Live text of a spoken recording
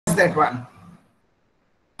that one.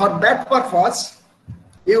 For that purpose,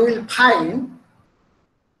 you will find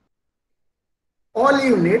all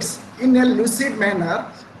units in a lucid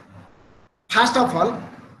manner. First of all,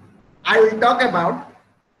 I will talk about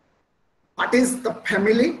what is the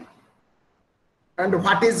family and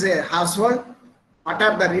what is a household, what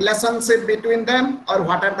are the relationship between them or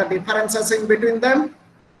what are the differences in between them.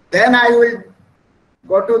 Then I will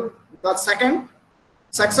go to the second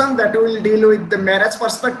section that will deal with the marriage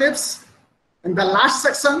perspectives. In the last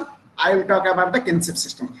section, I will talk about the kinship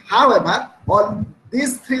system. However, all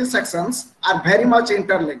these three sections are very much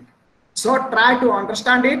interlinked. So try to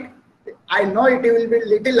understand it. I know it will be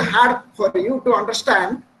little hard for you to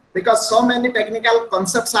understand because so many technical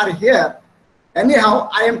concepts are here. Anyhow,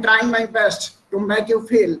 I am trying my best to make you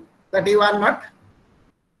feel that you are not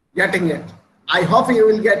getting it. I hope you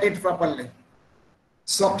will get it properly.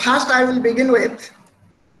 So first I will begin with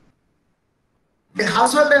the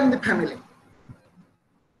household and the family.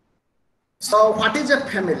 So what is a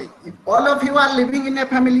family? If all of you are living in a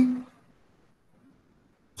family,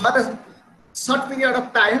 for a short period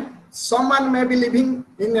of time, someone may be living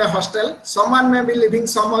in a hostel, someone may be living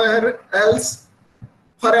somewhere else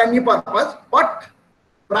for any purpose, but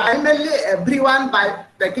primarily everyone by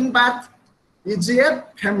taking birth is a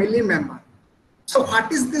family member. So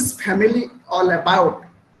what is this family all about?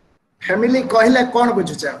 Family कहले कौन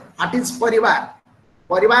बुझुचे? What is परिवार?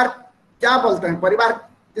 परिवार क्या बोलते हैं? परिवार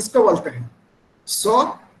किसको बोलते हैं?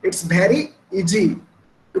 So it's very easy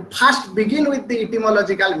to first begin with the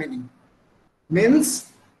etymological meaning.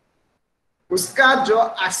 Means उसका जो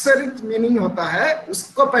अक्षरित मीनिंग होता है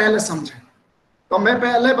उसको पहले समझें. तो मैं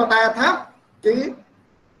पहले बताया था कि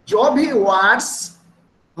जो भी वर्ड्स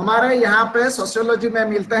हमारे यहाँ पे सोशियोलॉजी में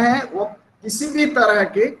मिलते हैं वो किसी भी तरह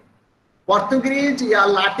के पोर्तुगीज या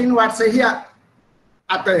लैटिन वर्ड से ही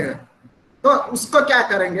आते हैं. तो उसको क्या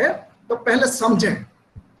करेंगे तो पहले समझें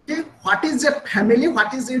कि what is a family,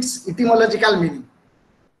 what is it's इटिमोलॉजिकल meaning.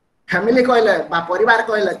 Family कहले बा परिवार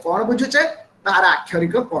कहले कौन बुझुचे तार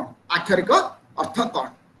आक्षरिक कौन, आक्षरिक अर्थ कौन.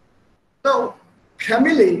 तो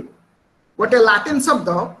फैमिली गोटे लैटिन शब्द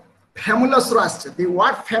फैमुलस रु आछे. The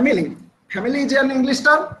word family is an English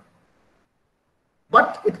term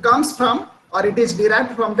but it comes from or it is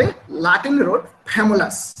derived from the Latin root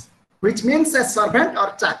famulus, which means a servant or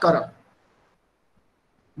chakra.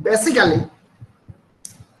 Basically,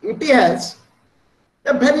 it has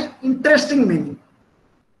a very interesting meaning.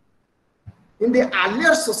 In the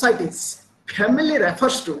earlier societies, family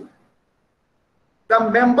refers to the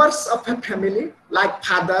members of a family like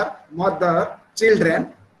father, mother,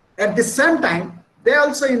 children. At the same time, they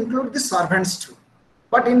also include the servants too.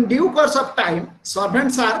 But in due course of time,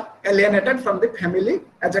 servants are alienated from the family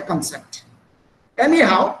as a concept.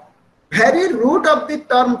 Anyhow, very root of the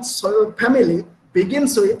term family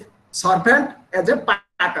begins with servant as a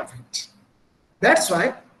part of it. That's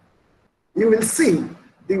why you will see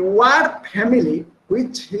the word family,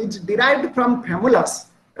 which is derived from famulus,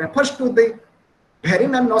 refers to the very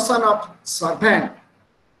notion of servant.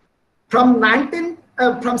 From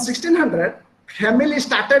 1600, family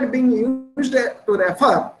started being used to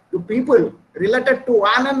refer to people related to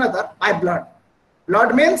one another by blood.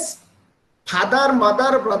 Blood means father,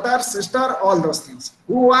 mother, brother, sister, all those things,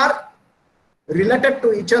 who are related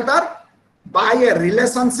to each other by a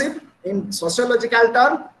relationship. In sociological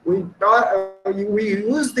term, we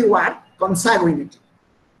use the word consanguinity.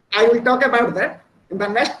 I will talk about that in the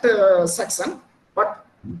next section, but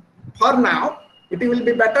for now, it will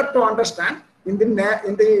be better to understand in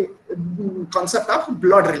the concept of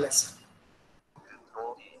blood relation.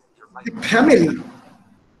 The family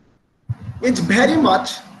is very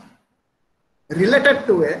much related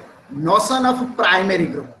to a notion of primary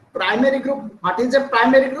group. Primary group, what is a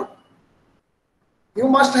primary group? You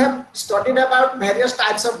must have studied about various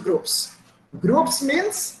types of groups. Groups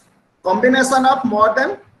means combination of more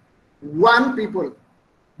than one people.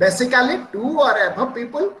 Basically, two or above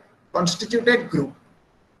people constitute a group.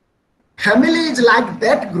 Family is like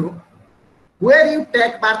that group where you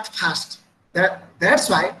take birth first. That's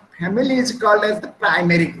why family is called as the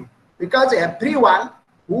primary group, because everyone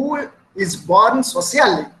who is born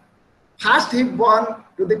socially, first he born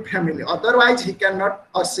to the family. Otherwise, he cannot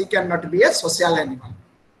or she cannot be a social animal.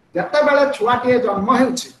 ଯେତେବେଳେ ଛୁଆଟିଏ ଜନ୍ମ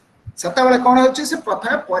ହେଉଛି ସେତେବେଳେ କ'ଣ ହେଉଛି ସେ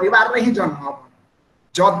ପ୍ରଥମେ ପରିବାରରେ ହିଁ ଜନ୍ମ ହେବ.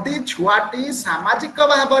 ଯଦି ଛୁଆଟି ସାମାଜିକ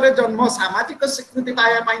ଭାବରେ ଜନ୍ମ ସାମାଜିକ ସ୍ୱୀକୃତି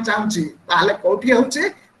ପାଇବା ପାଇଁ ଚାହୁଁଛି ତାହେଲେ କୋଉଠି ହେଉଛି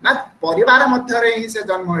ନା ପରିବାର ମଧ୍ୟରେ ହିଁ ସେ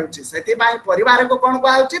ଜନ୍ମ ହେଉଛି. ସେଥିପାଇଁ ପରିବାରକୁ କ'ଣ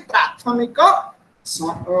କୁହାଯାଉଛି? ପ୍ରାଥମିକ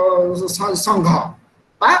ସଂଘ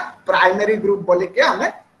ବା ପ୍ରାଇମେରୀ ଗ୍ରୁପ ବୋଲିକି ଆମେ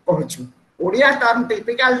କହୁଛୁ. ଓଡ଼ିଆ ଟର୍ମ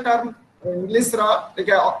ଟିପିକାଲ ଟର୍ମ ଇଂଲିଶର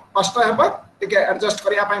ଟିକେ କଷ୍ଟ ହେବ, टिके एडजस्ट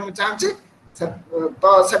करिया पय मु चाहछि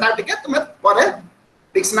तो सेटा टिके तुमे परे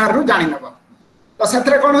डिक्शनरी रु जानि नबो तो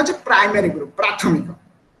सेथरे कोन होछि प्राइमरी ग्रुप प्राथमिक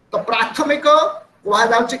तो प्राथमिक कुहा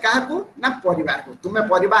जाउछि काहाकू ना परिवार को तुमे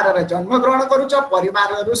परिवार रे जन्म ग्रहण करूछ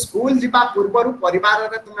परिवार रु स्कूल जिबा पूर्व रु परिवार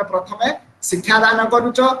रे तुमे प्रथमे शिक्षा दान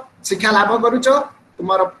करूछ शिक्षा लाभ करूछ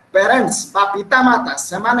तुमर पेरेंट्स बा पिता माता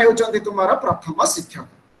से माने होचंती तुमर प्रथम शिक्षक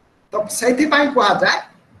तो सेथि पय कुहा जाय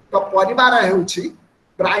तो परिवार हेउछि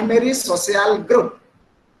प्राइमरी सोशल ग्रुप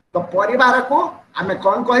तो परिवार को आमे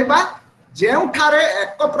कोन कहबा जेउ ठारे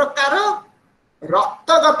एक प्रकार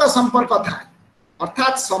रक्तगत संपर्क थाए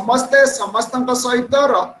अर्थात समस्ते समस्तक सहित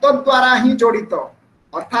रक्त द्वारा ही जड़ित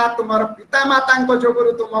अर्थात तुमर पिता माता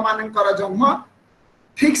जोगुरु तुम मानकर जन्म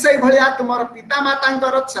ठीक से भलिया तुमर पिता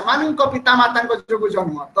माता सेमानक पिता माता जोगु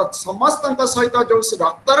जन्म तो समस्तक सहित जो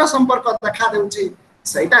रक्तर संपर्क देखा देउछि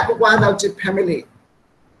सेटा को कहा जाउछि फैमिली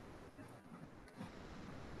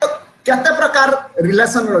तो केते प्रकार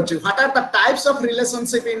relation रोछि what are the types of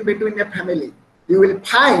relationship in between a family you will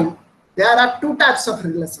find there are two types of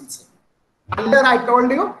relationship. Earlier I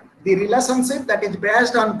told you the relationship that is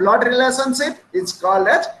based on blood relationship is called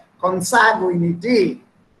as consanguinity.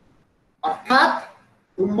 अर्थात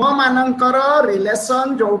तुम मानकर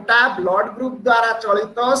relation जोटा blood group द्वारा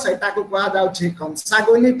चलित सेटा को कहा जाउछि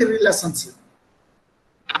consanguinity relationship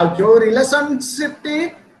आ जो रिलेशनशिप टी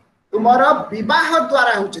तुम्हारा विवाह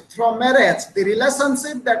द्वारा होछि through marriage the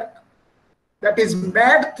relationship that is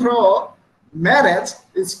made through marriage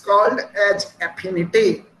is called as affinity.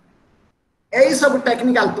 एई सब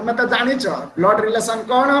टेक्निकल तुमे तो जानि छ ब्लड रिलेशन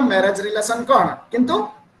कोन मैरिज रिलेशन कोन किंतु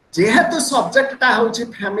जेहेतु सब्जेक्ट ता होछि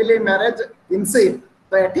फैमिली मैरिज इनशिप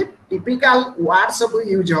तो एठी टिपिकल वर्ड सब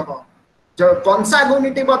यूज हबो जो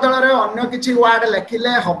कंसागुनिटी बदल रे अन्य किछि वर्ड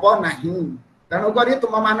लेखिले हबो नाही तनो करी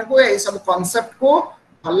तुम मान को एई सब कांसेप्ट को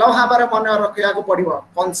भलो भाबरे मन रखिया को पड़िबो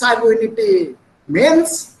कंसागुनिटी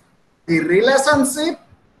means the relationship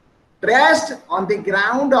traced on the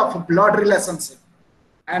ground of blood relationship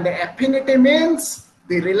and affinity means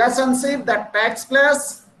the relationship that takes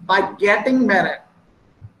place by getting married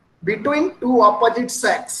between two opposite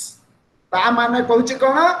sex ता माने कहउची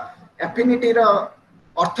कोन affinity रो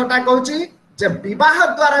अर्थटा कहउची जे विवाह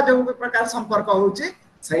द्वारा जो प्रकार संपर्क होउची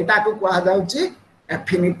सेटा को कहा जाउची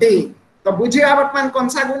affinity तो बुझिया वर्तमान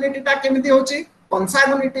कंसागुनिटी ता केमिति होउची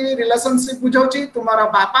कंसागुनिटी रिलेशनशिप बुझौची तुम्हारा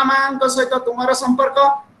बापा मां को सहित तुम्हारा संपर्क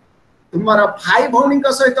तुम्हारा भाई भौणी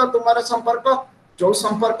सहित तुम्हारा संपर्क जो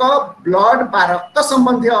संपर्क ब्लड बा रक्त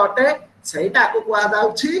संबंधी अटे सेटा को कहा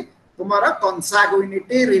जाउछि तुम्हारा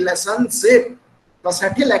कंसागुइनिटी रिलेशनशिप तो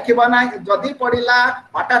सेठी लेखिबा ना जदी पडिला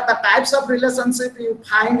what are the types of relationship you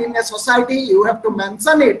find in a society you have to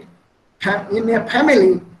mention it in a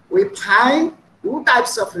family we find two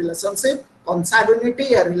types of relationship consanguinity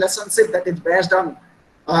a relationship that is based on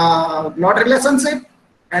blood relationship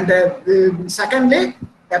and secondly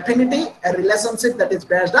affinity a relationship that is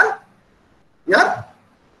based on your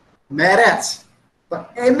marriage तो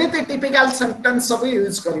एमिति typical sentence सब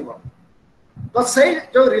use करिवो तो से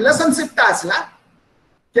जो relationship ता आसला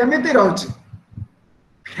केमिति रहउची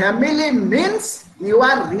family means you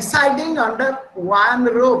are residing under one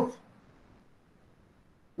roof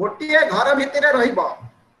गोटिए घर भितरे रहिबो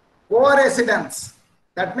co-residence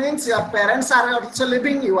that means your parents are also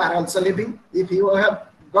living you are also living if you have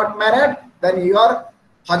got married then your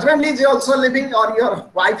husband is also living or your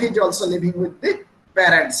wife is also living with the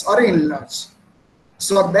parents or in-laws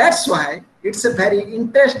so that's why it's a very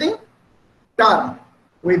interesting term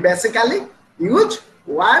we basically use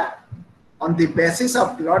word on the basis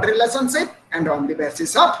of blood relationship and on the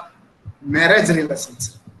basis of marriage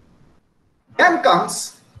relationship then comes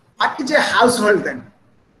what is a household then?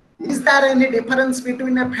 Is there any difference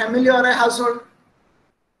between a family or a household?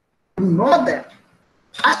 To know that,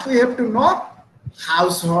 first we have to know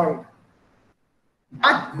household.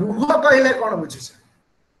 But gruha kahile kon buchise?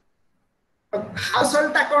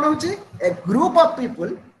 Household ta kon hochi? A group of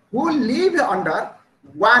people who live under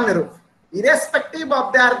one roof, irrespective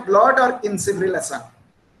of their blood or kinship relation.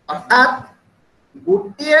 अर्थात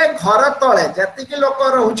गोटिए घर तले जतिकि लोक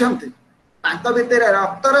रहुचंती तांको भितरे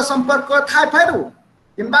रक्तर संपर्क Thai पारु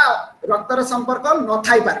किंबा रक्तर संपर्क न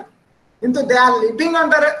थाई पारु किंतु they are living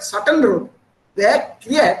under a certain roof they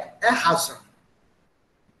create a household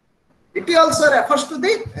it also refers to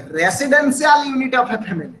the residential unit of a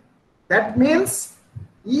family that means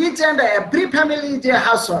each and every family is a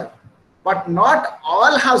household but not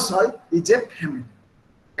all household is a family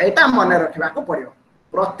एटा मने रखिबा को पड़ियो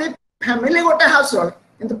प्रति family गोटे household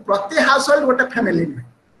किंतु प्रति household गोटे family नहीं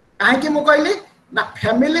काहे कि मु कहली ना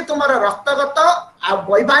फैमिली तुम्हारा रक्तगत आ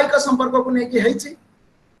वैवाहिक संपर्क को नेकी हेछि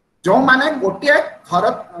जो माने गोटे घर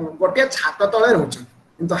गोटे छात तले रहउछन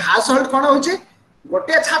किंतु हाउस होल्ड कोन होउची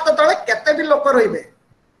गोटे छात तले केते भी लोक रहिबे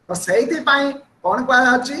तो सेहिति पई कोन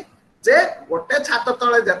कहला अछि जे गोटे छात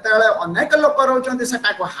तले जतेले अनेक लोक रहउछन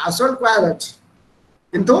सेटा को हाउस होल्ड कहला अछि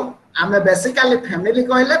किंतु आमे बेसिकली फैमिली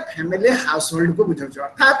कहले फैमिली हाउस होल्ड को बुझौ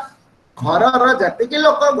अर्थात घर रो जतिकि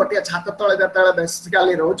लोक गोटे छात तले जतेले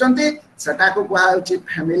बेसिकली रहउछन्ती सेटा को कहला अछि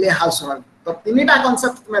फैमिली हाउस होल्ड तो तीनटा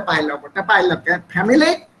कांसेप्ट में पाइलो गोटे पाइलो के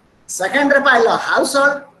फैमिली सेकंड रे पाइलो हाउस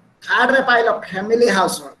होल्ड थर्ड रे पाइलो फैमिली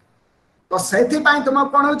हाउस होल्ड तो सेथि पई तुम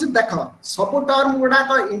कोन होछि देखो सब टर्म गुडा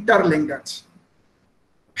को इंटरलिंक अछि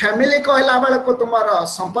फैमिली कहला बेले को तुमर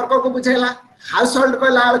संपर्क को बुझेला हाउस होल्ड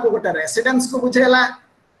कहला बेले को गोटे रेसिडेंस को बुझेला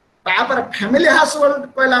तापर फैमिली हाउस होल्ड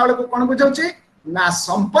कहला बेले को कोन बुझौछि ना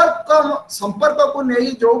संपर्क को नै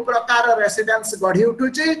जो प्रकार रेसिडेंस गढी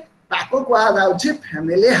उठुछि ताको कहला जाउछि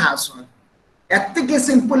family house hold एतिकी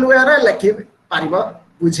simple way रे लिखि पारिबो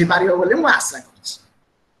बुझी पारिबो बोली मु आशा करछि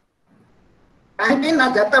काहे ना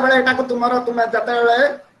जते बेले एटा को तुमे जते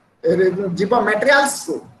बेले जीव मटेरियल्स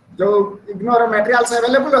को जो इग्नोर मटेरियल्स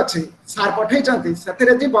अवेलेबल अछि सार पठै छथि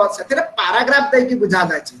सेथिरे जीव सेथिरे पैराग्राफ दे कि बुझा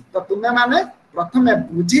जाय छी तो तुमे माने प्रथमे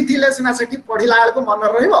बुझी थिले सिना सेठी पढिला बेल को मन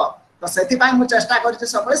रहिबो तो सेथि पई मु चेष्टा करछि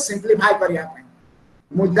सबले सिंपलीफाई करिया पई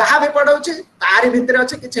मु जहा भी पढौछि तारि भितरे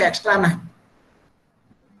अछि किछि एक्स्ट्रा नाही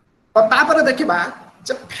तो तापर देखिबा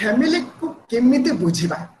जे फैमिली को केमिति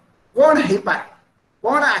बुझिबा कोन हे पाए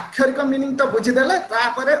कोन अक्षरिक मीनिंग तो बुझी देले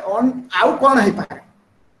तापर ऑन आउ कोन हे पाए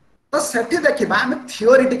तो सेठी देखिबा हम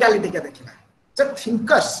थियोरेटिकलिटी के देखिबा जे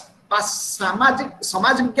थिंकर्स बा सामाजिक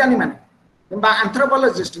समाज विज्ञानी माने किंबा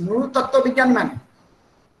एंथ्रोपोलॉजिस्ट नृ तत्व विज्ञानी माने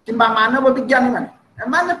किंबा मानव विज्ञानी माने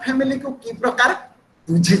माने फैमिली को की प्रकार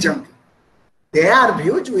बुझी जंती their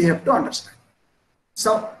views we have to understand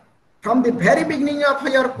so from the very beginning of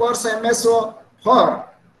your course MSO 4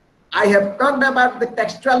 I have talked about the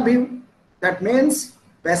textual view that means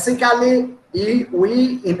basically we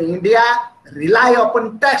in India rely upon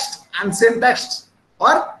text ancient texts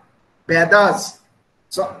or Vedas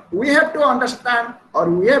so we have to understand or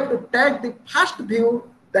we have to take the first view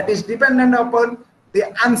that is dependent upon the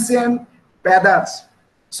ancient Vedas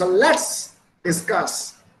so let's discuss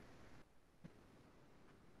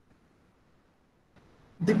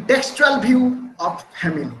the textual view of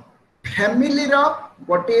family रो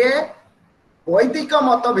गोटे वैदिक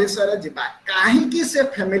मत विषय जिबा काहे कि से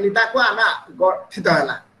family ता को आना गठित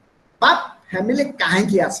हला बा फैमिली काहे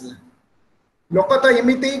कि आसला लोक तो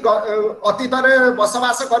एमिति अतीत रे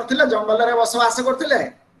बसवास करथिले जंगल रे बसवास करथिले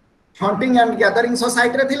हंटिंग एंड गैदरिंग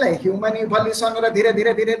सोसाइटी रे थिले ह्यूमन इवोल्यूशन रे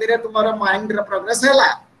धीरे धीरे तुमरो माइंड रे प्रोग्रेस हैला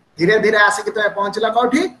धीरे धीरे आसी कि तो पहुंचला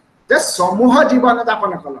कोठी जे समूह जीवन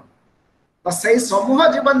यापन कलो तो सही समूह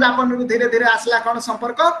जीवन यापन धीरे धीरे आसला कोन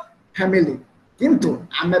संपर्क फैमिली किंतु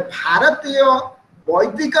आमे भारतीय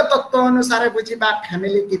वैदिक तत्व अनुसार बुझिबा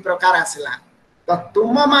फैमिली की प्रकार आसला तो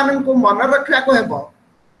तुम मान को मन रखा को हेबो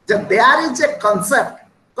जे there is a concept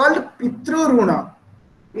called पितृ ऋण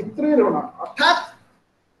अर्थात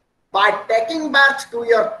by taking birth to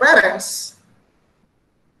your parents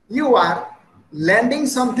you are lending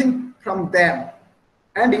something from them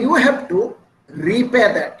and you have to repay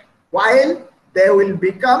that while they will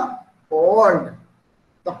become old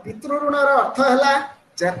तो पितृ ऋण अर्थ है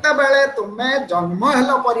जेते बेले तुमे जन्म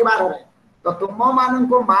हेलो परिवार रे तो तुम मान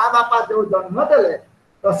को माँ बापा जो जन्म देले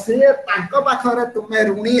तो से तांको पाखरे तुमे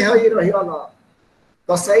ऋणी होई रहिलो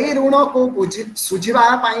तो सही ऋण को बुझी सुझिबा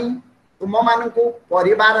पई तुम मान को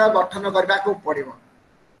परिवार गठन करबा को पड़िबो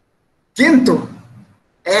किंतु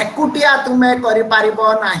एकुटिया तुमे करि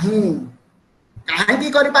पारिबो नाही काहे की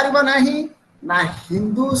करि पारिबो नाही ना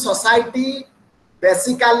Hindu society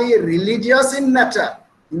basically religious in nature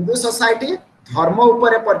Hindu society धर्म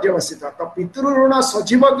ऊपर पर्यवसित तो पितृ ऋण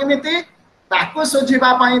सोझिबो किमिति ताको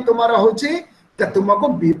सोझिबा पई तुमर होची जे तुमको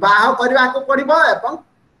विवाह करबा को पड़िबो एवं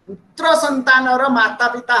पुत्र संतानर माता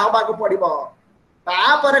पिता होबा को पड़िबो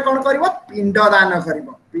ता परे कोन करबो पिंड दान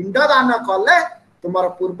करबो पिंड दान कले तुमर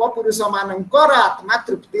पूर्व पुरुष मानकर आत्मा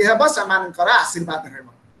तृप्ति हेबो समानकर आशीर्वाद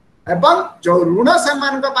हेबो एवं जो ऋण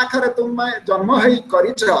समान पाखरे तुम जन्म होई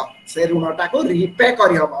करिछ से ऋणटा को रिपे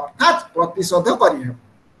करि हबो अर्थात प्रतिशोध करि हबो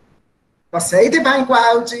तो सेहिति भाई को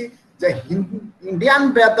आउची जे Indian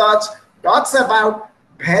Vedas talks about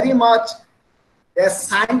very much a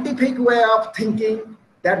scientific way of thinking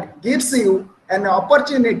that gives you an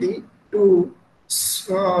opportunity to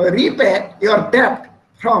repay your debt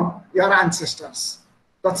from your ancestors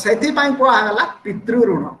तो सेहिति भाई को आला पितृ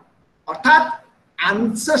ऋण अर्थात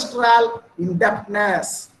ancestral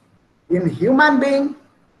indebtedness in human being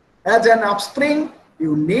as an offspring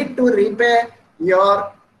you need to repay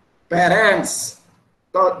your parents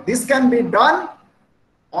so this can be done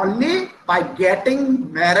only by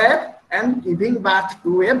getting married and giving birth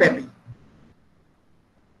to a baby.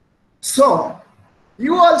 So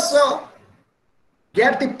you also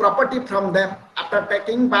get the property from them. After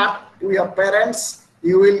taking birth to your parents,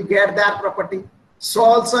 you will get their property. So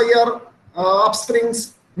also your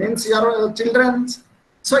offsprings, means your children.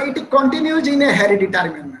 So it continues in a hereditary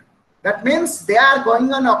manner. That means they are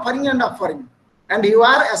going on offering and offering, and you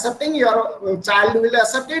are accepting, your child will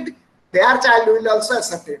accept it, their child will also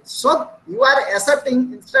accept it. So you are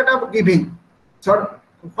accepting instead of giving. So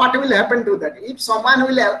what will happen to that? If someone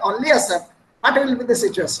will only accept, what will be the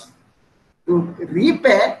situation? To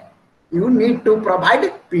repay, you need to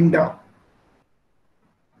provide pinda.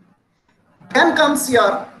 Then comes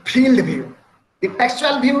your field view. The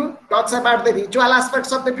textual view talks about the ritual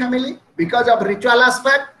aspects of the family. Because of ritual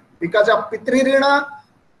aspect, because of Pitri Rina,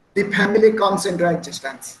 the family comes into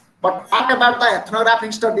existence. But what about the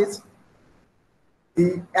ethnographic studies?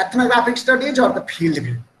 The ethnographic studies or the field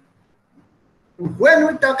view? When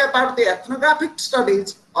we talk about the ethnographic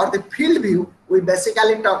studies or the field view, we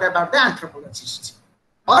basically talk about the anthropologists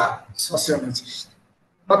or sociologists.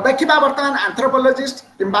 But देखिबा वर्तमान anthropologist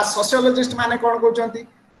किंबा sociologist माने कोन कहउचंती?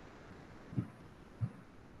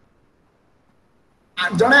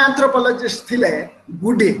 जने anthropologist थिले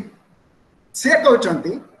गुडी से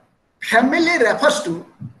कहउचंती family refers to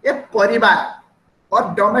a परिवार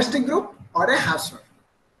or domestic group or a household.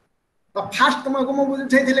 तो first तुमको मु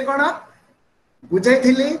बुझैथिले कोन?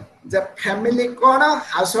 बुझैथिली जे फैमिली कोन,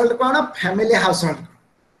 हाउसहोल्ड कोन, फैमिली हाउसहोल्ड।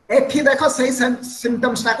 एठी देखो सही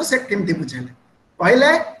सिम्पटम्स टाको से केमती बुझेले।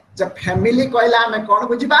 पहिले जे फैमिली कहला हमें कोन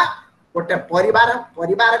बुझिबा? गोटे परिवार,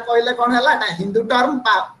 परिवार कहले कोन हला? ना हिंदू टर्म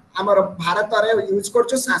बा हमर भारत रे यूज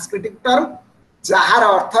करछु सांस्कृतिक टर्म, जहार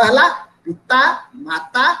अर्थ हला पिता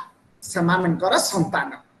माता समानकर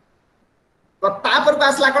संतान। तो तापर को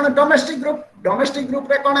आसला कोन? Domestic group. डोमेस्टिक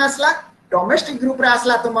ग्रुप रे कोन आसला? डोमेस्टिक ग्रुप रे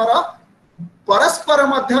आसला तुमरो परस्पर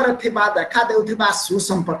मध्य रे थिबा देखा देउथिबा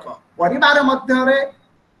सुसंपर्क, परिवार मध्य रे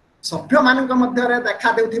सभ्य मानक मध्य रे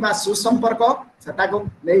देखा देउथिबा सुसंपर्क, सेटा को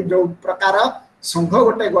नै जो प्रकार संघ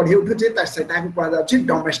गोटे गढी उठुची त सेटा को कहै जाउची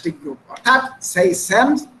डोमेस्टिक ग्रुप। अर्थात सही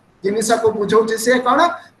सेम जिनिस को बुझौची से कोन?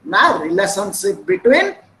 ना relationship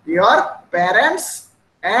between your parents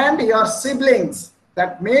and your siblings.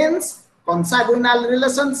 That means consanguineal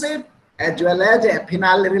relationship as well as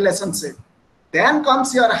affinal relationship. Then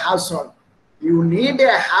comes your household. You need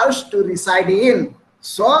a house to reside in.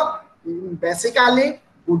 So basically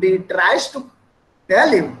Buddhi tries to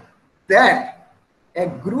tell you that a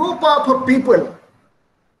group of people,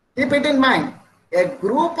 keep it in mind, a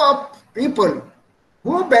group of people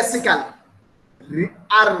who basically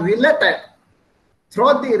are related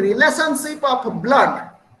through the relationship of blood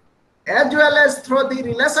as well as through the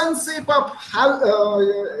relationship of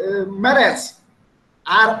marriage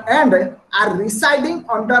are residing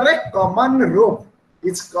under a common roof.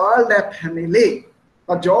 It's called a family.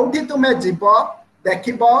 तो जोठी तुम्हें जीव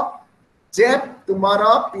देखिब जे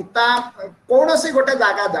तुमरो पिता कोनोसी गोटे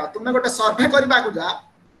जागा जाओ, तुम्हें गोटे सर्वे करबा को जाओ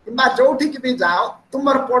किबा जोठी कि भी जाओ,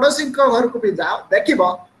 तुमर पड़ोसी को घर को भी जाओ, देखिब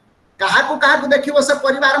कहा को देखिब से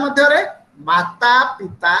परिवार मध्य रे माता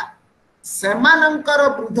पिता, सेमानंकर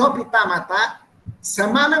वृद्ध पिता माता,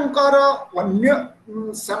 सेमानंकर अन्य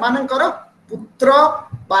सेमानंकर पुत्र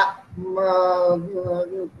बा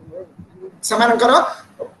सेमानंकर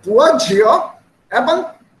पुओ झियो एवं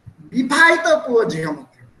विवाहित पुओ झियो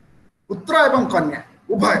मध्य, पुत्र एवं कन्या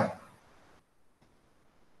उभय।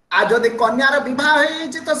 आ जदि कन्यार विवाह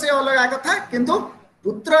होइछि तो से अलग कथा, किंतु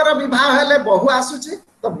पुत्रर विवाह हेले बहु आसुछि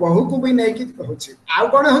तो बहु को भी नहीं कि होछि। आ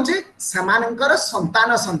कोन होछि? समानंकर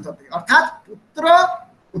संतान संतति, अर्थात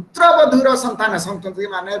पुत्रवधूर संतान संतति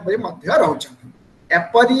माने भी मध्य रहउछन।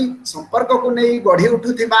 एपरि संपर्क को नहीं गढ़ी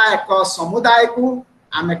उठुथिबा एक समुदाय को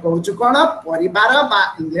आमे कहउछु कोन? परिवार बा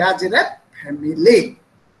इंग्रजी रे फैमिली।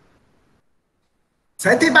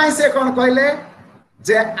 सेति बाई से कोन कहले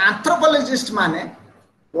जे एंथ्रोपोलॉजिस्ट माने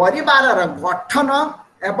परिवारर गठन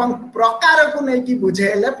एवं प्रकार को नहीं कि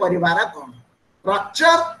बुझेले परिवार कोन,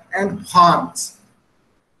 स्ट्रक्चर एंड फॉर्म्स।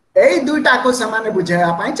 एई दुईटा को समान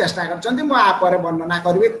बुझाया पाई चेष्टा करछन्ती। मु आ पर वर्णना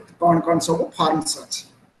करबी कोन कोन सब फॉर्म्स अछि।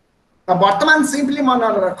 तो वर्तमान सिंपली मन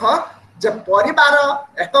रख जे परिवार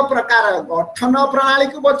एक प्रकार गठन प्रणाली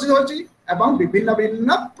को बुझौछि एवं विभिन्न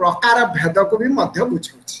विभिन्न प्रकार भेद को भी मध्य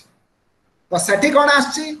बुझौछि। तो सेठी कोन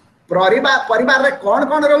आछि? परिवार रे कोन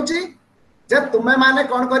कोन रहउछि जे तुमे माने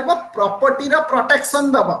कोन करबो? प्रॉपर्टी रो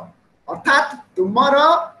प्रोटेक्शन दबो, अर्थात तुमरो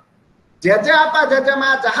जेजेबापा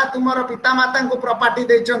जेजेमा जहाँ तुमर पिता माता को प्रॉपर्टी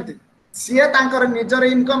देचंती सीए तांकर निजर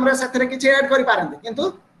इनकम रे सेथरे किछि ऐड करि पारंती, किंतु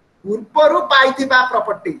पूर्वरु पाइथिबा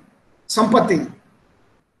प्रॉपर्टी संपत्ति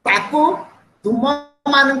ताकू तुम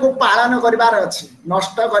मान को पालन करिवार अछि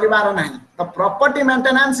नष्ट करिवार नाही तो property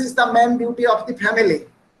maintenance is the main duty of the family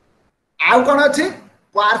आउ कोन अछि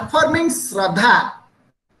performing Shraddha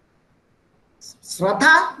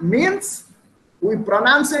Shraddha means we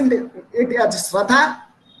pronounce it as Shraddha,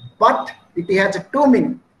 but it has two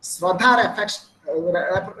meaning. Shraddha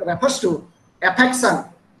refers to affection.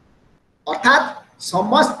 अर्थात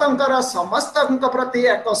समस्तंकर समस्तंक प्रति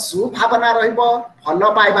एक सुभावना रहिबो भल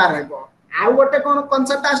पाइबा रहिबो आ गोटे कोन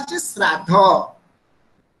कांसेप्ट आछि श्राद्ध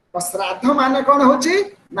तो श्राद्ध माने कोन होछि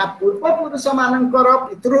ना पूर्व पुरुष मानकर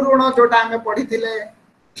पितृ ऋण जोटा हमें पढ़िथिले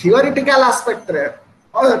थियोरिटिकल एस्पेक्ट रे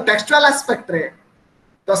और टेक्सचुअल एस्पेक्ट रे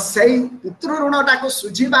तो सही पितृ ऋणटा को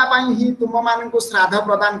सुझीबा पाई ही तुम मान को श्राद्ध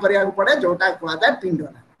प्रदान करिया पड़े जोटा कहला जाय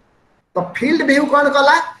पिंडदान तो फील्ड व्यू कौन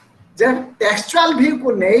कला जे टेक्सचुअल व्यू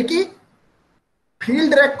को नहीं कि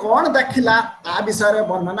फील्ड रे कौन देखिला ता विषय रे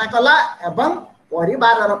वर्णना कला एवं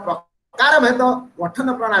परिवार रो प्रकार भेद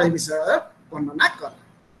गठन प्रणाली विषय वर्णना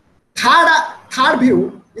कला third view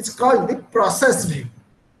is called the process view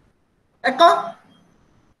एक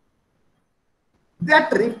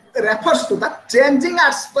that refers to the changing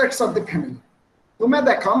aspects of the family तुम्हें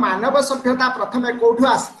देखो मानव सभ्यता प्रथमे कोठु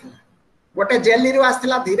आस्थिला गोटे जेली रु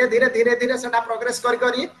आस्थिला धीरे धीरे धीरे धीरे सेटा प्रोग्रेस करी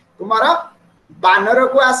करी तुमार बानर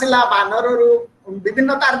को आसिला बानर रु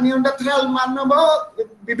विभिन्न तार नियंत्रण मानव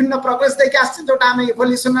विभिन्न प्रोग्रेस देके आछि जोटा हम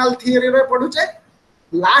इवोल्यूशनल थ्योरी रे पढुचे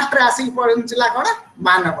लास्ट रे आसी पहुंचला कोन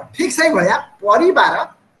मानव ठीक सही भया परिवार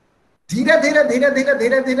धीरे धीरे धीरे धीरे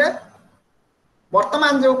धीरे धीरे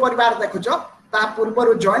वर्तमान जो परिवार देखुचो ता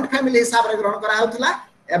पूर्व जॉइंट फैमिली हिसाब रे ग्रहण करा होतला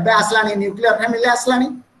एबे आसलानी न्यूक्लियर फैमिली आसलानी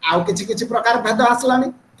आउ किछि किछि प्रकार भेद आसलानी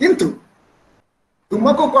किंतु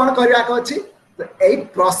तुमको कोन करिया को अछि ए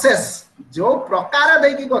प्रोसेस जो प्रकार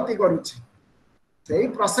दे की गति करूछि सेही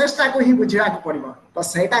प्रोसेस ता को ही बुझिया को पड़िबो तो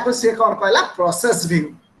सेटा को से कोन कहला प्रोसेस व्यू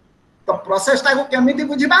तो प्रोसेस ता को केमिति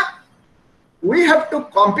बुझिबा we have to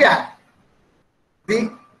compare the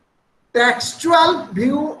textual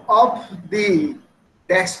view of the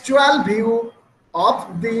textual view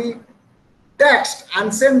of the text,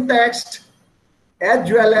 ancient text,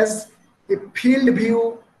 as well as the field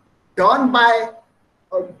view done by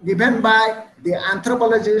given by the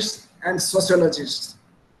anthropologists and sociologists.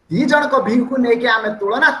 ये जन को view को लेके आमे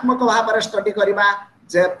तुलनात्मक भाव रे study करिबा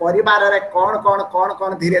जे परिवार रे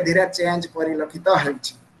कोन धीरे धीरे चेंज परिलक्षित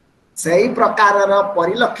होछि सही प्रकार रो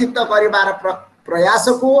परिलक्षित करिबार प्रयास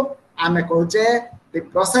को आमे कहूचे द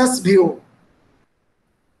प्रोसेस व्यू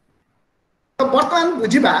तो बर्तमान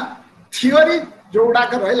बुझिबा थियोरी जोडा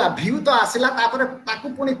के रहला व्यू तो आसिला तापर ताकू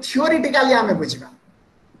पुनी थियोरिटिकली आमे बुझिबा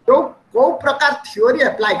तो को प्रकार थियोरी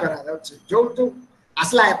अप्लाई करा जाउछ जो जो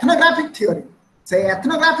आसला एथनोग्राफिक थियोरी से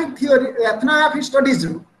एथनोग्राफिक थियोरी एथनोग्राफिक स्टडीज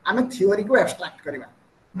रु आमे थियोरी को एब्स्ट्रैक्ट करबा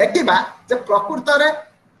देखिबा जे प्रकृत रे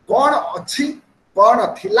कोन अछि कोन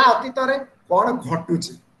थिला अतीत रे कोन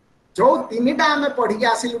घटुची जो तीनटा आमे पढी के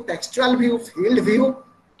आसिलु टेक्सचुअल व्यू फील्ड व्यू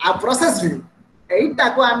आ प्रोसेस व्यू एटा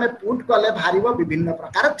को आमे पुट कले भारिबो विभिन्न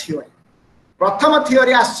प्रकार थियोरी प्रथम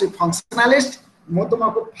थियोरी आछि फंक्शनलिस्ट मो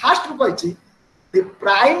तुमको fast कहिछि the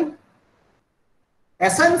prime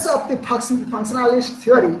essence of the functionalist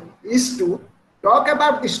theory is to talk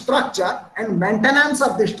about the structure and maintenance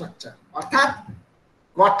of the structure अर्थात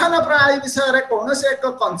गठन प्रणाली विषय रे कोनोसे एक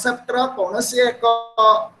कांसेप्ट रो कोनोसे एक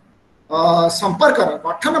संपर्क रो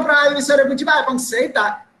गठन प्रणाली विषय रे बुझिबा एवं सेटा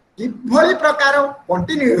किभली प्रकार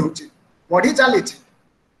कंटिन्यू होछि पढ़ी चली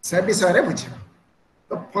से विषय रे बुझिबा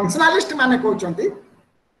तो फंक्शनलिस्ट माने कहउचंती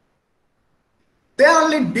they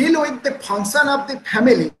only deal with the function of the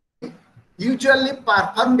family usually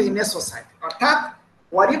performed in a society अर्थात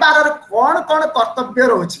परिवार रे कोन कोन कर्तव्य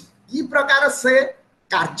रहउछि की प्रकार से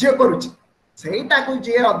कार्य करूछि सेटा को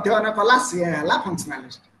जे अध्ययन कला से हला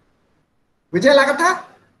फंक्शनलिस्ट बुझेला कथा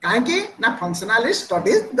काहे कि ना functionalist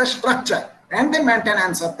studies the structure and the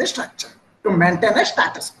maintenance of the structure to maintain a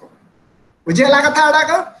status को बुझेला कथा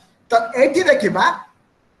आडा तो एठी देखिबा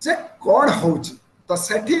जे कोन होउची तो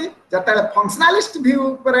सेठी जते फंक्शनलिस्ट व्यू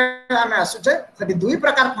पर हमें आसुचे सेठी दुई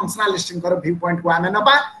प्रकार फंक्शनलिस्ट कर व्यू पॉइंट को हमें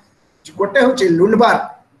नबा गोटे होची लुंडबर्ग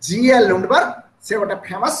जीएल लुंडबर्ग से गोटे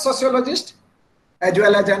famous sociologist as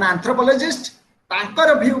well as an anthropologist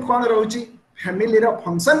तांकर व्यू कोन रहउची फैमिली रो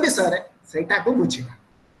फंक्शन विषय रे सेटा को बुझिबा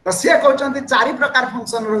तो से कहउचंती चारि प्रकार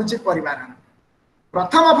फंक्शन रहउची परिवार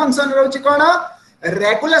प्रथम function रहउची cone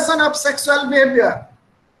regulation of sexual behaviour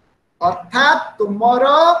अर्थात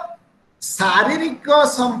तुमरो शारीरिक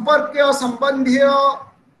संपर्क संबंधी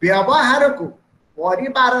व्यवहार को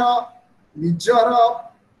परिवार निजर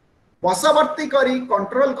वशवर्ती करी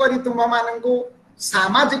कंट्रोल करी तुम मान को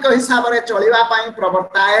सामाजिक हिसाब रे चलिबा पाई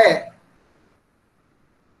प्रवर्ताए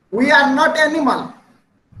we are not animal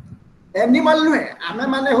animal नुहे आमे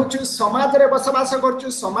माने होचु समाज रे बसवास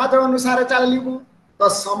करचु समाज अनुसार चललिबु तो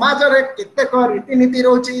समाज रे केतेक रीतिनीति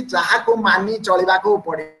रोची जहा को मानी चलिबा को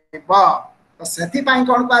पड़िबो तो सेथि पई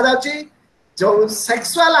कोन कहा जाउची जो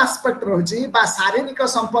सेक्सुअल एस्पेक्ट रोची बा शारीरिक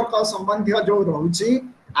संपर्क संबंधी जो रोची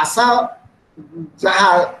आशा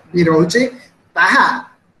जहा भी रोची ताहा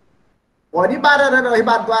परिवार रे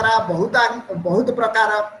रहिबा द्वारा बहुत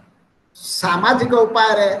प्रकार सामाजिक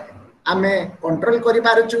उपाय रे आमे कंट्रोल करि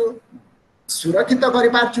पारुचु सुरक्षित करि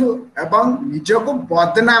पारछु एवं निजको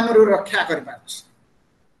बदनाम रु रक्षा करि पारछु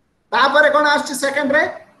तापरे कोन आछि सेकंड रे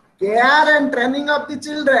care and training of the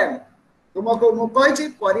children तुमको मु कहिछि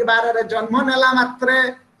परिवार रे जन्म नेला मात्रे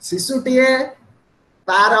शिशुटिए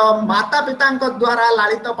तार माता पिता द्वारा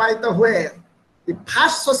लालित पालित हुए the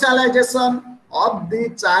first socialisation of the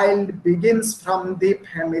child begins from the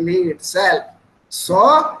family itself so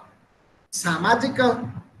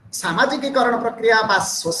सामाजिकीकरण प्रक्रिया बा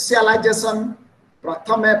सोशलाइजेशन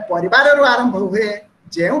प्रथमे परिवार रु आरंभ हुए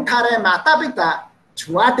जेउठारे माता पिता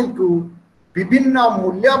छुआटी को विभिन्न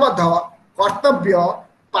मूल्यबोध कर्तव्य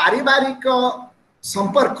पारिवारिक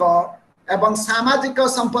संपर्क एवं सामाजिक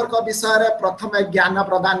संपर्क विषय प्रथमे ज्ञान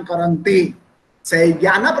प्रदान करती से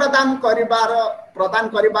ज्ञान प्रदान करिबार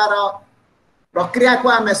प्रक्रिया को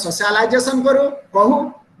आमे सोशलाइजेशन करू कहू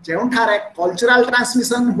जेउठारे कल्चरल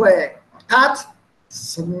ट्रांसमिशन हुए अर्थात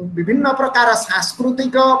विभिन्न प्रकार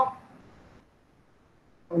सांस्कृतिक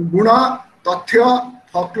गुण तथ्य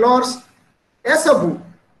फोकलोर्स ए सबु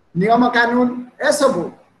नियम कानून ए सबु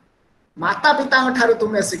माता पिता ठारू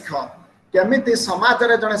तुमे सिख केमिति समाज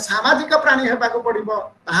रे जने सामाजिक प्राणी हेबा को पड़िबो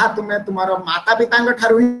ताहा तुमे तुमारो माता पिता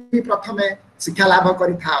ठारू ही प्रथमे शिक्षा लाभ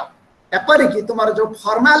करि थाओ एपरि कि तुमारो जो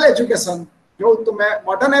फॉर्मल एजुकेशन जो तुमे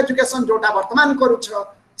मॉडर्न एजुकेशन जोटा वर्तमान करूछ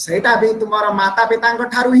सेटा भी तुमारो माता पिता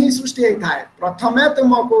ठारू ही सृष्टि होई थाए प्रथमे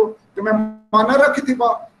तुमको तुमे मन रखिथिबो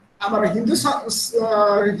हमर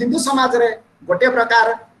हिंदू समाज रे गोटे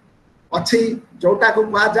प्रकार अछि जोटा को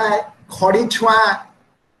कहा जाए खड़ी छुआ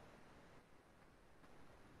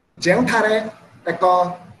जेउठारे एक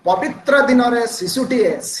पवित्र दिन रे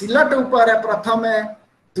शिशुटीए सिलट ऊपर प्रथमे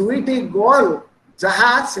दुईटी गोल जहा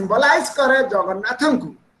सिंबलाइज करे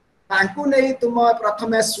जगन्नाथंकु तांकु नहीं तुम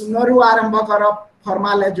प्रथमे सुनरु आरंभ कर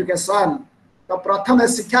फॉर्मल एजुकेशन तो प्रथमे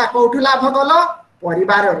शिक्षा कोठु लाभ कल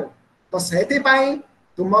परिवार रो तो सेति पई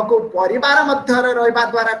तुमको परिवार मध्य रे रहबा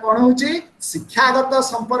द्वारा कोन होची शिक्षागत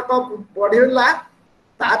संपर्क बढ़िला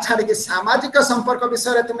ता छाड़ी के सामाजिक संपर्क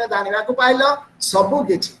विषय रे तुमे जानिबा को पाइलो सबु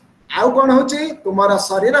किछि आउ कोन होची तुमरो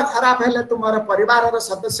शरीर खराब हेले तुमरो परिवार रो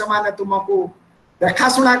सदस्य माने तुमको देखा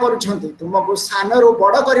सुना करूछंती तुमको सानरु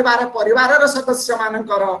बड़ करिवार परिवार रो सदस्य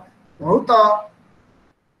मानकर बहुत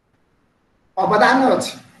अवदान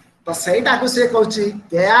अछि तो सेटा को से कहूची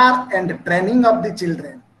care and training of the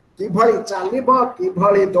children कि भली चालिबो कि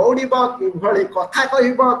भली दौड़िबो कि भली कथा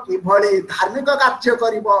कहिबो कि भली धार्मिक कार्य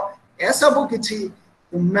करिबो ए सब किछि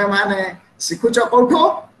तुमे माने सिखुच कोठो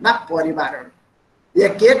ना परिवार ये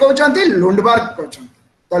के कहउचंती लुंडबर्ग कहउचंती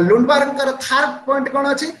तो लुंडबर्ग कर थर्ड पॉइंट कोन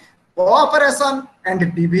अछि cooperation and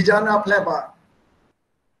division of labour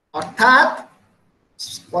अर्थात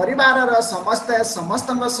परिवार समस्त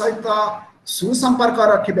सहित सुसंपर्क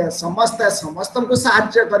रखिबे समस्त को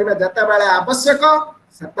सहाय्य करिवे जते बेले आवश्यक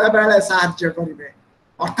सेते बेले सहाय्य करिवे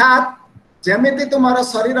अर्थात जेमिति तुमर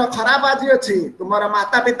शरीर खराब आजि अछि तुमर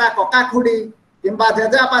माता पिता कका खुडी किंबा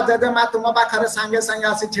जेजेपा जेजेमा तुम पाखरे संगे संगे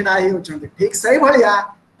आसी छिड़ा ही होचंती ठीक सही भलिया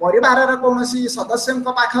परिवार रे कोनोसी सदस्यन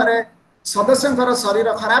को पाखरे सदस्यन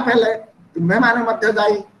शरीर खराब हेले तुमे माने मध्य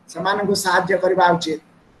जाई समान को सहाय्य करबा उचित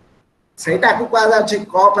सेटा को कहा जाउछि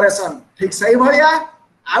कोऑपरेशन ठीक सही भलिया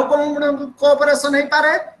आउ कोन कोऑपरेशन हे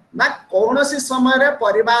पारे ना कोनोसी समय रे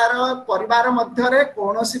परिवार मध्य रे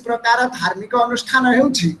कोनोसी प्रकार धार्मिक अनुष्ठान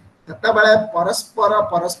हेउछि तते बेले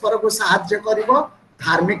परस्पर को सहाय्य करिवो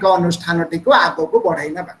धार्मिक अनुष्ठान टी को आगो को बढ़ाई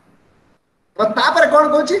नबा तो तापर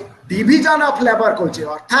कोन कहउछि डिवीजन ऑफ लेबर कहउछि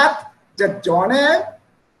अर्थात जे जने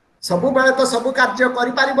सब बेले तो सब कार्य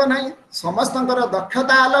करि पारिबो नाही समस्तंकर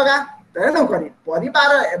दक्षता अलगा तेणु करी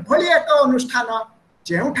परिवार एभली एक अनुष्ठान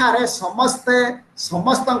जेउठारे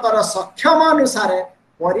समस्तंकर सक्षम अनुसार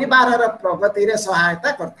परिवार प्रगति रे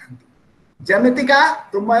सहायता करथांती जेमितिका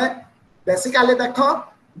तुम बेसिकली देखो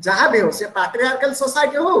जहाँ भी हो से पैट्रियार्कल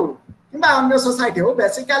सोसाइटी हो किंबा अन्य सोसाइटी हो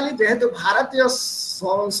बेसिकली जेहेतु भारतीय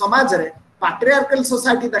समाज रे पैट्रियार्कल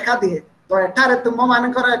सोसाइटी देखा दिए तो एठारे तुम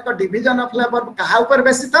मानकर एक डिवीजन ऑफ लेबर कहा ऊपर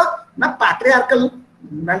बेसी तो ना पैट्रियार्कल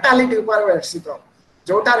मेंटालिटी ऊपर बेसी तो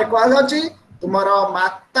जोटारे कहा जाउची तुमरो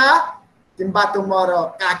माता किंबा तुमरो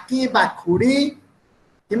काकी बा खुड़ी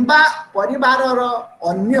किंबा परिवार रो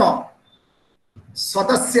अन्य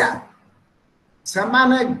सदस्य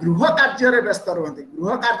सेमाने गृह कार्य रे व्यस्त रहते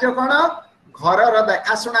गृह कार्य कौन घर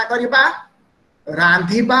देखाशुना करबा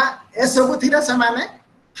रांधिबा ए सब थिरे सेमाने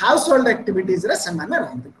हाउस होल्ड एक्टिविटीज रे सेमाने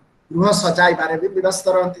रहते गृह सजाइबारे भी व्यस्त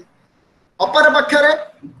रहते अपर पक्षरे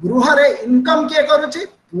गृह रे इनकम के करूची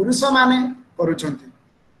पुरुष माने करूछंती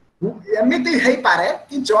एमिति हेई पारे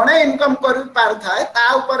कि जणे इनकम करि पारथाय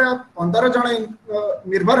ता ऊपर 15 जण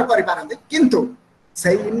निर्भर करि पारंती किंतु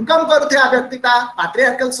से इनकम करूथिया व्यक्तिटा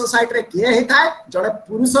पैट्रियार्कल सोसाइटी रे के हेई थाय जणे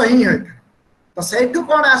पुरुष ही होय तो सेठु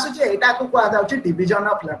कोन आसुची एटा को कुआ जाउची डिवीजन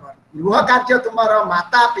ऑफ लेबर गृह कार्य तुमर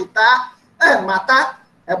माता पिता माता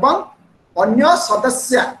एवं अन्य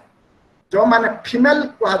सदस्य जो माने फीमेल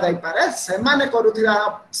कुआ जाई पारे से माने करूथिया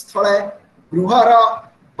स्थले गृहर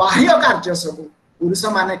बाह्य कार्य सब पुरुष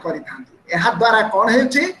माने करिथांती एहा द्वारा कोन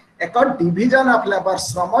हेउची एक डिवीजन ऑफ लेबर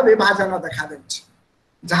श्रम विभाजन देखा देउची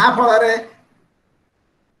जहा फल रे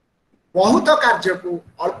बहुत कार्य को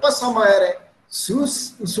अल्प समय रे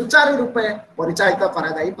सुचारू रूपे परिचालित करा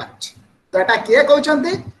जाई पाछि तो एटा के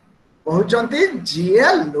कहउचंती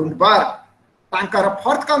जीएल लुंडबर्ग तांकर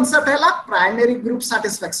फोर्थ कांसेप्ट हैला प्राइमरी ग्रुप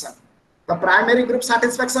सैटिस्फैक्शन तो प्राइमरी ग्रुप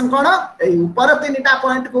सैटिस्फैक्शन कोन ए ऊपर तीनटा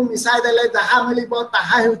पॉइंट को मिसाई देले जहा मिलिबो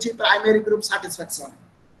ताहा हेउची प्राइमरी ग्रुप सैटिस्फैक्शन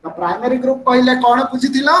तो प्राइमरी ग्रुप कहले कोन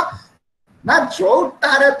बुझिथिलो ना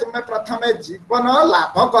जोटारे तुमे प्रथमे जीवन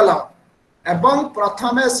लाभ कलो एवं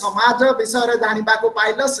प्रथमे समाज विषय रे जानिबा को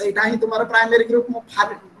पाइलो सेटा ही तुम्हारा प्राइमरी ग्रुप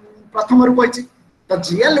प्रथम रु कहिछि तो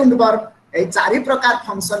जीएल लुंडबर्ग ए चारि प्रकार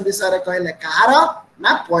फंक्शन विषय रे कहले कार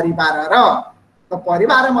ना परिवार रो तो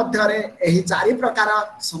परिवार मध्य रे एही चारि प्रकार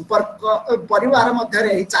संपर्क परिवार मध्य रे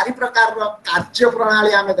एही चारि प्रकार रो कार्य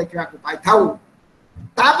प्रणाली हमें देखिबा को पाइथाउ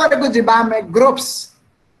तापर को जिबा में ग्रुप्स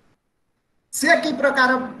से की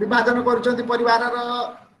प्रकार विभाजन करचंती परिवार रो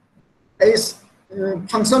ए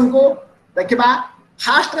फंक्शन को देखिबा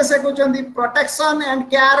फास्ट रे से कहचंती protection and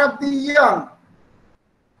care of the young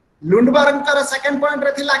Lundberg कर सेकंड पॉइंट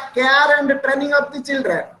रे थिला care and training of the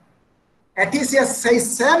children एठी से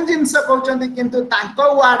सेम जिंस कहचंती किंतु तांको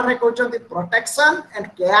वर्ड रे कहचंती protection and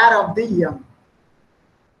care of the young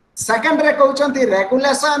second रे कहचंती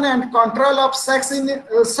regulation and control of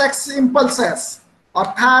sex impulses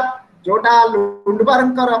अर्थात जोटा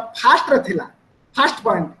लुंडबर्ग कर फास्ट रे थिला फर्स्ट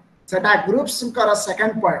पॉइंट सेटा ग्रुप्स कर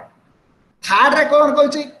सेकंड पॉइंट थर्ड रे कोन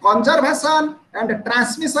कहउची conservation and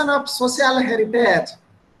transmission of social heritage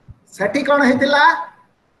Sethi cone हेतिला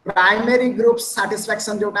primary group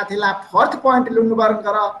satisfaction जोटा थिला फोर्थ पॉइंट लुंडबर्ग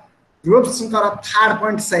कर ग्रुप्स कर थर्ड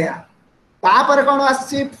पॉइंट से तापर कोन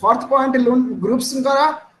आसी फोर्थ पॉइंट ग्रुप्स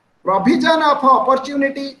कर provision of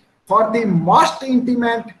opportunity for the most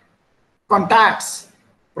intimate contacts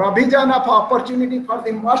provision of opportunity for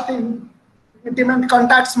the most intimate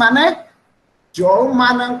contacts माने जो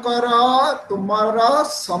मानकर तुमर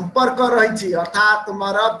संपर्क रही अर्थात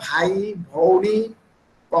तुमर भाई भौणी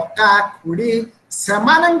कका खुड़ी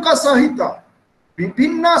सेमानक सहित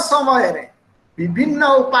विभिन्न समय रे विभिन्न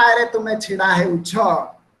उपाय रे तुमे छिड़ा हेउछ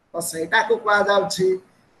तो सेटा को कहा जाउछि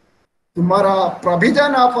तुमर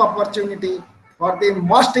provision of opportunity for the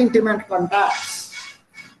most intimate contacts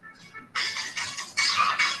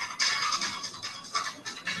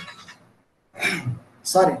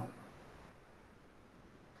sorry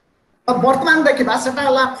वर्तमान देखिबा सेटा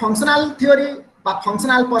हला फंक्शनल थ्योरी बा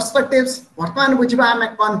फंक्शनल पर्सपेक्टिव्स वर्तमान बुझिबा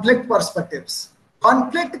हमें कॉन्फ्लिक्ट पर्सपेक्टिव्स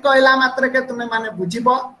कॉन्फ्लिक्ट कहला मात्र के तुमे माने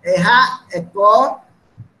बुझिबो एहा एक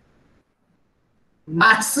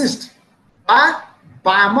मार्क्सिस्ट बा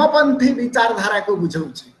वामपंथी विचारधारा को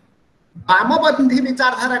बुझौछि वामपंथी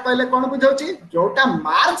विचारधारा कहले कोन बुझौछि जोटा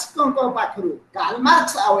मार्क्स को पाखरु कार्ल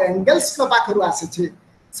मार्क्स आ एंगल्स को पाखरु आसी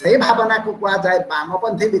से भावना को कहा जाए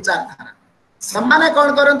वामपंथी विचारधारा सम्माने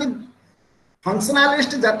कोन करंती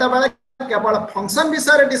फंक्शनलिस्ट जते बेले केवल फंक्शन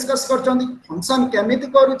विषय डिस्कस करचंती फंक्शन केमिति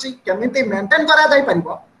करूची केमिति मेंटेन करा जाई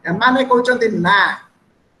परिबो एमाने कहउचंती ना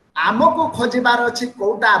आमको खोजिबार अछि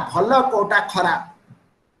कोटा भलो कोटा खराब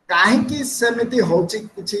काहे कि सेमिति होची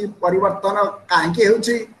किछि परिवर्तन काहे कि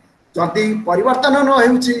होची जदी परिवर्तन न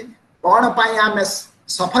होउची कोन पई आमे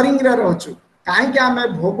सफरिंग रे रहउछु काहे कि आमे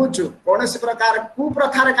भोगुछु कोनसी प्रकार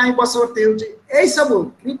कुप्रथार काहे बसवर्ती होची एई सब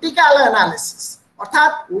क्रिटिकल एनालिसिस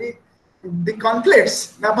अर्थात we the conflicts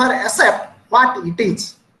never accept what it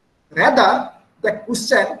is rather the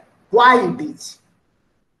question why it is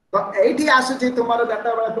तो एठी आसुची तुमरो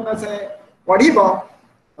डाटा बळे तुमे से पढिबो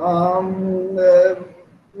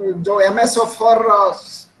जो एमएसओ फॉर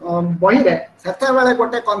बही रे सेते बेले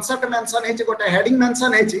गोटे कांसेप्ट मेंशन हेची गोटे हेडिंग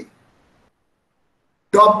मेंशन हेची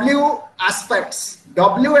W aspects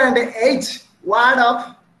W and H word of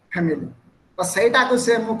family तो सेटा को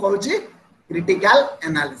से मु कहूची क्रिटिकल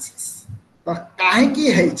एनालिसिस तो काहे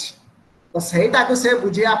की हेच तो सेटा को से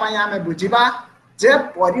बुझिया पई हमें बुझिबा जे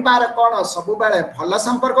परिवार कौन सब बेले भल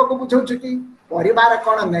संपर्क को बुझाऊँ कि परिवार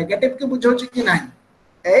कौन नेगेटिव की बुझाऊँ कि ना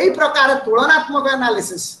यही प्रकार तुलनात्मक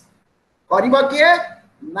एनालिसिस करिबो किए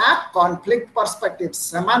ना कॉन्फ्लिक्ट पर्सपेक्टिव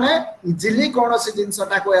से माने इजिली कौन सी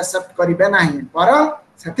जिनसटा को एक्सेप्ट करिवे नहीं पर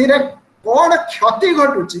सेतिरे कौन क्षति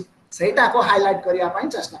घटुची सेटा को हाईलाइट करिया पई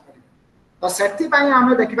चेष्टा करिवे तो सेति पई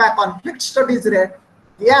हमें देखिबा कॉन्फ्लिक्ट स्टडीज रे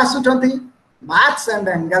के आसुचंती मार्क्स एंड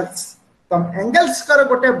एंगल्स तो एंगल्स कर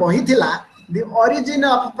गोटे बही थिला the origin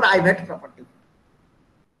of private property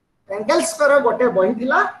angles कर गोटे बही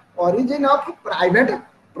थिला ओरिजिन ऑफ प्राइवेट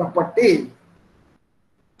प्रॉपर्टी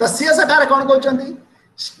तो सी सेटारे कौन कहउचंती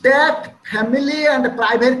state family and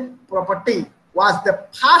private property was the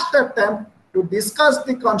first attempt to discuss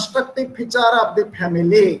the constructive feature of the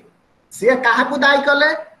family सी कहा को दायी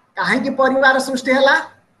कले काहे कि परिवार सृष्टि हैला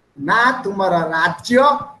ना तुमर राज्य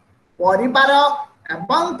परिवार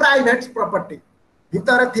एवं प्राइवेट प्रॉपर्टी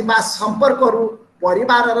भीतर थिबा संपर्क रु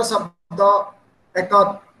परिवार रो शब्द एक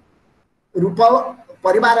रूप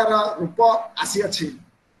परिवार रो रूप आसी अछि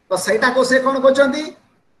तो सेटा को से कोन कहउचंती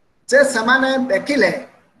जे समान देखिले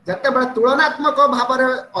जते बड़ तुलनात्मक भाव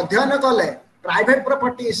अध्ययन कले प्राइवेट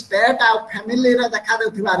प्रॉपर्टी स्टेट आ फैमिली रे देखा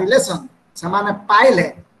देउथिबा रिलेशन समान पाइले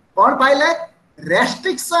कोन पाइले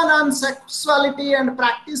restriction on sexuality and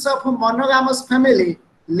practice of मोनोगामस family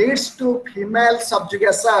leads to female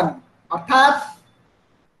subjugation अर्थात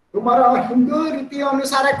तुम्हारा हिंदू रीति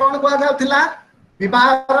अनुसार कोन कह जाउथिला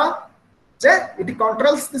विवाह जे it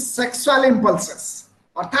controls the sexual impulses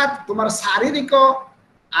अर्थात तुम्हारा शारीरिक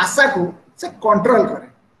आशा को से कंट्रोल करे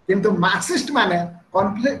किंतु मार्क्सिस्ट माने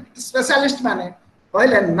कॉन्फ्लिक्ट स्पेशलिस्ट माने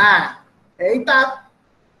कहले ना एटा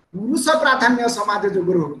पुरुष प्राधान्य समाज जो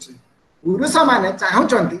गुरु होची पुरुष माने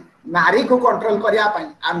चाहुचंती नारी को कंट्रोल करिया पई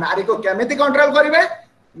आ नारी को केमिति कंट्रोल करिवे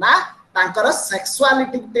ना तांकर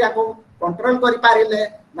सेक्सुअलिटी को कंट्रोल करि पारिले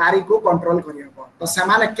नारी को कंट्रोल करियो तो से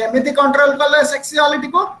माने केमिति कंट्रोल करले सेक्सुअलिटी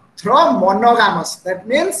को थ्रू मोनोगामस दैट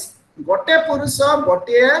मींस गोटे पुरुष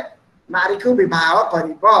गोटे नारी को विवाह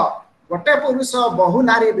करिवो गोटे पुरुष बहु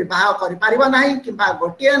नारी विवाह करि पारिबो नाही किबा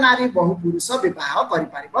गोटे नारी बहु पुरुष विवाह करि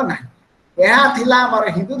पारिबो नाही एहा थिला हमर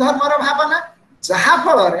हिंदू धर्म रो भावना जहा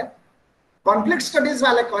फल रे कॉन्फ्लिक्ट स्टडीज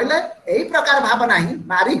वाले कहले एही प्रकार भावना ही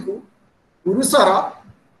नारी को पुरुष रो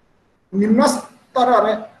निम्न स्तर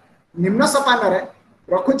रे निम्न सोपान रे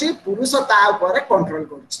रखुची पुरुष ता ऊपर कंट्रोल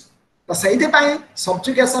करछि तो सेहिते पई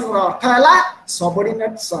सब्जुगेशन रो अर्थ हैला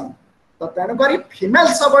सबऑर्डिनेशन तो तेन करी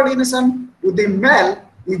female subordination to the mail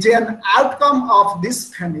is an outcome of this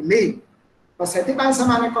family तो सेति पई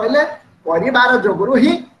समान कहले परिवार जोगुरु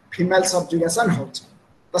ही फीमेल सब्जुगेशन होछि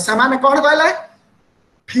तो समान कोन कहले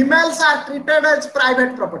females are treated as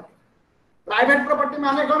private property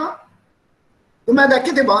माने कोन तुमे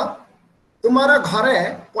देखिथिबो तुमर घरे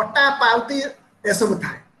पट्टा पाउती एसबु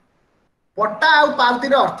थाए पट्टा आ पाउती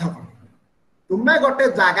रो अर्थ कोन तुमे गोटे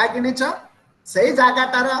जागा किनिछ सेही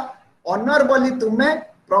जागाटार ऑनर बोली तुमे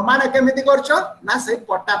प्रमाण केमिति करछो ना से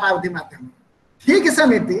पट्टा पाउती माध्यम ठीक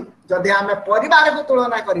सेमिति जदि आमे परिवार को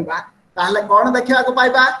तुलना करिबा ताहले कोन देखिया को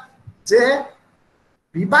पाइबा जे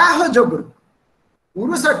विवाह जोगुरु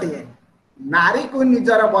पुरुषटिए नारी को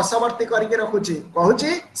निजर बसवर्ती करके रखुची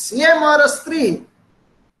कहूची सीए मोर स्त्री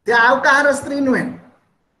ते आउ कहार स्त्री नुहे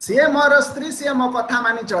सीए मोर स्त्री सीए मो कथा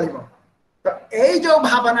मानी चलिबो तो एई जो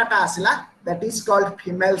भावनाटा आसिला that is called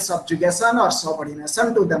female subjugation और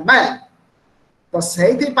सबऑर्डिनेशन टू द मेल तो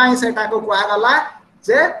सेहिथि पई सेटा को कुआ गला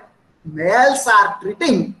जे males are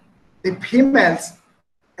treating the females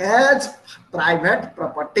as private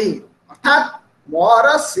property अर्थात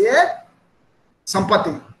मोर से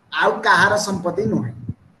संपत्ति आउ कहार संपत्ति नुहे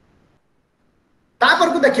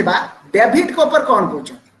तापर को देखिबा डेविड कपर कोन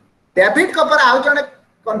कहउछ डेविड कपर आउ जने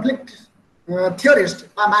कॉन्फ्लिक्ट थियोरिस्ट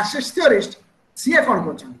बा Marxist theorist CA cone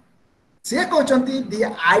कहउछ CA कहउचंती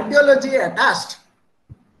the ideology attached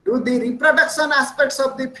to the reproduction aspects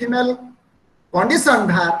of the female condition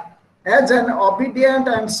her as an obedient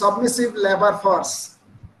and submissive labor force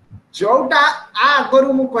जोटा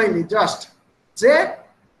आगरु मु कहली जस्ट जे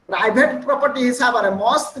प्राइवेट प्रॉपर्टी हिसाब रे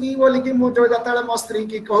मो स्त्री बोली कि मु जो जतले मो स्त्री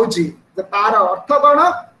की कहूची जे तार अर्थ कोन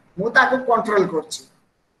मु ताको कंट्रोल करची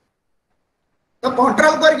तो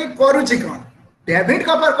कंट्रोल करके करूची कोन डेविड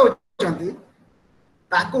कपर कहउचंती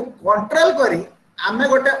ताको कंट्रोल करी आमे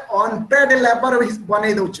गोटे अनपेड लेबर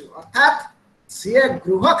बनै दउछु अर्थात से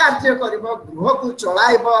गृह कार्य करिवो गृह को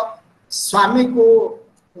चलाइबो स्वामी को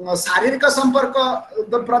शारीरिक संपर्क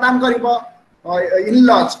प्रदान करिवो इन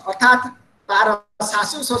लॉज अर्थात तार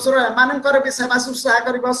सासु ससुर एमानकर भी सेवा शुश्रूषा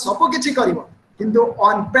करिवो सब किछि करिवो किंतु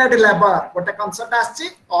अनपेड लेबर गोटे कॉन्सेप्ट आछि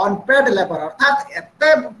अनपेड लेबर अर्थात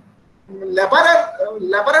एते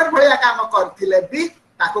लेबर भलिया काम करथिले भी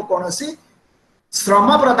ताको कोनोसी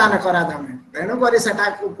श्रम प्रदान करा जाए तेणु करी सेटा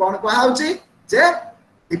कौन कहुची जे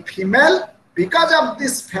the female because of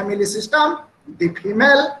this family system the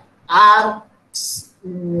female are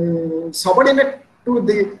subordinate to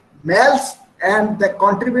the males and they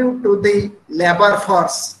contribute to the labor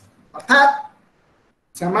force अर्थात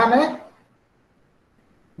सेमाने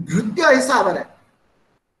भृत्य हिसाब रे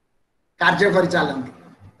कार्य कर चलती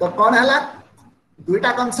तो कौन है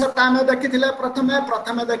दुईटा कॉन्सेप्ट आम देखी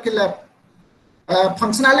प्रथमे देखिले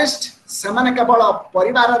फंक्शनालिस्ट से माने केवल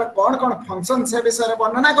परिवार कौन कौन फंक्शन से विषय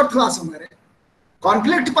वर्णना करथुवा समय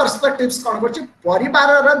कॉन्फ्लिक्ट पर्सपेक्टिव्स कौन करछि परिवार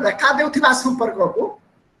देखा देउथिबा संपर्क को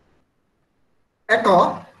एक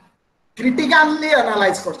क्रिटिकली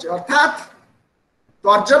एनालाइज करछि अर्थात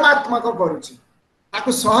तर्जमात्मक करूछि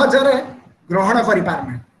ताकु सहज रे ग्रहण करि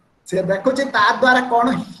पारमे से देखुछि ता द्वारा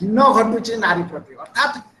कौन हीन घटुछि नारी प्रति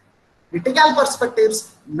अर्थात क्रिटिकल पर्सपेक्टिव्स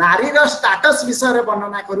नारी रो स्टेटस विषय रे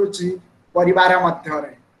वर्णना करूछि परिवार मध्य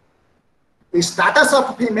रे the status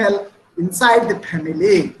of female inside the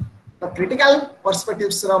family The critical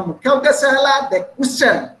perspectives ro mukhya uddesya hela the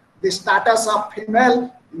question the status of female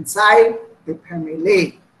inside the family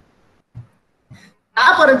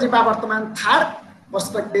apare jiba bartaman third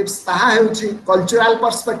perspectives taha heuchi cultural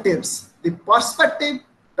perspectives the perspective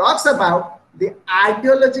talks about the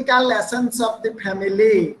ideological essence of the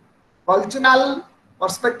family cultural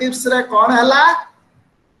perspectives रे कोन हला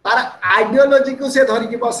तार ideology को से धरि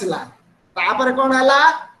की बसला तापर कोन हला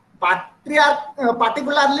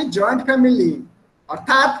पार्टिकुलरली जॉइंट फैमिली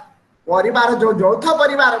अर्थात परिवार जो यौथ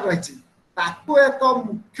परिवार रही ताकू एक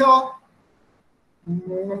मुख्य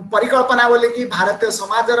परिकल्पना बोली कि भारतीय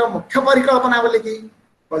समाज रो मुख्य परिकल्पना बोली कि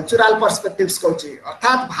कल्चरल पर्सपेक्टिव्स कहछि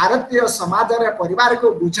अर्थात भारतीय समाज रे परिवार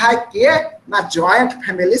को बुझाए के ना जॉइंट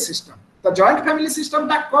फैमिली सिस्टम तो जॉइंट फैमिली सिस्टम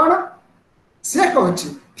ता कोन से कहछि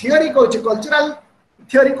theory कहछि cultural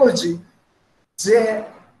theory कहछि J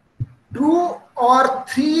 2 or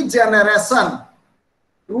 3 generation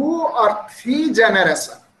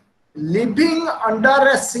living under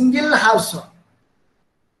a single household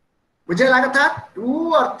मुझे लगा था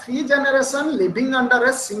 2 or 3 generation living under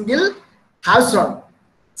a single household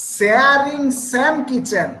sharing same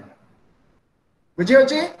kitchen बुझे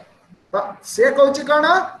होची तो से कहूची कोन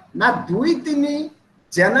ना 2-3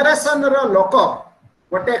 generation रो लोक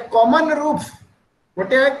गोटे कॉमन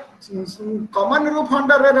रूफ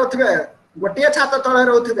अंडर रे रहथिबे गोटे छात तले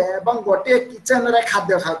रहथिबे एवं गोटे किचन रे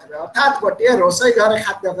खाद्य खाउथिबे अर्थात गोटे रोसई घर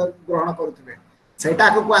खाद्य ग्रहण करूथिबे सेटा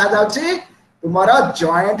को कहा जाउची तुमरा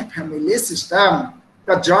जॉइंट फैमिली सिस्टम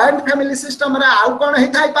तो जॉइंट फैमिली सिस्टम रे आउ कोन हे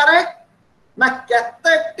थाई पारे ना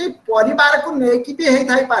केतेटी परिवार को नेकी भी हे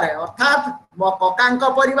थाई पारे अर्थात मो ककांक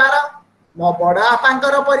परिवार मो बडा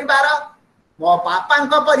आपांकर परिवार मो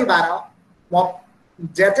बापांक परिवार मो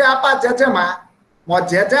जेजे आपा जेजेमा मो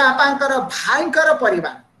जेजे आपांकर भाईंकर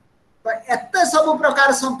परिवार तो एते सब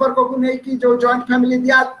प्रकार संपर्क को नहीं कि जो जॉइंट फैमिली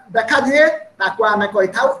दिया देखा दिए ताको आमे कहि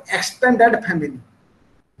थाउ एक्सटेंडेड फैमिली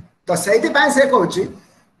तो सेति पय से कहूची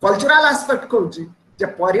कल्चरल एस्पेक्ट कहूची जे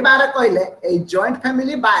परिवार कहले ए जॉइंट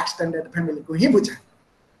फैमिली बा एक्सटेंडेड फैमिली को ही बुझा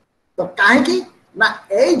तो काहे कि ना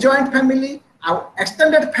a joint family uh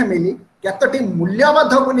extended family केतोटी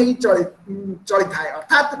मूल्यबोध को नहीं चली थाए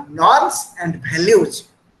अर्थात नॉर्म्स एंड वैल्यूज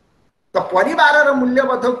तो परिवार रो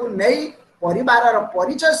मूल्यबोध को नहीं परिवार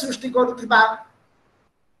परिचय सृष्टि करुथिबा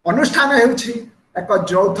अनुष्ठान हेउछि एक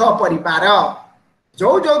यौथ परिवार जो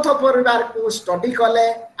यौथ परिवार को स्टडी कले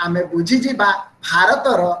आमे बुझी जिबा भारत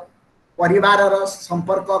रो परिवार रो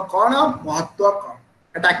संपर्क कोन महत्व कोन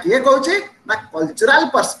एटा किए कहूछि ना कल्चरल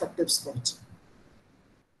पर्सपेक्टिव्स कहूछि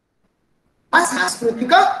आ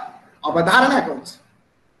सांस्कृतिक अवधारणा कहूछि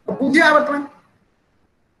तो बुझिया वर्तमान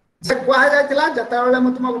जे कहा जायतिला जतबेले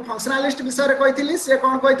म तुमको फंक्शनलिस्ट विषय रे कहिथिली से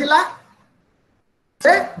कोन कहिथिला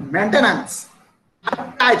maintenance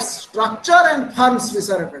types structure and forms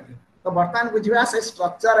विषय कहते तो बर्तमान बुझिबा से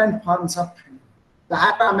structure and forms of family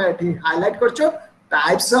ताहा हम एठी हाइलाइट करछो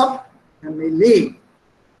टाइप्स ऑफ फैमिली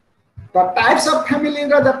तो टाइप्स ऑफ फैमिली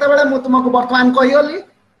रो जतबेले म तुमको बर्तमान कहियोली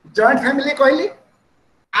जॉइंट फैमिली कहली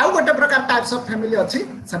आउ गोटे प्रकार टाइप्स ऑफ फैमिली अछि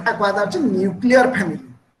सेटा कहा जाउछि न्यूक्लियर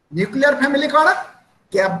फैमिली कोन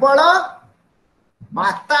केवल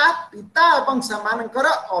माता पिता एवं समानकर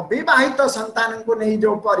अविवाहित संतान को नहीं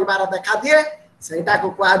जो परिवार देखा दिए सेटा को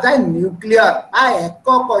कहा जाए न्यूक्लियर आ एक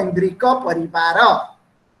केंद्रिक परिवार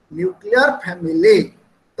न्यूक्लियर फैमिली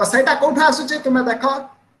तो सेटा कोठा आसुचे तुमे देखो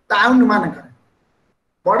टाउन मानकर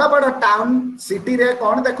बड़ बड़ टाउन सिटी रे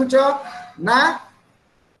कोन देखुचो ना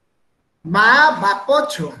माँ बाप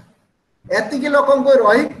छुआ एतिकी लोकन को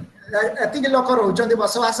रही एतिकी लोक रहउचंती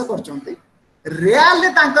बसवास करचंती रियली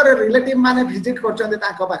तांकर रिलेटिव माने विजिट करचंती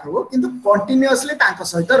तांको पाखो किंतु कंटीन्यूअसली तांको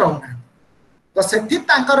सहित रहउना तो सेठी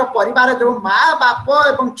तांकर परिवार जो माँ बाप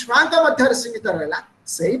एवं छुआ मध्य सीमित रहा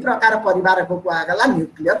से प्रकार परिवार को कहगला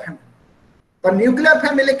न्यूक्लियर फैमिली। तो न्यूक्लियर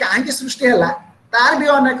फैमिली कहीं सृष्टि है तार भी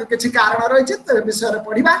अनेक किसी कारण रही विषय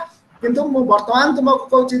पढ़ा किंतु मु वर्तमान तुमको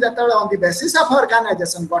कहूँ जो on the basis of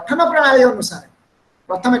organisation गठन प्रणाली अनुसार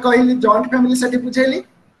प्रथम कहली जॉइंट फैमिली से बुझेली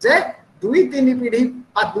जे दुई तीन पीढ़ी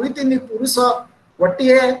दुई तीन पुरुष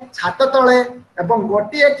गोटे छात तले एवं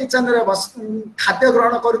गोटे किचन रे खाद्य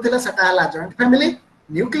ग्रहण करुले सेटा जॉइंट फैमिली।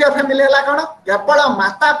 न्यूक्लियर फैमिली है कौन केवल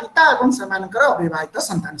माता पिता और सेमानकर अविवाहित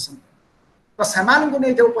संतान तो सेमान को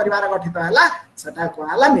नहीं जो परिवार गठित है सेटा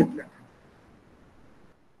कहला न्यूक्लियर।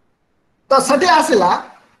 तो सेठी आसला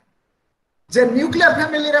जे न्यूक्लियर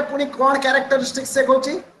फैमिली रे पुनी कौन कैरेक्टरिस्टिक से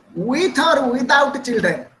कहूँ विथ और विदाउट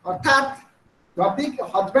चिल्ड्रेन अर्थात जदि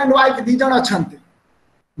हजबैंड वाइफ दी जन अच्छा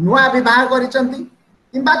नुआ विवाह करिसंती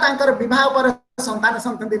किंबा तांकर विवाह पर संतान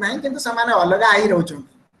संतति नहीं किंतु समाने अलग आई रहउछन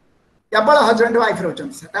केवल हजबैंड वाइफ रहउछन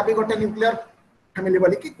सेटा भी गोटे न्यूक्लियर फैमिली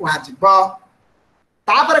बोली कि कुहा जिवो।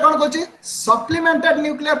 तापर कोन कहछि सप्लीमेंटेड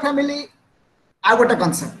न्यूक्लियर फैमिली आ गोटे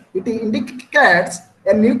concept it indicates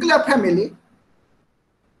a nuclear family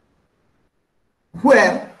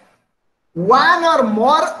where one or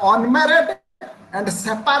more unmarried and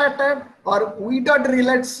separated or widowed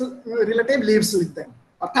relative lives with them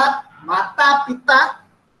अर्थात माता पिता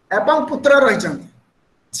एवं पुत्र रही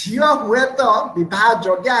झील हुए तो विवाह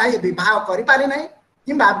योग्य है विवाह करि पारि नहीं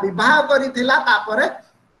किंबा विवाह करिथिला तापरे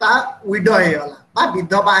ता विडो हे गला बा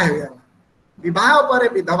विधवा हे गला विवाह पर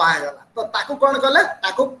विधवा हे गला तो ताकू कोन कले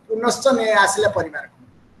ताकू पुनश्च ने आसिले परिवार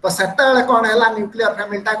तो सेतेबेले कौन है न्यूक्लियर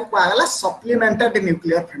फैमिली ताकू कहला सप्लीमेंटेड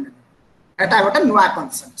न्यूक्लियर फैमिली एटा गोटे नुआ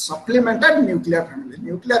concept supplemented nuclear family.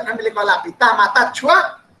 Nuclear family कहला पिता माता छुआ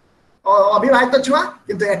अविवाहित छुआ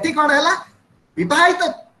किंतु एटी कौन है विवाहित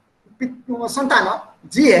संतान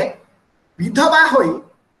जी विधवा होई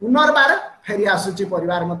पुनर्बार फेरी आसुची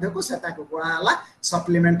परिवार मध्य को सेटा को कहला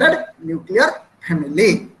सप्लीमेंटेड न्यूक्लियर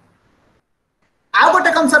फैमिली। आ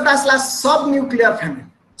गोटे कॉन्सेप्ट आसला सब न्यूक्लियर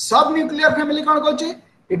फैमिली। सब न्यूक्लियर फैमिली कौन कहछि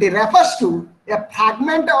it refers to a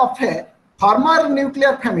fragment of a former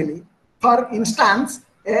nuclear family, for instance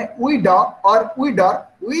a widow or widower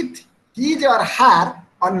with his or her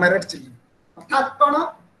unmarried children अर्थात कौन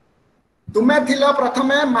तुमे थिलो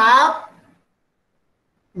प्रथमे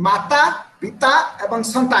माता पिता एवं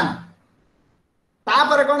संतान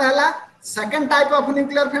तापर कौन है second type of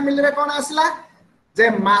nuclear family रे कौन आसला जे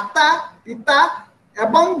माता पिता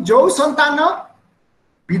एवं जो संतान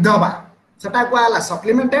विधवा सेटा कहला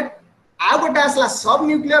सप्लीमेंटेड। आ गोटे आसला सब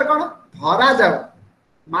न्यूक्लियर कौन भरा जाओ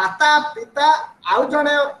माता पिता आउ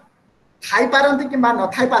जने खाई पारंती कि न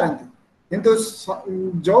खाई पारंती किंतु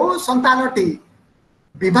जो संतानटी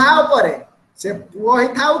विवाह परे से पुओ ही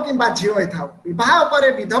थाउ कि झील ही थाउ विवाह परे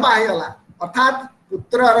विधवा ही गला अर्थात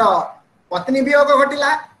पुत्रर पत्नी वियोग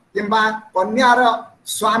घटिला कि कन्यार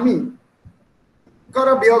स्वामी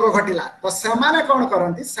कर वियोग घटिला तो सेमाने कौन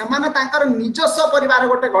करती सेमाने तांकर निजस्व परिवार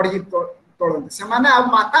गोटे गढ़ी तोड़ती सेमाने आ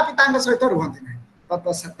माता पिता सहित रुहती ना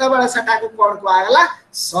तो सेतेबेले सेटा को कौन कहला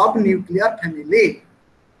सब न्यूक्लियर फैमिली।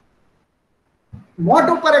 मोट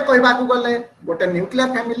उपरे कहबा को गले गोटे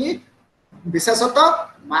न्यूक्लियर फैमिली विशेषतः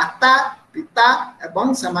माता पिता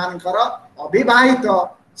एवं सेमानकर अविवाहित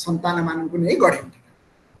संतान मान को नहीं गढ़ी उठे।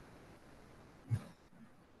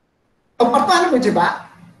 तो बर्तमान बुझा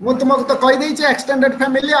मु तुमको तो कही देछि एक्सटेंडेड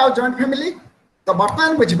फैमिली और जॉइंट फैमिली। तो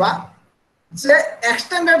बर्तमान बुझा जे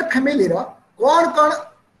एक्सटेंडेड फैमिली रो कौन कौन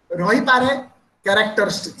रही पारे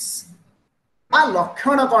कैरेक्टरिस्टिक्स बा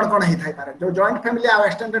लक्षण कौन कौन ही थाई पारे जो जॉइंट फैमिली और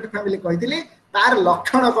एक्सटेंडेड फैमिली कहितली तार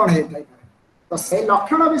लक्षण कौन ही थाई पारे। तो से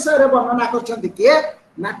लक्षण विषय रे वर्णना करछन्ती के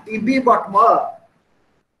ना टीबी बटमर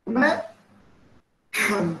माने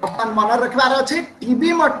अपन मन रखबार अछि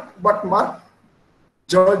टीबी बटमर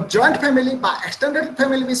जो जॉइंट फैमिली बा एक्सटेंडेड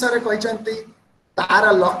फैमिली विषय कही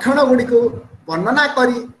तार लक्षण गुड़ी को वर्णना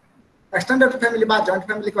करी एक्सटेंडेड फैमिली बा जॉइंट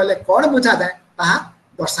फैमिली कहले कौन बुझा जाए ताहा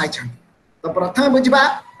दर्शाई। तो प्रथम बुझा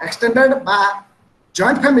एक्सटेंडेड बा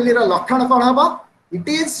जॉइंट फैमिली रो लक्षण कौन हबो इट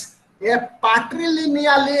इज ए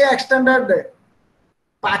पैट्रिलिनियली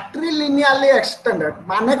एक्सटेंडेड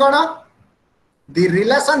माने कौन the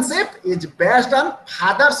relationship is based on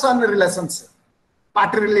father sun relationship.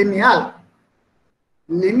 पैट्रिलिनियल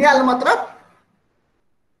lineal मतलब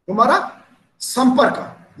तुम्हारा संपर्क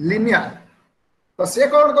लिनियल तो से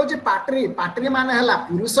कौन कहूँ पाट्री पाट्री माने हला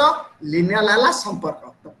पुरुष लिनियल हला संपर्क।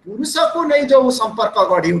 तो पुरुष को नहीं जो संपर्क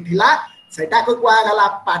गढ़ी उठिला सेटा को कहगला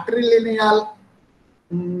पैट्रिलिनियल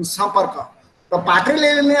संपर्क। तो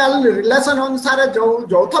पैट्रिलिनियल रिलेशन अनुसार जो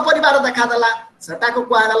यौथ परिवार देखा देला सेटा को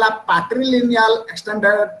कहगला पैट्रिलिनियल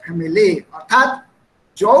एक्सटेंडेड फैमिली अर्थात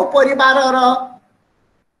जो परिवार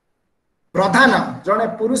प्रधान जड़े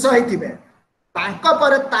पुरुष होइथिबे तांको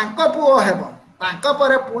परे तांको पुओ हेबो तांको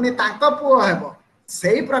परे पुणी तांको पुओ हेबो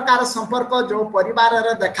सेही प्रकार संपर्क जो परिवार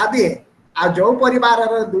रे देखा दिए आ जो परिवार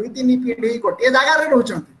रे 2-3 पीढ़ी गोटे जगह रे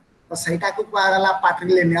रहउछंती तो सेटा को कहला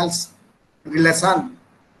पैट्रिलिनियल रिलेशन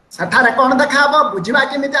सेठारे कोन देखा हबो बुझिबा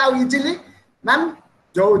केमिति आ इजीली मैम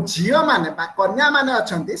जो झियो माने बा कन्या माने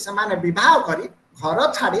अछंती से माने विवाह करी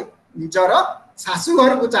घर छाड़ी निजर सासू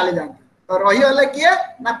घर को चली जाती तो रही हले किए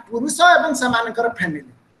ना पुरुष एवं समानकर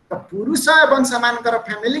फैमिली तो पुरुष एवं समानकर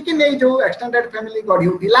फैमिली की नहीं जो एक्सटेंडेड फैमिली गढ़ी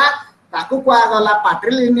उठिला ताकू कुआ गला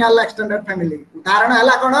पैट्रिलिनियल एक्सटेंडेड फैमिली उदाहरण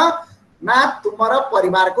हला कोन ना तुमर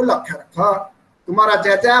परिवार को लक्ष्य रख तुमर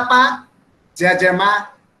जेजेपा जेजेमा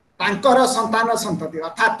तांकर संतान संतति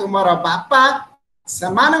अर्थात तुमर बापा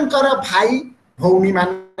समानकर भाई भौणी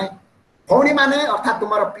माने अर्थात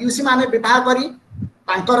तुमर पियुसी माने विवाह करी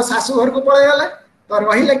तांकर सासू घर को पळे गले तो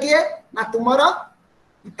रहिले किए ना तुमर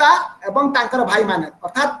पिता एवं तांकर भाई माने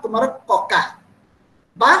अर्थात तुमर कक्का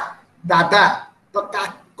बा दादा तो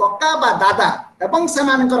कक्का बा दादा एवं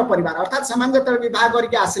सेमानकर परिवार अर्थात समान जते विवाह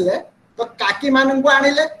करके आसिले तो काकी मानन को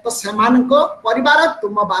आनिले तो सेमान को परिवार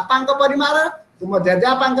तुम बापांक परिवार तुम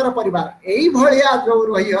जेजापांकर परिवार एई भलिया जो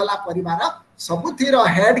रही होला परिवार सबुथिर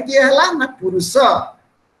हेड किए हला ना पुरुष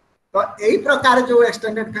तो एई प्रकार जो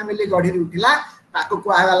एक्सटेंडेड फैमिली गढ़ी उठिला ताको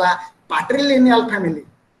कुआ गला पैट्रिलिनियल फैमिली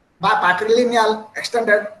बा पैट्रिलिनियल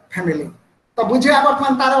एक्सटेंडेड फैमिली तो बुझिया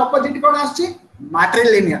वर्तमान तार ऑपोजिट कोन आछि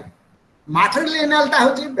मैट्रिलिनियल मैट्रिलिनियल ता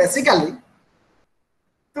होछि बेसिकली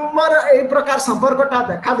तुमर एई प्रकार संपर्कटा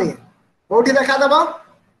देखा दे कोठी देखा देबो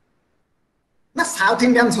ना साउथ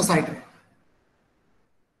इंडियन सोसाइटी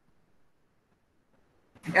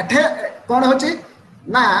एठे कोन होछि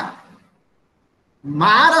ना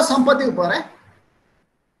मार संपत्ति ऊपर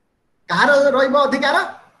कहार रहिबो अधिकार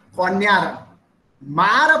कन्यार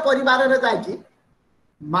मार परिवार रे जाकी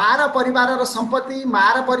मार परिवार रो संपत्ति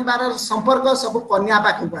मार परिवार रो संपर्क सब कन्या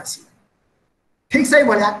पाखु आसी ठीक सही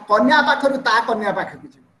भलिया कन्या पाखरु ता कन्या पाखु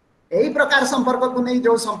एही प्रकार संपर्क को नहीं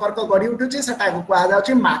जो संपर्क गढ़ी उठुची सेटा को कहा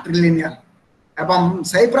जाउची मैट्रिलिनियल एवं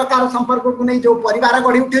सही प्रकार संपर्क को नहीं जो परिवार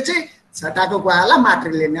गढ़ी उठुची सेटा को कहला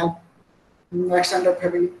मैट्रिलिनियल एक्सटेंडेड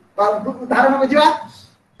फैमिली उदाहरण बुझिबा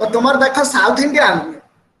तो तुमर देखो साउथ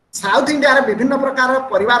इंडिया रे विभिन्न प्रकार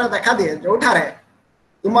परिवार देखा दिए जोठारे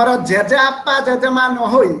तुमर जेजेआपा जेजेमा न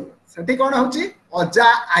होई सेठी कोन होची अजा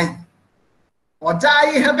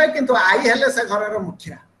आई हेबे किंतु आई हेले से घर रो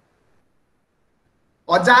मुखिया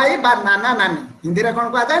अजा आई बा नाना नानी हिंदी रे कोन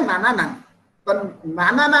कहता जाय नाना नानी तो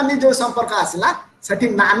नाना नानी जो संपर्क आसिला सेठी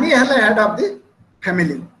नानी हेले हेड ऑफ द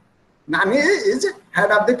फैमिली नानी is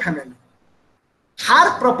head of the family her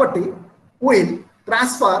property will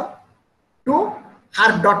transfer to her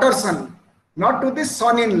daughter son not to the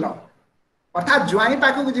son in law अर्थात जुआई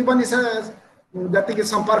पाखु जीवन से जति के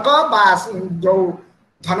संपर्क बा जो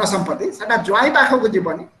धन संपत्ति सेटा जुआई पाखु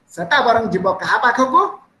जीवन सेटा बरं जीव कहा पाखु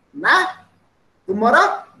ना तुमर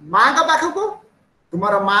मां का पाखु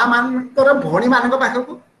तुमर मां मानकर भौणी मानक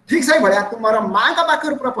पाखु ठीक सही भलिया तुमर मां का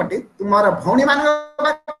पाखु प्रॉपर्टी तुमर भौणी मानक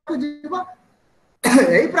पाखु जीव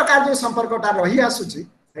एही प्रकार जो संपर्कटा रही आसुची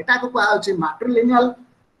सेटा को कहै अछि मैट्रिलिनियल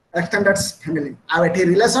एक्सटेंडेड फैमिली आ एठी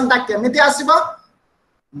रिलेशनटा केमिति आसीबो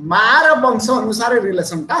मार वंश अनुसार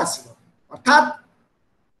रिलेशनटा आसीबो अर्थात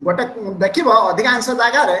गोटे देखिबो अधिकांश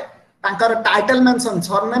जगह रे तांकर टाइटल मेंशन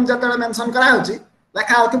सरनेम जतले मेंशन करा होची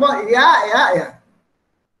लेखा होतिबो या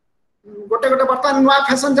गोटे गोटे वर्तमान नुआ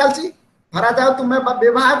फैशन चलची धरा जाओ तुमे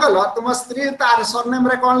विवाह कल तुम स्त्री तार सरनेम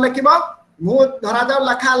रे कोन लिखिबो मु धरा जाऊ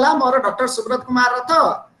लखा हला मोर डॉक्टर सुब्रत कुमार रथ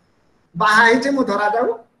बाहा हिचे मु धरा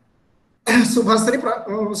जाऊ शुभश्री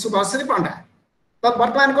पंडा तो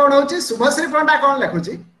वर्तमान कौन होची शुभश्री पंडा कौन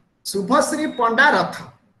लिखुची शुभश्री पंडा रथ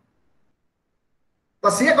तो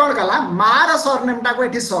सी कौन कला मार सरनेम टा को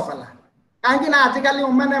एठी शो कला काहे ना आजिकल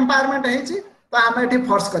वुमेन एम्पावरमेंट हेची तो आमे एठी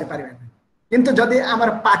फोर्स करि परिबे किंतु जदि हमर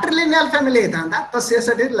पैट्रिलिनियल फैमिली हेतांता तो से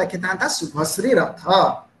सेठी लिखितांता शुभश्री रथ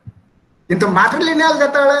किंतु मैट्रिलिनियल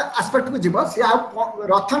जतले एस्पेक्ट को जीव सी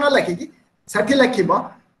रथ न लिखिकी सेठी लिखिबो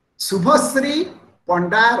शुभश्री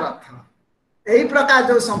पंडा रथ एही प्रकार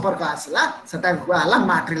जो संपर्क आसला सेटा कहला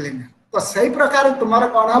मैट्रिलिनियल तो सही प्रकार तुमर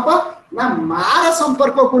कोन हबो ना मार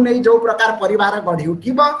संपर्क को नहीं जो प्रकार परिवार गढ़ी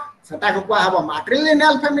उठिबो सेटा को कहबो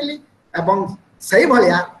मैट्रिलिनियल फैमिली एवं सही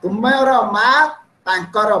भलिया तुमर मां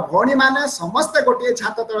तांकर भौणी माने समस्त गोटे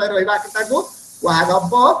छात तळे रहिबा किता को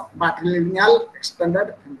कहबो मैट्रिलिनियल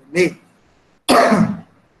एक्सटेंडेड फैमिली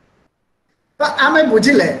तो आमे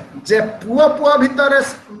बुझिले जे पुओ भितर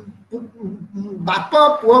बाप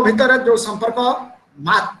पुओ भितर जो संपर्क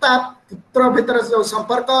माता पुत्र भितर जो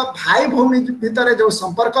संपर्क भाई भौणी भितर जो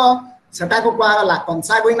संपर्क सेटा को कहला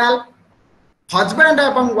कंसागुइनाल हजबैंड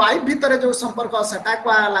एवं वाइफ भितर जो संपर्क सेटा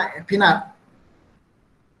कहला एफिनाल।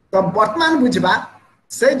 तो वर्तमान बुझा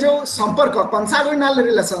से जो संपर्क कंसागुइनाल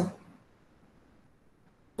रिलेशन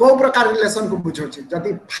को प्रकार रिलेशन को बुझौछि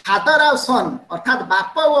जदि फादर और सन अर्थात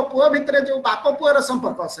बाप और पुओ भितर जो बाप पुओर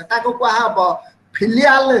संपर्क सेटा को कहब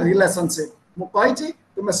फिलियल रिलेशनशिप। मु कहिछि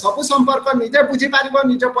तुमे सब संपर्क निजे बुझी पारिबो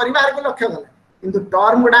निज परिवार को लक्ष्य गले किंतु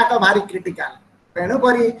टर्म गुडाक भारी क्रिटिकल तेणु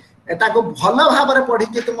करी एटा को भल भाव में पढ़ी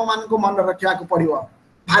कि तुम मान को मन रखा पड़ो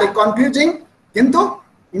भारी कंफ्यूजिंग किंतु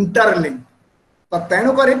इंटरलिंक। तो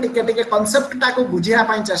तेणु करी टिके टिके कॉन्सेप्ट टाको बुझिया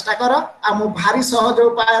पाई चेष्टा कर आ मु भारी सहज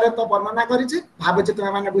उपाय रे तो वर्णना करिछि भाबुछि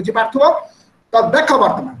तुमे माने बुझी पारथुबो। तो देख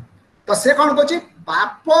वर्तमान तो से कोन कहछि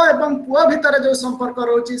बाप एवं पुओ भितर जो संपर्क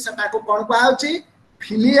रहउछि सेटा को कोन कहउछि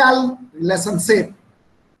फिलियल रिलेशनशिप।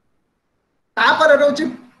 तापर रहउछि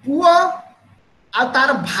पुओ आ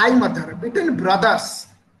तार भाई मध्य बिटवीन ब्रदर्स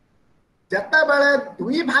जत्ता बेले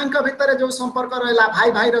दुई भाई भितर जो संपर्क रहा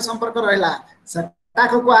भाई भाई संपर्क रहा सेटा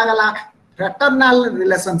को कहगला फ्रेटरनाल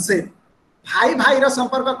रिलेशनशिप। भाई भाई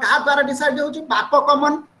संपर्क क्या द्वारा डिसाइड हो बाप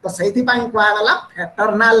कॉमन तो से कहगला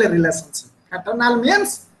फ्रेटरनाल रिलेशनशिप। फ्रेटरनाल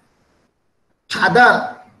मीन्स फादर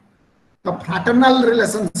तो फ्रेटरनाल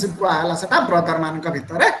रिलेशनशिप कहगला सेटा ब्रदर मान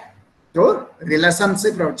भितर जो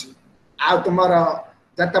रिलेशनशिप रही आ तुम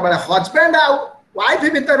जत्ते बेले हजबैंड आ वाइफ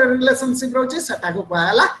भितर रिलेशनशिप रही सेटा को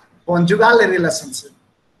कहगला कंजुगाल रिलेशनशिप।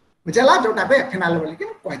 बुझला जोटा पे एफिनाल बोली कि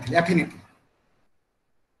कहथि एफिनिटी।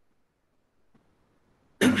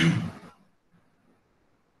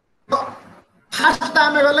 तो फर्स्ट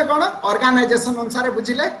टाइम गले कोन ऑर्गेनाइजेशन अनुसार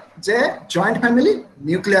बुझिले जे जॉइंट फैमिली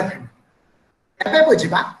न्यूक्लियर फैमिली। एबे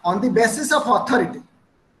बुझिबा on the basis of authority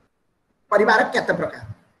परिवार केते प्रकार।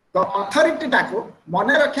 तो अथॉरिटी टाको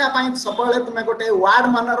मने रखिया पाई सबले तुमे गोटे वर्ड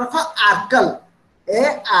मन रख आर्कल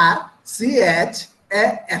ARCHAL।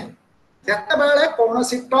 जत्ते बेले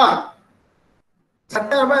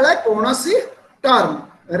कोनोसी टर्म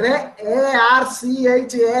रे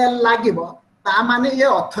ARCHAL लागिबो ता माने ये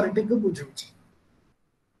अथॉरिटी को बुझौछि।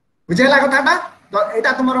 बुझेला कथाटा। तो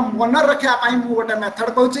एटा तुमर मन रखिया पाई मु गोटे मेथड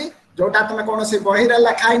कहूछि जोटा तुमे कोनोसी बही रे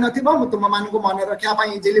लिखाई नथिबो मु तुम मान को मन रखिया पाई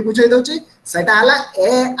इजीली बुझाई दउछि। सेटा हला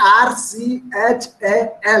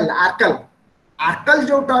ARCHAL आर्कल। आर्कल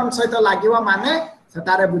जो टर्म सहित लागिबो माने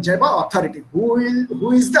सेटारे बुझेबो authority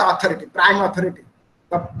who is the authority prime authority.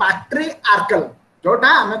 तो पैट्रियार्कल जोटा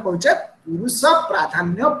हमें कहूचे पुरुष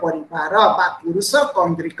प्राधान्य परिवार बा पुरुष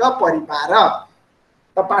केंद्रिक परिवार।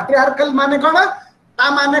 तो पैट्रियार्कल माने कोन ता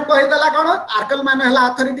माने कहिदला कोन आर्कल माने हला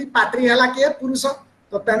अथॉरिटी पैट्री हला के पुरुष।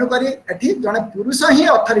 तो तेनु करी एठी जने पुरुष ही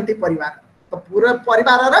अथॉरिटी परिवार। तो पूरे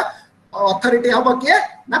परिवार रे अथॉरिटी हबो के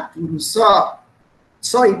ना पुरुष।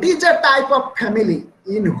 So it is a type of family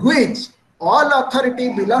in which all authority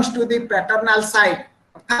belongs to the paternal side।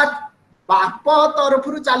 अर्थात बाप तरफ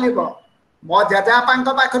चलो मो जेजापांक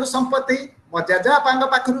पाखरु संपत्ति मो जेजापांक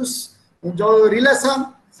पाखरु जो रिलेशन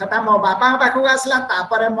सेटा मो बापा पाखु आसला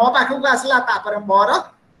तापरे मो पाखु आसला तापरे मोर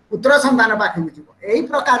पुत्र संतान पाखु जीवो। एही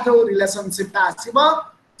प्रकार जो रिलेशनशिप ता आसीबो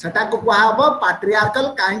सेटा को कहबो पैट्रियार्कल।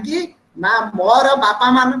 काहेकि ना मोर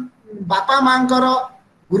बापा मांकर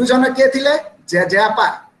गुरुजन के थिले जेजापा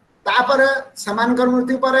तापर समानकर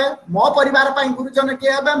मृत्यु पर मो परिवार पाई गुरुजन के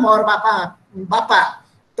हेबे मोर बापा।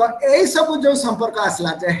 तो एई सब जो संपर्क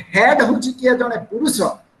आसला जे हेड होची के जने पुरुष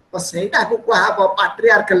तो सेटा को कहबो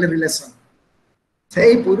पैट्रियार्कल रिलेशन।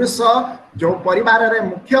 सेही पुरुष जो परिवार रे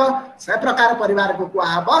मुख्य से प्रकार परिवार को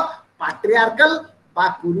कहबो पैट्रियार्कल बा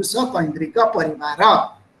पुरुष केंद्रिक परिवार।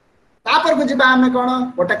 तापर बुझिबा हमें कोन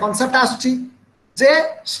गोटे कांसेप्ट आछी जे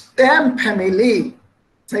स्टेम फैमिली।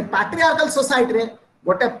 से पैट्रियार्कल सोसाइटी रे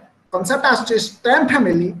गोटे कांसेप्ट आछी स्टेम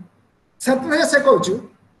फैमिली। से कहूछु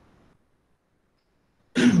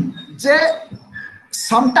जे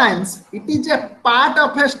sometimes it is a part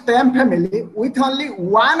of a stem family with only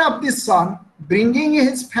one of the son bringing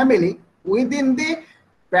his family within the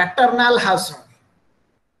paternal household।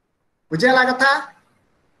 बुझेला कथा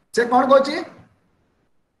से कौन कहछि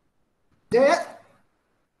जे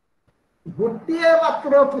गोटिए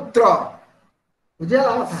मात्र पुत्र।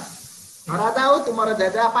 बुझेला कथा धरा जाओ तुमर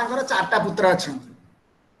जेजापांकर 4टा पुत्र अछि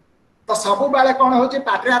तो सब बेले कौन होछि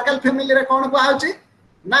पैट्रियार्कल फैमिली रे कौन कहै होछि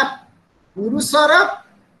ना पुरुषर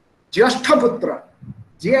ज्येष्ठ पुत्र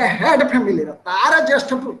जी हेड फैमिली रो तार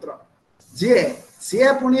ज्येष्ठ पुत्र जी सी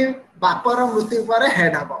पुणी बापर मृत्यु पर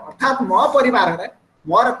हेड हम। अर्थात मो परिवार रे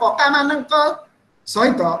मोर कका मानक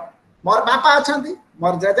सहित मोर बापा अछंती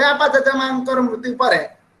मोर जेजेबापा जेजेमांकर मृत्यु पर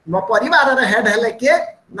मो परिवार रे हेड हेले के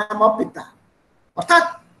ना मो पिता। अर्थात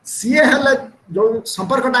सी हेले जो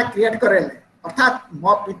संपर्कटा क्रिएट करेले अर्थात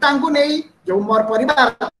मो पिता को नहीं जो मोर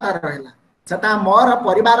परिवार रहला सेटा मोर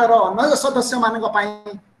परिवार रो अन्य सदस्य मानक पाई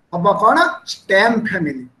हम कौन स्टेम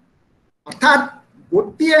फैमिली अर्थात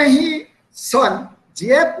गोटे ही सन जी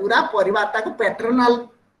पूरा परिवार को पैटर्नल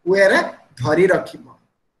वे रे धरी रखिबो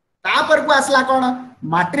तापर को आसला कौन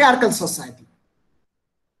मैट्रियार्कल सोसाइटी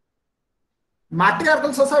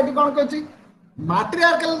मैट्रियार्कल सोसाइटी कौन कहछि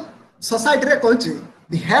मैट्रियार्कल सोसाइटी रे कहछि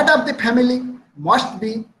the head of the family must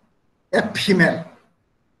be a female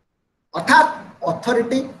अर्थात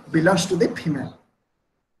authority belongs to the female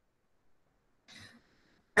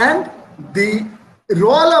and the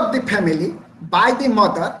role of the family by the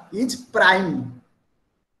mother is prime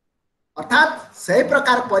अर्थात से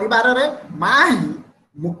प्रकार परिवार रे माँ ही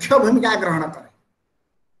मुख्य भूमिका ग्रहण करे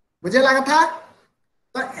बुझेला कथा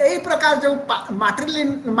तो यही प्रकार जो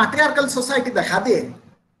मैट्रियार्कल सोसाइटी देखा दिए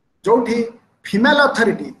जोठी फीमेल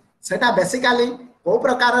अथॉरिटी सेटा बेसिकली को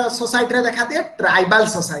प्रकार सोसाइटी रे देखा दिए ट्राइबल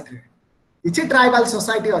सोसाइटी रे इछि ट्राइबल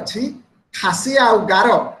सोसाइटी अच्छी खासी आ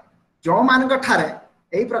गारो जो मानक ठारे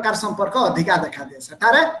एही प्रकार संपर्क अधिका देखा दिए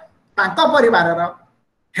सेठारे तांको परिवार रो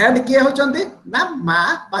हेड किए होचंती ना माँ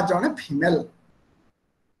बा जने फीमेल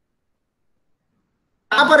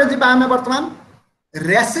तापर जिबा हमें वर्तमान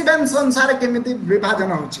रेसिडेंस अनुसार केमिति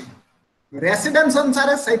विभाजन होची रेसिडेंस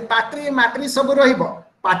अनुसार से पाट्री माट्री सब रहिबो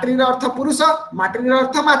पाट्री रो अर्थ पुरुष माट्री रो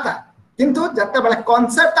अर्थ माता किंतु जते बेले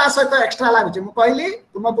कांसेप्ट आ सहित एक्स्ट्रा लागुची मु कहली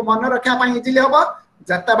तुमको मन रखा पई इजीली होबो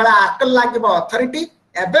जते बेले आकल लागिबो अथॉरिटी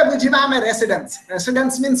एबे बुझिबा हमें रेसिडेंस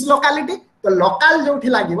रेसिडेंस मींस लोकालिटी तो लोकल जोठी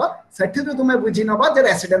लागिबो सेठी तो तुमे बुझी नबो जे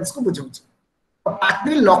रेसिडेंस को बुझौची तो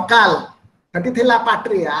पाट्री लोकल सेठी थिला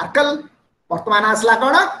पाट्री आर्कल वर्तमान आसला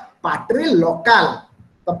कोन पाट्री लोकल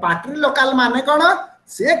तो पाट्री लोकल माने कोन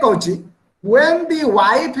से कहूची when the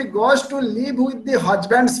wife goes to live with the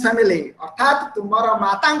husband's family अर्थात तुमर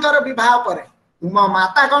मातांकर विवाह परे तुम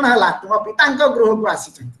माता कोन हला तुम पितांक गृह को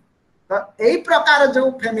आसी तो एही प्रकार जो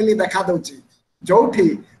फैमिली देखा दउची जोठी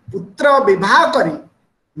पुत्र विवाह करी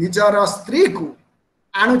निजर स्त्री को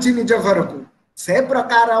आणुची निज घर को से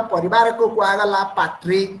प्रकार परिवार को कुआगला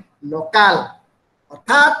पाट्री लोकल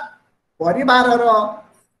अर्थात परिवार रो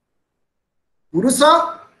पुरुष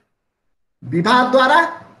विवाह द्वारा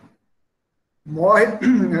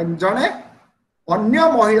जने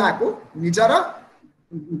अन्य महिला को निजर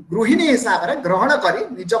गृहिणी हिसाब रे ग्रहण करी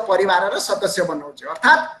निज परिवार रो सदस्य बनाउछ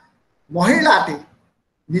अर्थात महिलाटी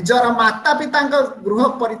निजर माता पिता गृह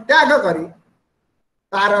परित्याग करी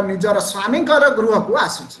तार निजर स्वामी गृह को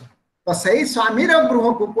आसुछ तो सही स्वामी रो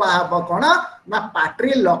गृह को कहब कोन ना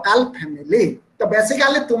पाट्री लोकल फैमिली तो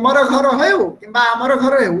बेसिकली तुमर घर हेउ किबा हमर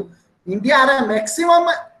घर हेउ इंडिया रे मैक्सिमम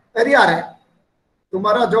एरिया रे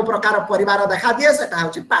तुमर जो प्रकार परिवार देखा दिए सेटा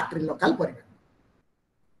होची पाट्री लोकल परिवार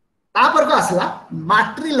तापर को आसला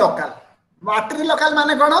माट्री लोकल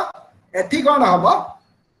माने कोन एथि कोन हबो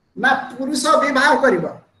ना पुरुष विवाह करिवो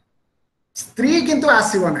स्त्री किंतु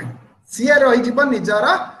आसीबो नै सिए रहि जीव निजर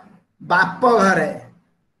बाप घरे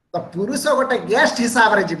तो पुरुष गोटे गेस्ट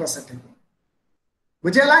हिसाब रे जीव सेठी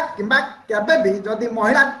बुझेला किबा केबे भी जदी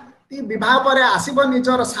महिला ती विवाह परे आसीबो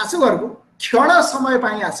निजर सासु घर को क्षण समय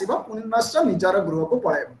पाई आसीबो पुनश्च निजर गृह को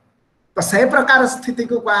पळेबो तो से प्रकार स्थिति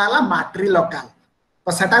को कहला माट्री लोकल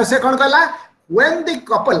तो सेटा से कोन कहला when the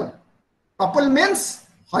couple means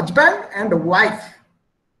husband and wife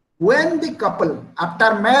when the couple after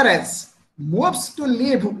marriage moves to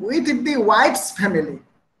live with the wife's family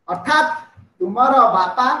अर्थात तुमर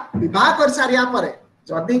बापा विवाह कर सारिया परे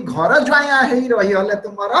जदी घर ज्वाया हेई रही हले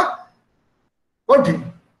तुमर कोठी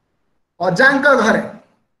अजांक घरे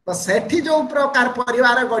तो सेठी जो प्रकार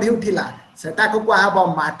परिवार गढ़ी उठिला सेटा को कहबो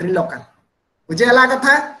माट्री लोकल बुझेला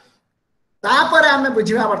कथा तापर आमे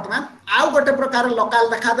बुझिबा वर्तमान आउ गोटे प्रकार लोकल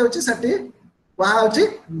देखा दउची सेठी कहा होची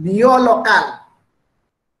नियो लोकल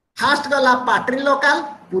फास्ट गला पाट्री लोकल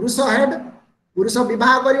पुरुष हेड पुरुष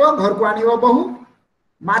विवाह करिवो घर को आनिवो बहु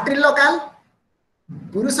माट्री लोकल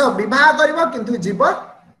पुरुष विवाह करिवो किंतु जीव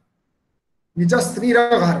निज स्त्री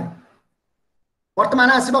रो घर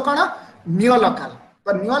वर्तमान आसीबो कोन नियो लोकल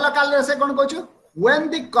तो नियो लोकल रे से कोन कहछु when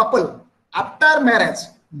the couple after marriage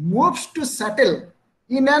moves to settle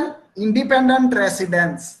in an independent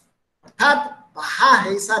residence अर्थात बाहा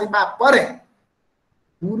हे सारिबा परे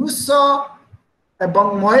पुरुष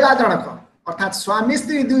एवं महिला जनक अर्थात स्वामी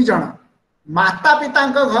स्त्री दुई जन माता पिता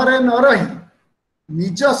घरे न रही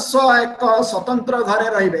निजस्व एक स्वतंत्र घरे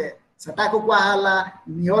रहिबे सेटा को कहला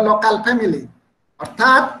नियो लोकल फैमिली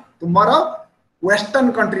अर्थात तुमरो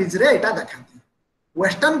वेस्टर्न कंट्रीज रे एटा देखाती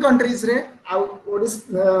वेस्टर्न कंट्रीज रे आ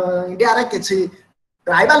इंडिया रे किछि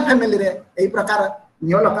ट्राइबल फैमिली रे एई प्रकार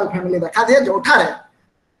नियो लोकल फैमिली देखा दिए जोठारे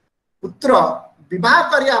पुत्र विवाह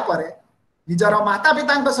करिया परे निजर माता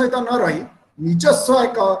पिता सहित न रही निजस्व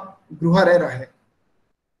एक गृह रे रहे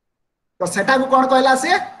तो सेटा को कोन कहला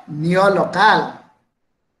से नियो लोकल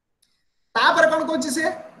तापर कौन कहूँ से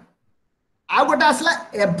आउ गोटे आसला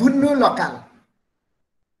एभन्यू लोकल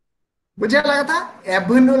बुझे लगा था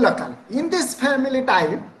avenue local in this family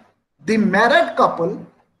type the married couple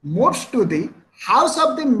moves to the house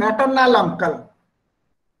of the maternal uncle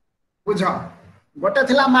बुझ गोटे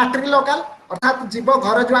थिला मैट्री लोकल अर्थात जीव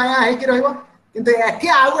घर जुआया है रहिबो किंतु एठी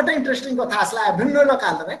आउ गोटे इंटरेस्टिंग कथा आसला एभन्यू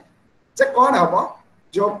लोकल रे जे कौन हबो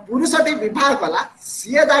जो पुरुषटी विवाह कला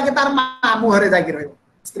सीए जाके तार मामू घरे जाके रहिबो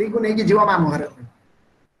स्त्री को नहीं कि जीव मामू घरे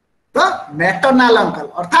तो मैटरनल अंकल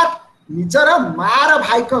अर्थात निजर मार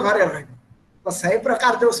भाई को घरे रहिबो तो सही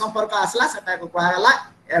प्रकार जो संपर्क आसला सेटा को कहा गला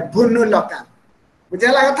एभन्यू लोकल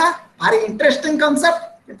बुझेला कथा भारी इंटरेस्टिंग कांसेप्ट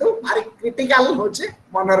किंतु भारी क्रिटिकल होची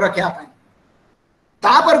मन रखिया पई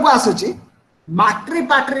तापर को आसुची माट्री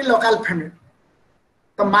पाट्री लोकल फैमिली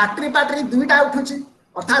तो माट्री पाट्री दुईटा उठुची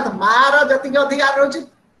अर्थात मार जति अधिकार रहउची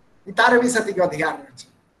पितार भी सति अधिकार रहउची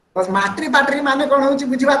बस माट्री पाट्री माने कोन होची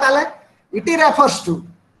बुझिबा ताले it refers to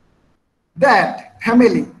that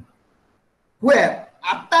family where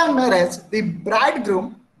after marriage the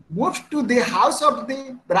bridegroom moves to the house of the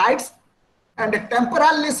brides and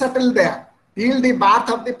temporarily settle there till the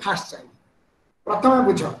birth of the first child प्रथम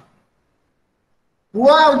बुझ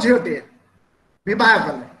पुआ और झियोटे विवाह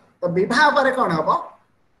कले तो विवाह पर कौन हम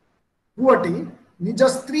पुओटी निज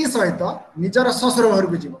स्त्री सहित निजर ससुर घर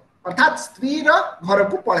को जीव अर्थात स्त्री घर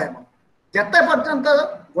को पलैब जिते पर्यंत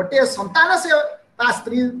गोटे संतान से ता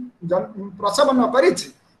स्त्री प्रसव न करी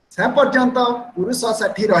से पर्यंत पुरुष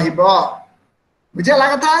सेठी रहिबो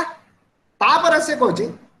बुझेला कथा तापर से कहूची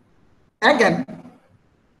again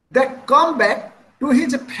they come back to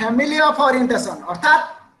his family of orientation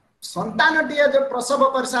अर्थात संतानटीए जो प्रसव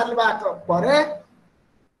कर सारवा परे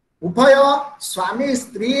उभय स्वामी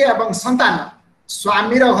स्त्री एवं संतान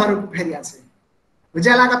स्वामीर घर को फेरी आसे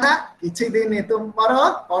बुझेला कथा किछि दिन तुमर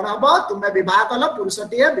कौन हम तुम्हें विवाह कल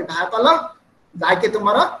पुरुषटीए विवाह कल जाके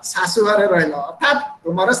तुमर सासु घरे रहल अर्थात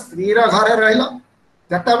तुमर स्त्री घरे रहल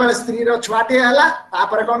जते बेले स्त्री छुआटी हैला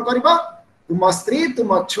तापर कौन करिवो तुम स्त्री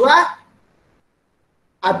तुम छुआ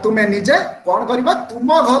आ तुम्हें निजे कौन करिवो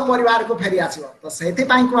तुम घर परिवार को फेरी आसीबो तो सेति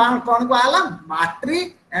पई कौन को आला माट्री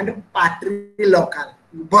एंड पाट्री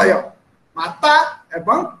लोकल उभय माता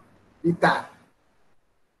एवं पिता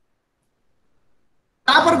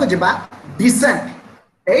तापर को जिबा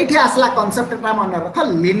डिसेंट एठी आसला कांसेप्ट ता मन रख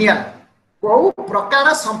लिनियर को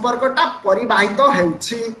प्रकार संपर्कटा परिवाहित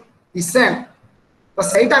हेउछि डिसेंट तो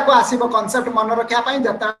सेटा को आसीबो कांसेप्ट मन रखिया पई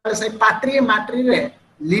जता से पाट्री माट्री रे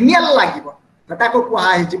लिनियर लागिबो सेटा को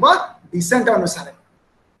कुहा हे जिवो डिसेंट अनुसार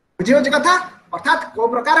बुझियो जे कथा अर्थात को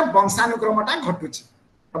प्रकार वंशानुक्रमटा घटुछि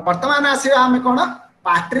तो वर्तमान आसीबा हम कोन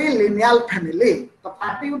पाट्री लिनियल फैमिली तो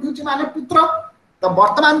पाट्री उठुछि माने पुत्र तो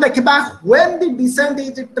वर्तमान देखिबा when the decent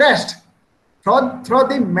is traced through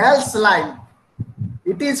the mails line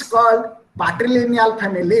it is called patrilineal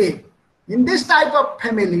family. In this type of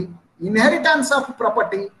family, inheritance of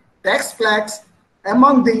property takes place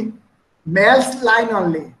among the males line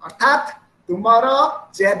only. अर्थात तुम्हारो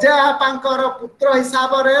जेजेआपांकर पुत्र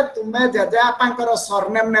हिसाब रे तुमे जेजेआपांकर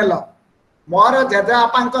सरनेम नेल मोर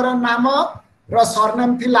जेजेआपांकर नाम रो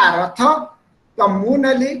surname थिला रथ तो मु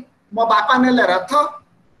नेली मो बापा नेले रथ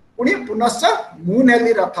पुणी पुनश्च मु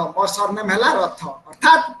नेली रथ मो सरनेम हैला रथ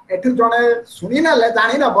अर्थात एठु जने सुनी नेले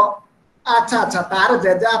जानि नबो अच्छा अच्छा तार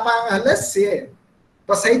जेजेआपा हले से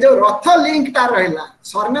तो सही जो रथ लिंक ता रहला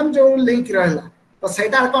सरनेम जो लिंक रहला तो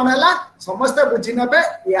सेटा कोन हैला समस्त बुझी नबे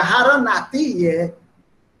याहार नाती ये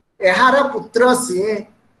याहार पुत्र से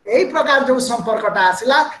एई प्रकार जो संपर्कटा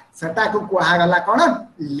आसिला सेटा को कुहा गला कोन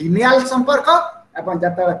लिनियल संपर्क एवं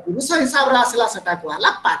जते पुरुष हिसाब रे आसिला सेटा कुहाला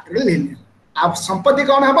पाट्रिलिनियल अब संपत्ति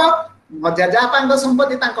कौन हम जेजेआपा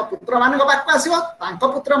संपत्ति पुत्र मान पाक आसो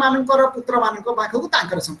पुत्र मान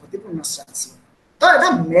पाक संपत्ति पुनश्च आसो तो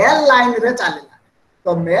ये मेल लाइन रे चलला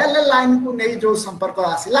तो मेल लाइन को नहीं जो संपर्क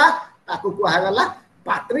आसला कहगला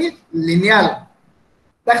पाट्रिलिनियल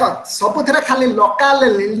देख सब खाली लोकल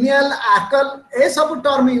लिनियल आकल ए सब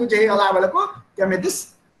टर्म यूज होगा बेले को केमिति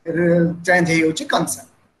चेंज हो कनसेप्ट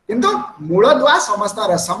किंतु मूल दुआ समस्त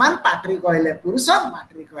समान पाट्री कहले पुरुष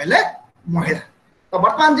माट्री कहले महिला तो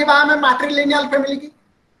वर्तमान जीवा हमें मैट्रिलिनियल फैमिली की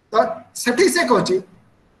तो सेठी से कहछि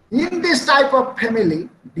in this type of family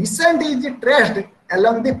decent is traced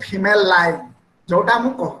along the female line जोटा मु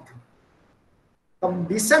कहथि तो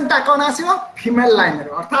डिसेंट ता कोन आसीबो फीमेल लाइन रे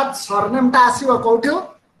अर्थात सरनेम ता आसीबो कोठो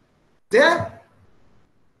जे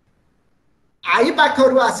आई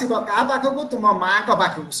पाखरु आसीबो का पाखकु तुम मां का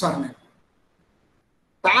पाखकु सरनेम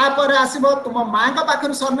तापर आसीबो तुम मां का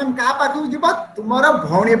पाखरु सरनेम का पाखकु जिवो तुमरो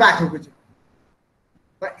भौणी पाखकु जिवो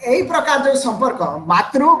तो यही प्रकार जो संपर्क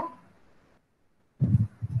मातृ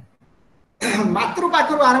मातृ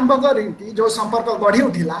पाखु आरंभ करी जो संपर्क गढ़ी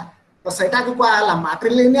उठिला तो सेटा को कहला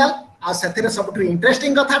मैट्रिलिनियल आ सेथिरे सबटु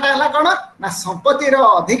इंटरेस्टिंग कथाटा हला कोन ना संपत्तिर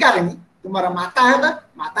अधिकारिणी तुमर माता हेबे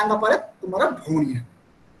मातांग परे तुमर भौणी हे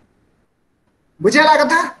बुझेला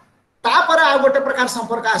कथा तापर आ गोटे प्रकार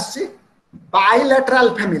संपर्क आछि बायलैटरल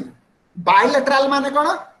फैमिली बायलैटरल माने कोन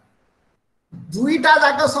दुईटा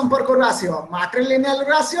जाक संपर्क रु आसीओ मैट्रिलिनियल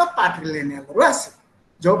रु आसीओ पैट्रिलिनियल रु आसीओ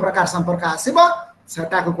जो प्रकार संपर्क आसीबो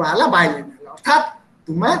सेटा को कहला बायलैटरल अर्थात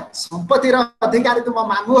तुमे संपत्तिर अधिकारी तुम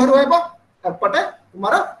मामू घर हेबो एपटे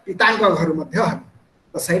तुमर पितांग घर मध्ये हेबो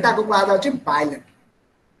तो सेटा को कहा जाउची बायलैटरल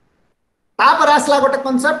तापर आसला गोटे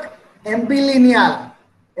कांसेप्ट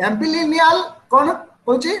एम्बिलिनियल कोन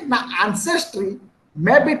होची ना ancestry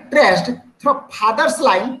may be traced through father's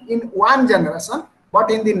line in one generation but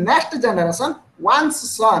in the next generation one's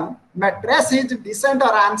son may trace his descent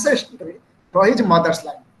or ancestry through his mother's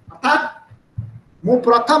line अर्थात मु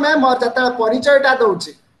प्रथमे मोर जते परिचयटा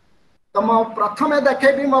दउची तो मो प्रथमे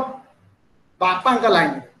देखेबी मो बापांक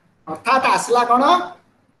लाइन अर्थात आसला कोन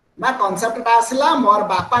ना कांसेप्टटा आसला मोर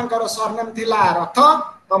बापांकर सरनेम थिला रथ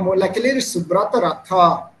तो मु लिखली सुब्रत रथ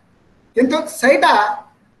किंतु सेटा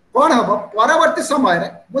कोन हबो परवर्ती समय रे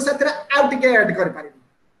मु सेथरे आउ टिके ऐड कर पारिबी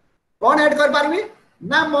कोन ऐड कर पारिबी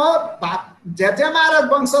ना मो जेजेमार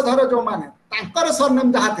वंशधर जो माने तांकर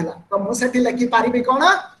सरनेम जहा थिला तो मु सेठी लिखि पारिबी कोन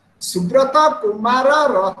सुब्रत कुमार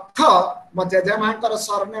रथ मो जेजेमांकर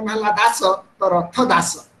सरनेम हला दास तो रथ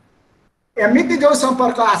दास एमिति जो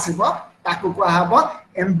संपर्क आसीबो ताकू को हबो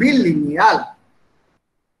एम्बिलिनियल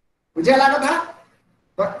बुझेला कथा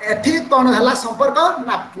तो एठी कोन हला संपर्क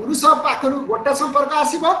ना पुरुष पाखरु गोटे संपर्क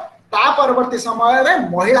आसीबो ता परवर्ती समय रे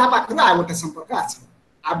महिला पाखरु आ गोटे संपर्क आसीबो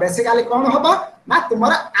आ बेसिकली कोन होबो ना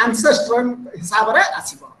तुमरा एंसेस्टर हिसाब रे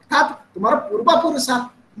आसीबो अर्थात तुमरा पूर्व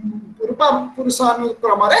पुरुष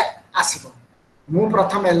अनुक्रम रे आसीबो मु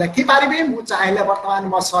प्रथम लिखि पारिबी मु चाहिले वर्तमान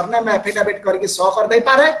मो सरनेम एफिडेविट करके शो कर दे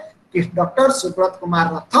पारे कि डॉक्टर सुब्रत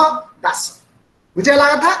कुमार रथ दास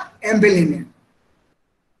बुझेला कथा एम्बिलिनियल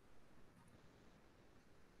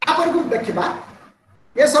पर को देखिबा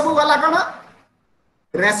ये सब वाला कोन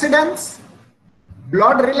रेसिडेंस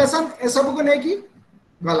ब्लड रिलेशन ए सब को नेकी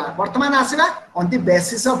गला वर्तमान आसीबा on the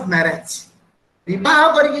basis of marriage विवाह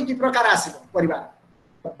करी की प्रकार आसीबो परिवार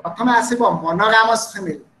तो प्रथम आसीबो मोनोगामस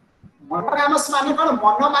फैमिली मोनोगामस माने कोन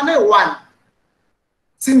मोनो माने वन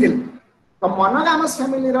सिंगल तो मोनोगामस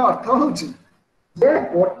फैमिली रो अर्थ होची जे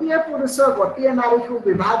गोटिए पुरुष गोटिए नारी को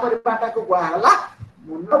विवाह करबाटा को कहला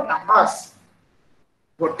मोनोगामस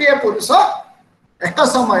गोटिए पुरुष एक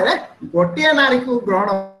समय रे गोटिए नारी को ग्रहण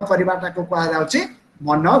करबाटा को कहा जाउची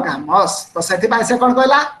मोनोगामस तो सेति पाइ से कोन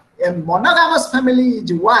कहला ए मोनोगामस family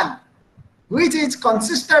is one which is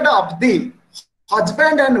consisted of the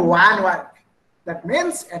husband and one wife that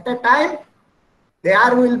means at a time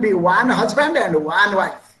there will be one husband and one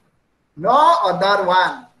wife no other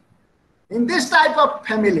one in this type of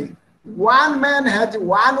family one man has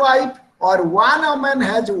one wife और one woman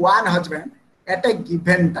has one husband eight A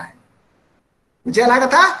given time बुझेला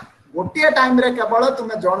कथा गोटे time रे केवल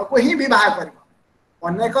तुमे जण को ही विवाह करबो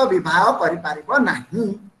अनेक विवाह करि पारिबो नाही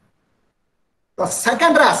तो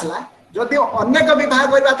सेकंड रे आसला जदि अनेक विवाह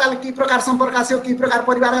करबा ताल की प्रकार संपर्क आसीओ की प्रकार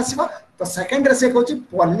परिवार आसीबो तो सेकंड रे से कहूची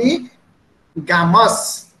पॉलीगामस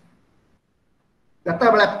जता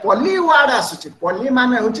बेला पॉली वर्ड आसुची पॉली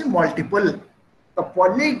माने होची मल्टीपल तो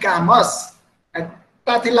पॉलीगामस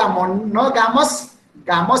एटा थिला मोनोगामस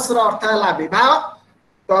गामस रो अर्थ हला विवाह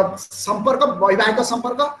तो संपर्क वैवाहिक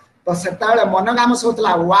संपर्क तो सेताले मोनोगामस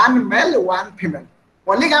होतला वन मेल वन फीमेल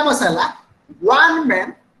पॉलीगामस हला one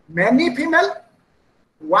man many female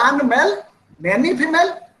one male many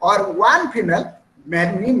female और वन फीमेल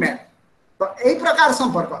मेनी मेल तो एई प्रकार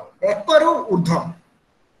संपर्क एकरु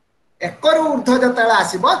ऊर्ध्व जतला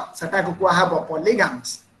आसीबो सेटा को कहबो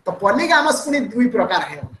पॉलीगामस तो पॉलीगामस पुनी दुई प्रकार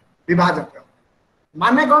है विभाजक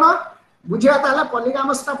माने कोन बुझिया ताला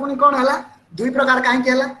पॉलीगामस ता पुनी कोन हला दुई प्रकार काहे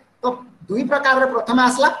केला तो दुई प्रकार रे प्रथम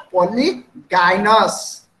आसला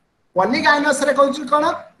पॉलीगाइनस रे कहू कोन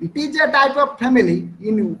it is a type of family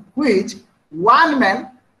in which one man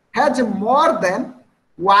has more than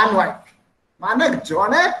one wife माने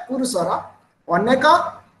जने पुरुषर अनेक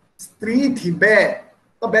स्त्री थिबे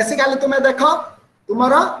तो बेसिकली तुमे देखो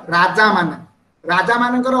तुमरो राजा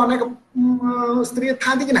मानकर अनेक स्त्री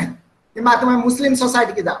थांती कि नहीं किबा तुमे मुस्लिम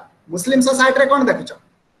सोसाइटी की जाओ मुस्लिम सोसाइटी रे कोन देखुचो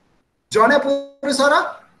जने पुरुषर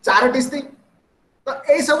चारोटी स्त्री तो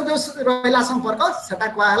ए सब जो रहला संपर्क सेटा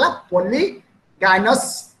कहला पॉलीगाइनस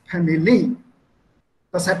फैमिली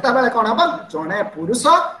तो सेटा बेले कोन हबो जने पुरुष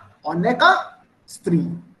अनेक स्त्री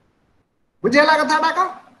बुझेला कथाटा को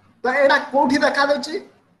तो एडा कोठी देखा दउची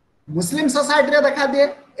मुस्लिम सोसाइटी रे देखा दिए,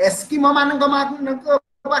 एस्किमो मानक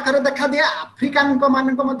पाखरे देखा दिए, आफ्रिकान को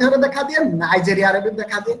मानक मध्य देखा दिए, नाइजेरिया रे भी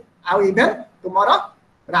देखा दिए, आ इवन तुमरो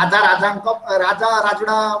राजा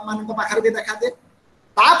राजुड़ा मानक पाखरे भी देखा दिए।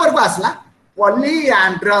 तापर को आसला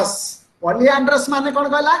पॉलीएंड्रस। पॉलीएंड्रस माने कोन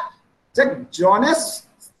कहला जे जने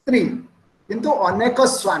स्त्री किंतु अनेक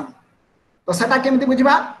स्वामी। तो सेटा केमति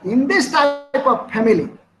बुझिबा, in this type of family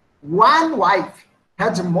one wife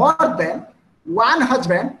has more than one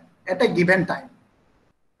husband at a given time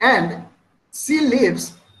and she lives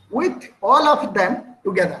with all of them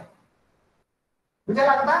together. बुझे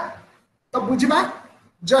लगता? तो बुझिबा,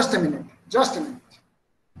 just a minute.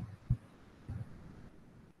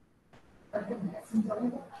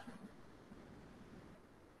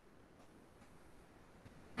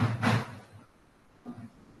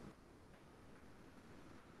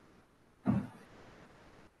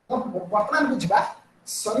 वर्तमान बुझा,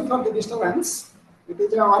 sorry for the disturbance, it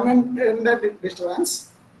is unintended disturbance.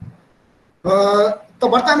 तो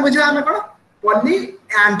वर्तमान बुझा हमें कौन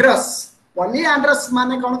पॉलीएंड्रस। पॉलीएंड्रस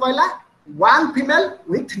माने कौन कहला, one female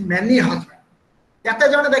with many husband. केते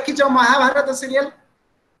जण देखिछो महाभारत सीरियल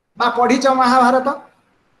बा पढ़िछो महाभारत?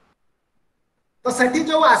 तो सेठी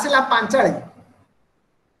जो आसिला पांचाली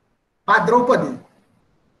बा द्रौपदी,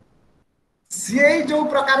 सी जो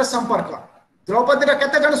प्रकार संपर्क, द्रौपदी रे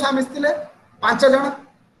केते जण स्वामी थिले? 5 जण।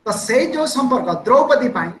 तो से जो संपर्क द्रौपदी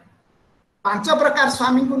पाई 5 प्रकार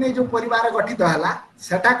स्वामी को नहीं जो परिवार गठित हला,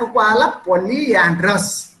 सेटा को कहला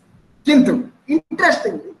पॉलीएंड्रस। किंतु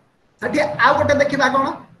इंटरेस्टिंगली सेठी आ गोटे देखिबा कोन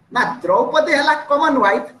ना, द्रौपदी हला कॉमन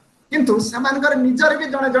वाइफ, किंतु समानकर निजर भी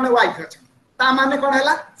जणे जणे वाइफ अछि। ता माने कोन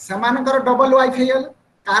हला, समानकर double wife hair,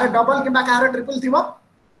 car double किबा car triple थिबो।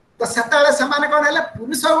 तो सेताले समान कोन हले,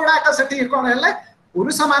 पुरुष गुडा का सेठी कोन हले,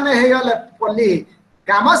 पुरुष माने हेयल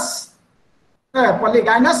पॉलीगामस,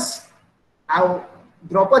 पॉलीगाइनस। आ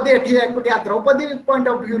द्रौपदी एठी एकुटिया द्रौपदी पॉइंट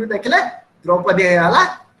ऑफ व्यू देखले द्रौपदी हेला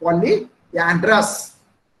पॉलीएंड्रस।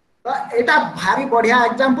 तो एटा भारी बढ़िया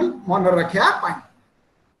एग्जांपल मन रखिया पाई।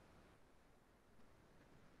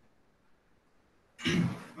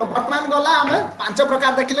 तो वर्तमान गला हमें 5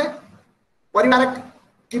 प्रकार देखले परिवार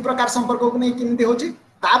की प्रकार संपर्क को नहीं किनती होची।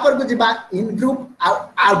 तापर को जिबा इन ग्रुप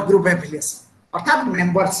आउट ग्रुप एफिलिएशन, अर्थात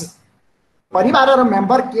मेंबर्स। परिवार रो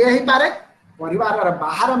मेंबर के ही पारे, परिवार रो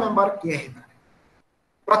बाहर मेंबर के ही पारे।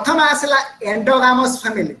 प्रथम आसला एंडोगामस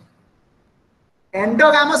फैमिली।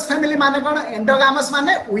 एंडोगामस फैमिली माने कोन? एंडोगामस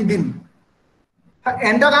माने within.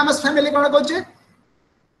 एंडोगामस family cone कहछ?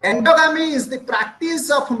 Endogamy is the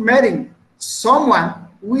practice of marrying someone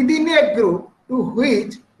within a group to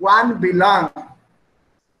which one belongs.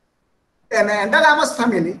 An endogamous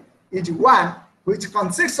family is one which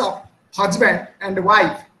consists of husband and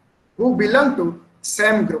wife who belong to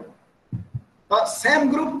same group. तो same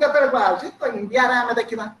group केते बाउची? तो India रे हमें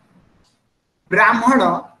देखिबा, ब्राह्मण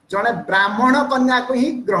जने ब्राह्मण कन्या को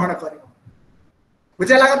ही ग्रहण करियो।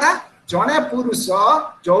 बुझेला कथा? जने पुरुष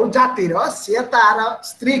जो जातिर से तार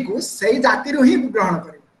स्त्री को सही जातिर ही ग्रहण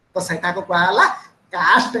करियो। तो सेटा को कहला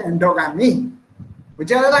कास्ट एंडोगामी।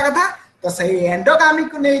 बुझेला कथा? तो सही एंडोगामी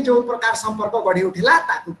को नहीं जो प्रकार संपर्क गढ़ी उठिला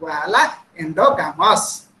ताकू कहला एंडोगामस,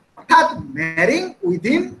 अर्थात marrying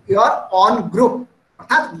within your own group,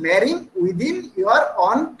 अर्थात marrying within your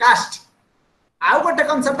own cast. आउ गोटे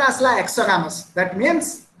कांसेप्ट आसला एक्सोगामस, that means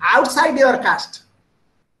outside your cast.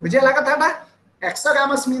 बुझेला कथाटा?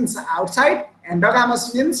 एक्सोगामस मींस आउटसाइड,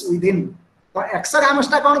 एंडोगामस मींस विदिन। तो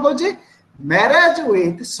एक्सोगामस ता कोन कहूची? Marriage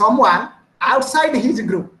with someone outside his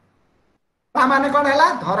group. ता माने कोन हैला,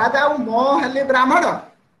 धरा जाऊ मो हेली ब्राह्मण,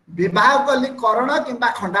 विवाह कली कर्ण किंबा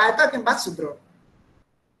खंडायत किंबा शूद्र।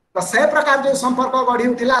 तो से प्रकार जो संपर्क गढ़ी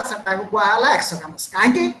उठिला सेटा को कहला एक्सोगामस।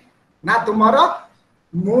 काहेकि ना तुमरो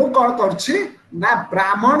मु कोन करछि ना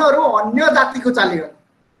ब्राह्मण रो अन्य जाति को चली गल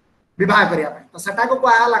विवाह करिया पय। तो सेटा को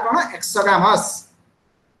कहला कोन? एक्सोगामस।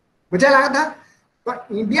 बुझेला था?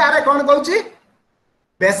 तो इंडिया रे कोन कहूची?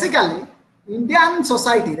 बेसिकली इंडियन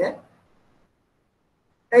सोसाइटी रे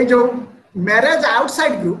ए जो marriage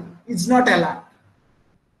outside group is not allowed.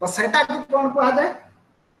 तो सेटा को कोन कहा जाए?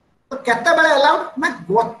 तो केते बेले अलाउड ना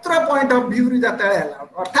गोत्र पॉइंट ऑफ व्यू रे जते अलाउड।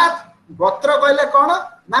 अर्थात गोत्र कहले कोन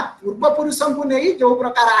ना पूर्व पुरुषन को नहीं जो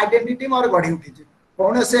प्रकार आइडेंटिटी मोर गढ़ी उठी जे,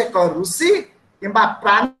 कोन से एक ऋषि किंबा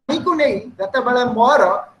प्राणी को नहीं जते बेले मोर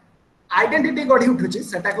आइडेंटिटी गढ़ी उठुची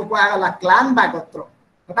सेटा को कहला क्लान बा गोत्र।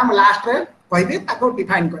 सेटा हम लास्ट रे कहबी ताको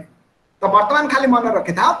डिफाइन कर। तो वर्तमान खाली मन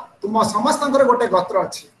रखि थाओ, तुम समस्त गोटे गोत्र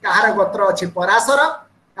अच्छी। कहार गोत्र अच्छी पराशर,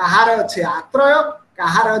 कहार अच्छी आत्रय,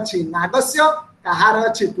 कहार अच्छी नागस्य, कहार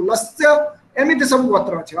अच्छी पुलस्त्य, एमिति सब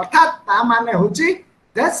गोत्र अच्छी। अर्थात ता माने होची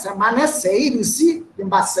जे से माने सेही ऋषि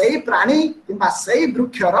किंबा सेही प्राणी किंबा सेही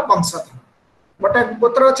वृक्षर वंशधर। गोटे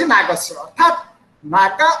गोत्र अच्छी नागस्य अर्थात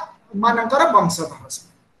नाग मानकर वंशधर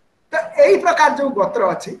तो यही प्रकार जो गोत्र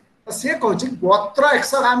अच्छी तो सी कौच गोत्र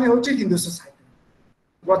एक्सगामी हूँ हिंदू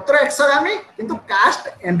सोसाइटी गोत्र एक्सगामी किंतु कास्ट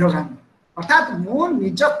एंडोगामी अर्थात मु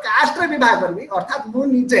निज कास्ट रे विवाह करी अर्थात मु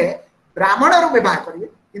निजे ब्राह्मण रु विवाह करी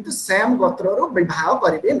किंतु सेम गोत्र रु विवाह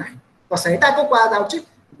करी ना तो सहीटा को कहा जाउची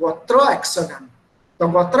गोत्र एक्सगामी तो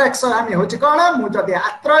गोत्र एक्सगामी हूँ कौन मुझे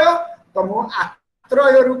आत्रय तो मु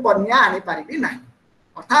आत्रय रु कन्या आनी पारिबी ना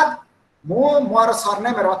अर्थात मु मोर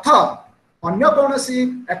सरनेम रथ अन्य कौन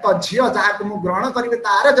एक झील जहाँ को ग्रहण करी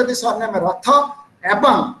तार जदि सरनेम रथ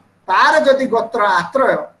एवं तार जदि गोत्र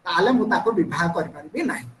आत्रय ताले मु ताको विवाह करि पारिबी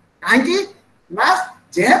नाही काहेकि ना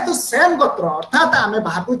जेहेतु सेम गोत्र अर्थात आमे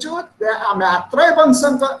भाबुछु आमे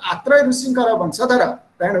आत्रय ऋषिंकर वंशधर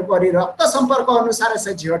तेणु करी रक्त संपर्क अनुसार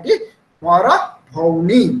से झीलटी मोर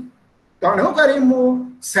भौनी तेणु करी मु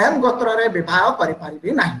सेम गोत्र रे विवाह करि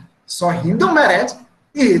पारिबी नाही सो Hindu marriage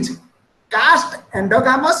is cast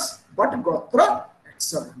एंडोगामस but गोत्र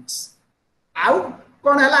एक्सोगामस आउ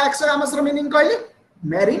कोन हला एक्सोगामस रो मीनिंग कहली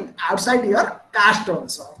marrying outside your cast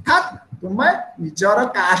also अर्थात तुम निजर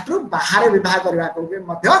कास्ट रु बाहर विवाह करबा को भी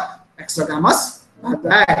मध्य एक्सोगामस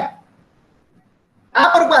होता है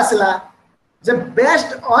आपर को आसला जे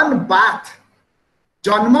बेस्ड ऑन बाथ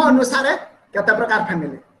जन्म अनुसार केते प्रकार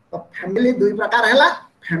फैमिली तो फैमिली दुई प्रकार हैला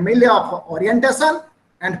family of orientation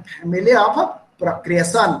and family of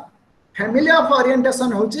procreation family of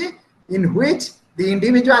orientation होची in which the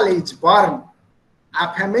individual is born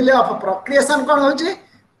a family of procreation kon hochi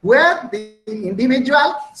where the individual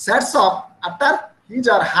sets up after his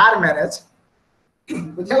or her marriage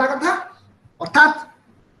बुझला कथा अर्थात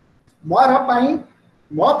मोर पई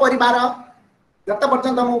मो परिवार जत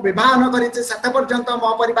पर्यंत मु विवाह न करी से सत पर्यंत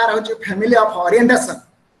मो परिवार होची फैमिली ऑफ ओरिएंटेशन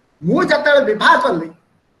मु जते विवाह करली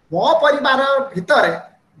मो परिवार भितरे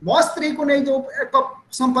मो स्त्री को नै जो एक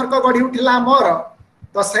संपर्क गढी उठिला मोर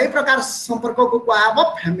तो सही प्रकार संपर्क को कहा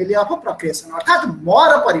फैमिली ऑफ प्रोक्रिएशन अर्थात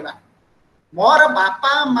मोर परिवार मोर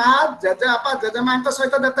बापा माँ जेजेबापा जेजेमा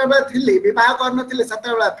सहित जिते थी बहुत करनी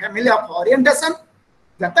से फैमिली ऑफ ओरिएंटेशन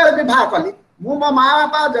जिते बहुत कली मु मो माँ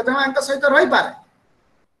बापा जेजेमा सहित रही पारे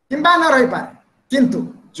किंबा न रही पारे किंतु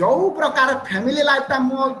जो प्रकार फैमिली लाइफ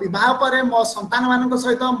मो विवाह पर मो संतान मान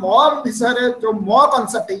सहित मो विषय जो मो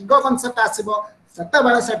कनसेप्ट इगो कनसेप्ट आसो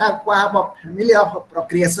से कह फैमिली ऑफ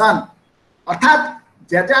प्रोक्रिएशन अर्थात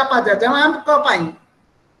जेजेबापा जेजेमा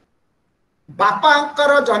बापा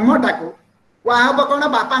जन्मटा को कह कौन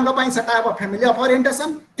बापा से फैमिली ऑफ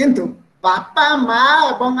ओरिएंटेशन किंतु बापा माँ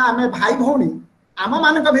एवं आमे भाई भौणी आम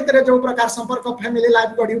मान भितर जो प्रकार संपर्क फैमिली लाइफ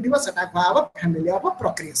गढ़ी उठो से कह फैमिली ऑफ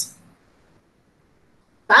प्रोक्रिएशन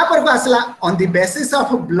तापर को आसला on the basis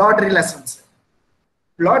of blood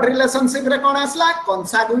relationship रे कौन आसला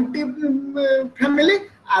कंसागुइटिव फैमिली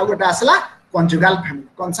आ गोटे आसला कंजुगाल फैमिली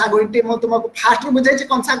कंसागुइटी मु तुमको फास्ट रू बुझाई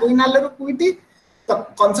कंसागुइनाल रू कुइटी तो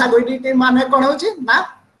कंसागुइटी माने कोन होची ना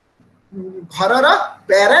घरर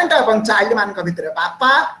पेरेंट एवं चाइल्ड मान भितर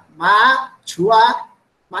बापा माँ छुआ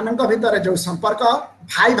मान भितर जो संपर्क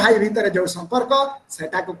भाई भाई भितर जो संपर्क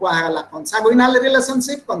सेटा को कहला कंसागुइनाल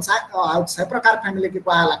रिलेशनशिप से प्रकार फैमिली की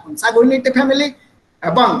कहला कंसागुइनिटी फैमिली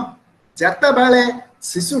एवं जते बेले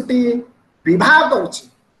शिशुटी विवाह करुछि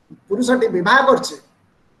पुरुषटी विवाह करछि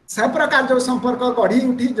से प्रकार जो संपर्क गढ़ी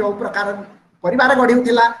उठी जो प्रकार परिवार गढ़ी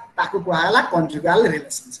उठिला ताकू कहला कंजुगाल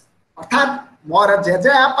रिलेशनशिप अर्थात मोर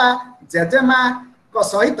जेजेबापा जेजेमा को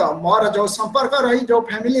सहित मोर जो संपर्क रही जो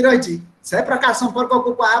फैमिली रही से प्रकार संपर्क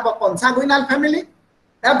को कह कंसागुइनाल फैमिली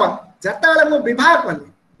एवं जिते मु विवाह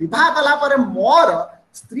कली विवाह कला पर मोर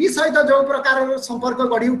स्त्री सहित जो प्रकार संपर्क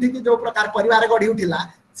गढ़ी उठी जो प्रकार परिवार गढ़ी उठिला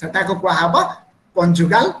सेटा को कह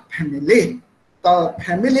कंजुगाल फैमिली तो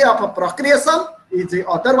family of procreation is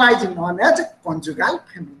otherwise known as conjugal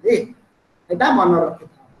family एटा मन रखि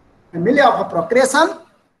family of procreation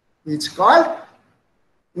is called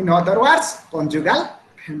in other words conjugal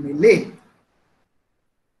family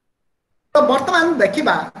तो वर्तमान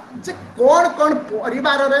देखिबा जे कोन कोन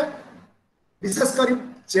परिवार रे विशेष करी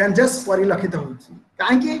चेंजेस परिलक्षित होछि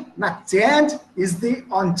काहे कि ना change is the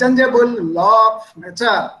unchangeable law of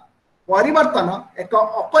nature परिवर्तन एक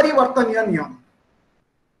अपरिवर्तनीय नियम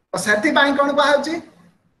तो सेति by cone कहउछि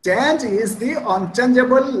change is the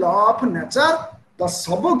unchangeable law of nature तो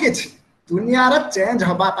सब किछि दुनिया रे चेंज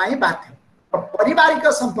होबा पाई बाध्य तो पारिवारिक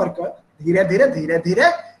संपर्क धीरे धीरे धीरे धीरे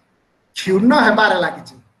क्षुण्ण हेबार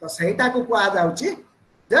लागिछि तो सेटा को कहा जाउछि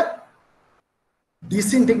जे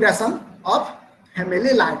डिसइंटीग्रेशन ऑफ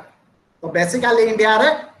फैमिली लाइफ तो बेसिकली इंडिया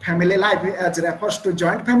रे family life as refers to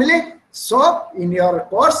joint family so in your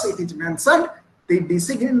course it is mentioned the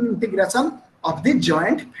disintegration of the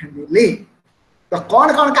joint family तो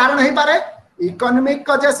कौन कौन कारण है पारे इकोनॉमिक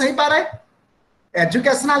कजेस हो पारे,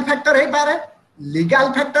 एजुकेशनल फैक्टर हो पारे,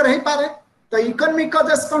 लीगल फैक्टर हो पारे। तो इकोनॉमिक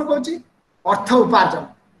कजेस कौन कहूँ अर्थ उपार्जन।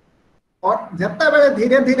 और जिते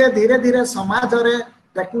धीरे धीरे समाज रे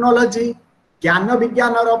टेक्नोलोजी ज्ञान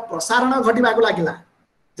विज्ञान प्रसारण घटवा लगिला,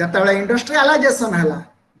 जिते इंडस्ट्रियलाइजेशन है,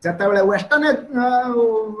 जिते वेस्टर्न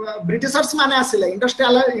ब्रिटिशर्स माने आसिले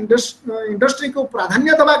इंडस्ट्री को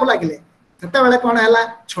प्राधान्य दबा लगे, से कौन है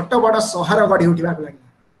छोट बड़ सहर गढ़ी उठा लगे।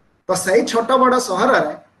 तो सही छोट बड़ सहर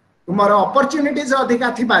में तुम अपॉर्चुनिटीज अधिका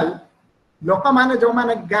थी लोक मैंने जो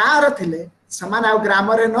मैंने गाँव थे से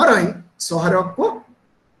ग्राम न रही सहर को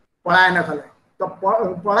पलायन कले। तो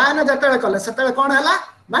पलायन जिते कले से कौन है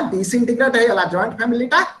ना डिसइंटीग्रेट होगा, जॉइंट फैमिली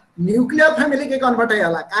टा न्यूक्लियर फैमिली के कन्वर्ट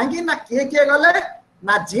होगा। कहीं ना किए गले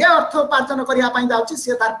ना जी अर्थ उपार्जन करने जाऊँगी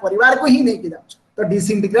सी तार परिवार को ही नहीं जाऊँ, तो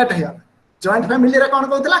डिसइंटीग्रेट होगा। जॉइंट फैमिली रे कौन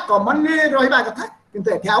कहूला कॉमनली रहा कथा,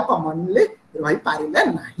 किंतु एठी आउ कॉमनली रही पारिले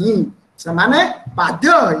नहीं। से माने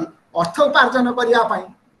बाध्य होई अर्थ उपार्जन करने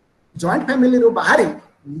जॉइंट फैमिली रू बाहरी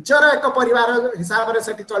निजर एक परिवार हिसाब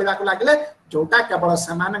से चलवा लगे, जोटा केवल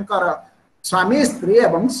सेमानकर स्वामी स्त्री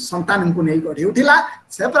एवं संतान को नहीं गढ़ी उठिला।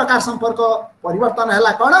 से प्रकार संपर्क परिवर्तन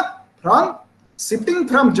है कौन from shifting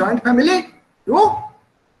from joint family to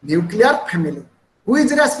nuclear family. Who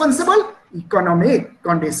is responsible? Economic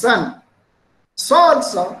condition. So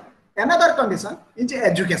also another condition is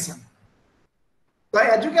education। तो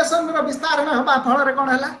एजुकेशन विस्तार में होगा फल कौन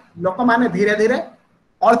है लोक माने धीरे धीरे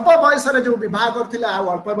अल्प बयस जो विवाह करथिले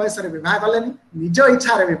अल्प बयस विवाह कले, निज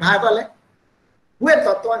इच्छा रे विवाह कले, हुए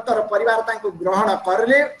तो परिवार ग्रहण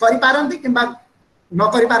करि पारंती किंबा न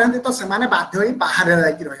करि पारंती, तो से माने बाध्य होई बाहर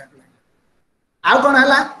जाकि रहया आ कौन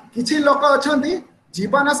है किछि लोक अछंती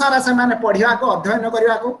जीवन सारा से माने पढ़िया को अध्ययन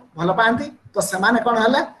करने को भल पाती। तो से माने कौन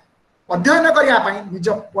है अध्ययन करने निज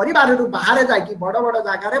परिवार बाहर जाकि बड़ बड़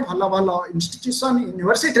जगार भल भल इंस्टीट्यूशन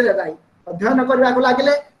यूनिवर्सिटी रे जाई अध्ययन करने को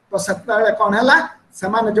लगे। तो से कौन है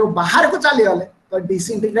से जो बाहर को चली गले तो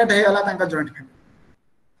डिसइंटीग्रेट होगा जॉइंट फैमिली।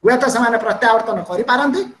 हुए तो से प्रत्यावर्तन करि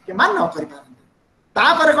कि न करि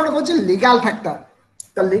तापर कौन कहूँ लीगल फैक्टर।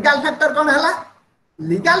 तो लीगल फैक्टर कौन है?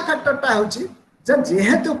 लीगल फैक्टरटा हूँ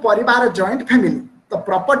जेहेतु परिवार जॉइंट फैमिली, तो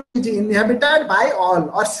property is inhabited bye all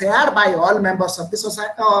और share bye all members of the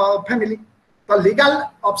society family. तो लीगल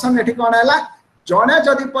ऑप्शन एठी कौन है जड़े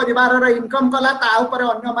जदि परिवार रो इनकम कला ता ऊपर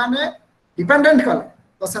अन्य माने डिपेंडेंट कले,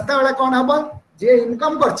 तो सेते बेले कौन हबो जे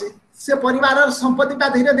इनकम करछि से परिवार संपत्तिटा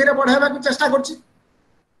धीरे धीरे बढ़ाइबा को चेष्टा करछि।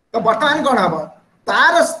 तो वर्तमान कौन हबो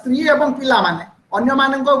तार स्त्री एवं पिला माने अन्य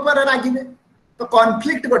मानक ऊपर रागिबे, तो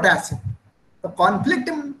कॉन्फ्लिक्ट गोटे आसे। तो कॉन्फ्लिक्ट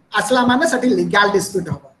आसला माने सेठी लीगल डिस्प्यूट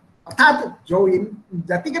हबो, अर्थात जो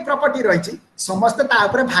जति के प्रॉपर्टी रही समस्त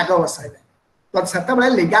भाग बसाइबे, तो से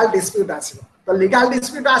लीगल डिस्प्यूट आसो। तो लीगल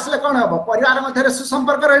डिस्प्यूट आसले कौन हम परिवार मध्य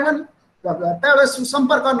सुसंपर्क रही, तो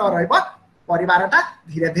सुसंपर्क न रहा परिवारटा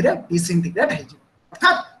धीरे धीरे डिसइंटीग्रेट हो,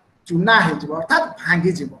 अर्थात चूना हो, अर्थात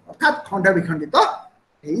भांगी जीव, अर्थात खंड विखंडित हो।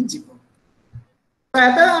 तो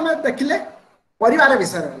आम देखिले परिवार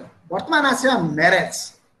विषय। वर्तमान आसा मैरेज।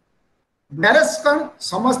 मैरेज कौन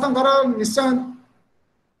समस्त निश्चय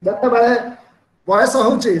जत बड़े बयस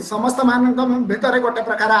होची समस्त मान भितर गोटे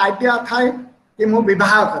प्रकार आइडिया थाए कि मु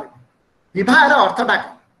विवाह करी। विवाहर अर्थटा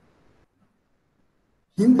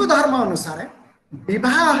हिंदू धर्म अनुसार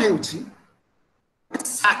विवाह हेउची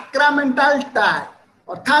सैक्रामेंटल टाई,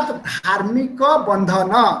 अर्थात धार्मिक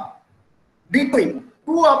बंधन बिटवीन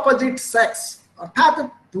टू ऑपोजिट सेक्स, अर्थात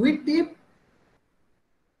दुईटी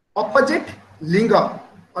ऑपोजिट लिंग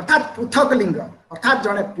अर्थात पृथक लिंग, अर्थात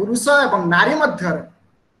जड़े पुरुष एवं नारी मध्य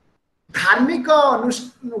धार्मिक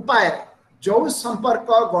उपाय जो संपर्क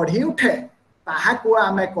गढ़ी उठे ताहाकु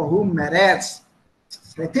आमे कहू मैरेज।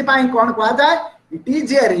 से कौन कहा जाए it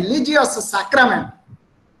is a religious sacrament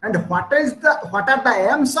and what are the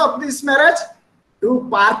AIIMS of this marriage to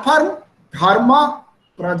perform धर्म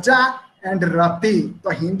प्रजा एंड रति। तो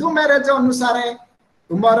हिंदू मैरेज अनुसार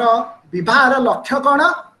तुमर विवाहर लक्ष्य कौन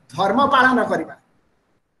धर्म पालन करवा,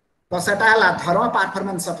 तो सेटा धर्म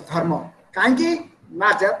परफॉर्मेंस ऑफ धर्म। कहीं ना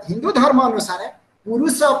हिंदू धर्म अनुसार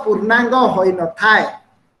पुरुष पूर्णांग होई न थाए,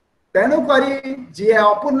 तेणुक जी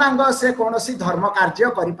अपूर्णांग से कौन धर्म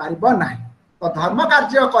कार्य करिपारिबो नाही। तो धर्म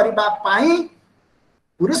कार्य करिबा पाई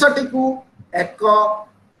पुरुषटी को एक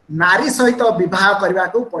नारी सहित विवाह करने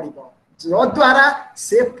को पड़िबो, जो द्वारा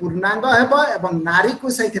से पूर्णांग हेबो एवं नारी को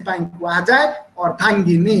से कहा जाए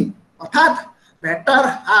अर्धांगिनी, अर्थात better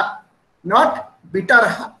half not bitter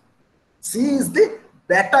half. C is the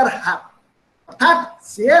better half, अर्थात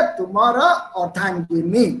से तुमर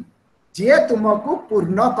अर्धांगिनी जी तुमको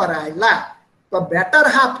पूर्ण कराइला। तो बेटर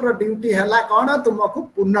हाफ रो ड्यूटी है कौन तुमको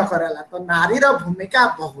पूर्ण कराइला। तो नारी रो भूमिका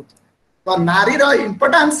बहुत, तो नारी रो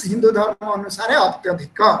इंपोर्टेंस हिंदू धर्म अनुसार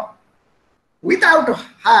अत्यधिक without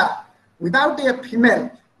her without a female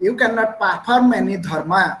you can not perform any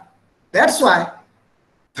धर्म दैट्स व्हाई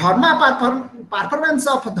धर्म परफॉर्मेंस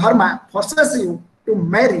ऑफ धर्म फोर्सेस यू टू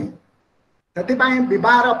मैरी से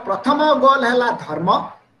विवाह प्रथम गोल है धर्म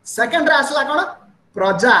सेकेंड आसला कौन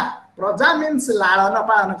प्रजा प्रजा मीन्स लालन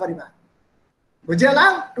पालन करवा बुझेगा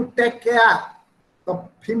टू टेक केयर तो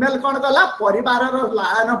फीमेल कौन कला परिवार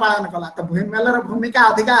लालन पालन कला तो फीमेल भूमिका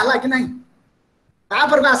अधिका है कि नहीं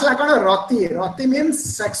तापर आसला कौन रति रति means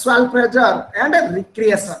sexual pleasure and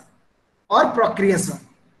recreation और प्रोक्रिएशन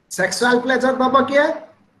सेक्सुअल प्लेजर दब किए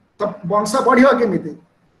तो वंश बढ़ियो केमिति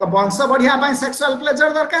तो वंश बढ़िया सेक्सुअल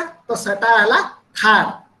प्लेजर दरकार तो सेटा है थर्ड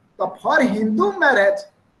तो फॉर हिंदू मैरिज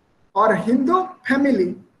और हिंदू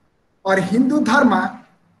फैमिली और हिंदू धर्म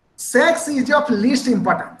sex is of least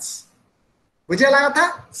importance बुझे लगा था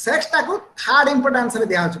सेक्स टाकू थर्ड इंपोर्टेंस रे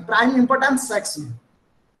दिया prime importance sex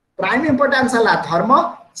prime importance है धर्म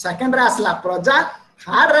सेकेंड रे आसला प्रजा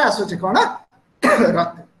थर्ड रे आसुची कोन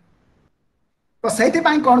रति तो सेति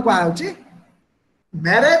पई कोन को आउची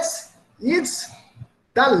marriage is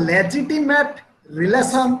the legitimate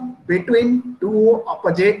relation between two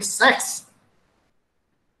opposite sex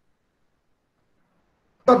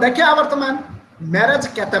तो देखिए वर्तमान मैरिज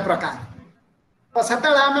केते प्रकार तो सेते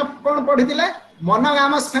आम कौन पढ़ी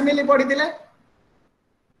मोनोगामस फैमिली पढ़ी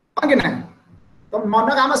कि ना तो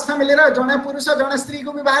मोनोगामस फैमिली रे जने पुरुष जने स्त्री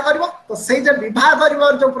को विवाह करिवो तो सेई जे विवाह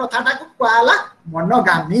करिवो जो प्रथाटा को कहला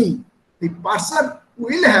मोनोगामी the person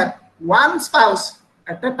will have one spouse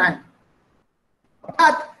at a time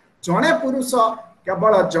अर्थात जने पुरुष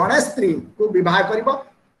केवल जने स्त्री को विवाह करिवो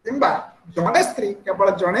किंबा जने स्त्री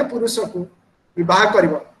केवल जने पुरुष को विवाह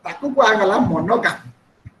करिवो ताकू कहा गला मोनोगामी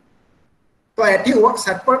तो एठी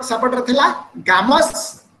सेपट रे थिला गामस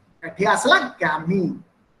एठी आसला गामी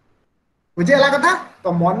बुझे ला कथा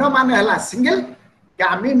तो मोनो माने हला सिंगल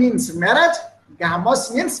गामी means marriage गामस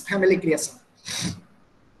means family creation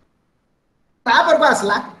तापर को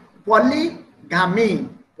आसला पॉलीगामी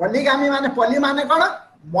पॉलीगामी माने पॉली माने कोन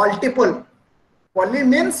मल्टीपल पॉली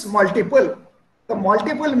मीन्स मल्टीपल तो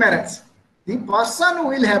multiple marriage the person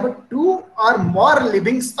will have two or more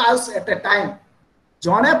living spouse at a time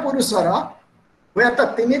जने पुरुषर हुए तो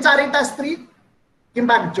तीन चारिटा स्त्री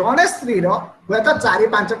किंबा जने स्त्री रो हुए तो चारि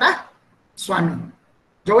पांचटा स्वामी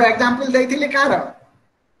जो एग्जांपल देइथिले कार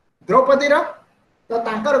द्रौपदी रो तो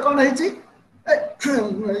तांकर कोन हेची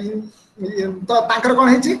तो तांकर कोन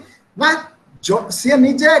हेची ना जो से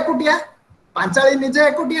निजे एकुटिया पांचाली निजे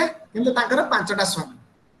एकुटिया किंतु तांकर पांचटा स्वामी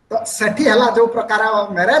तो सेठी हला जो प्रकार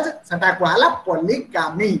मैरिज सेटा कहला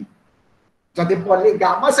पॉलीगामी जदि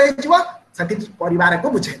पॉलीगामस हे जिवो सेठी परिवार को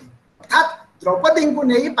बुझे अर्थात द्रौपदी को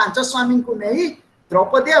नहीं पांच स्वामी को नहीं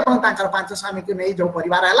द्रौपदी एवं तांकर पांच स्वामी को नहीं जो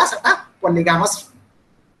परिवार हला सेटा पॉलीगामस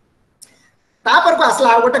तापर को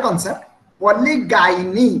आसला गोटे कांसेप्ट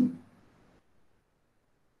पॉलीगाइनी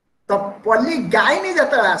तो पॉलीगाइनी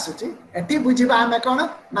जते आसुची एठी बुझिबा हमें कोन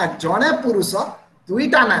ना जने पुरुष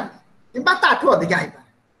दुईटा नारी किबा ताठू अधिक आइबा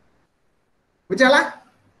बुझला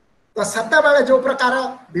तो सत्ता बेले जो प्रकार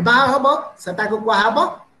विवाह हम सेटा को कहा हम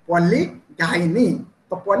पॉलीगाइनी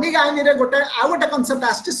तो पॉलीगाइनी रे गोटे आ गोटे कांसेप्ट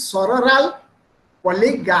आछि सरराल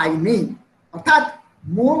पॉलीगाइनी अर्थात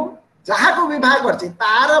मु जहा को विवाह करछि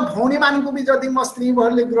तार भौणी मान को भी जदि मो स्त्री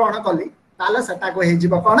भली ग्रहण कली ताले सेटा को हे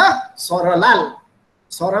जिवो कोन सरलाल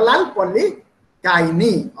सरलाल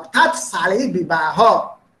पॉलीगाइनी अर्थात साली विवाह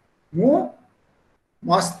मु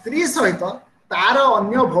मो स्त्री सहित तार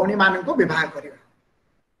अन्य भौणी मान को विवाह करिबा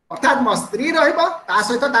अर्थात मो स्त्री रहिबो ता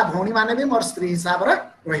सहित ता भौणी माने भी मोर स्त्री हिसाब रे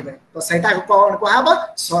रहिबे तो सेटा को कोन कहबो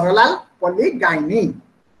सरलाल पॉलीगाइनी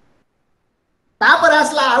तापर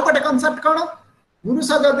आसला आ गोटे कांसेप्ट कोन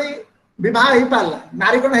पुरुष जदि विवाह ही पाला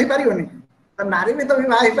नारी कोन ही पारियोनी तो नारी भी तो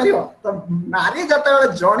विवाह ही पारियो तो नारी जते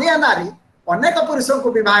जणिया नारी अनेक पुरुषों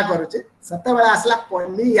को विवाह करूचे सते बेला आसला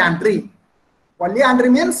पॉलीआंड्री पॉलीआंड्री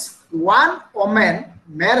means one woman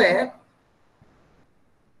married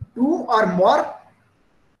to और मोर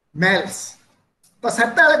मेल्स तो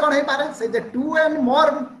सेटा कौन हो पारे से जे टू एंड मोर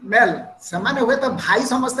मेल से माने हुए तो भाई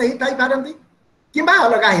समस्त ही थाई पारंती किबा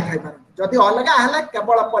अलगा ही थाई पारंती जदि अलगा हले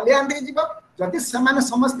केवल पॉलीआंड्री जीव जदि से माने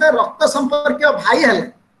समस्त रक्त संपर्क भाई हले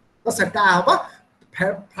तो सेटा हबो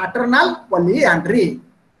फ्रैटर्नल पॉलीआंड्री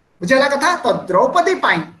बुझला कथा तो द्रौपदी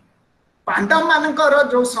पाई पांडव मानकर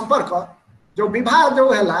जो संपर्क जो विवाह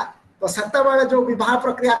जो हैला तो सेटा बेले जो विवाह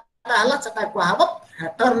प्रक्रिया हैला सेटा को हबो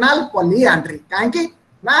फ्रैटर्नल पॉलीआंड्री काहे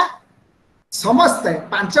ना समस्त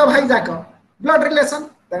पांच भाई जाक ब्लड रिलेशन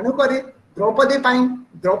तेणु करी द्रौपदी पाई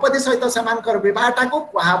द्रौपदी सहित सेमानकर विवाहटा को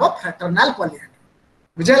कहबो फ्रैटर्नल पॉलीआंड्री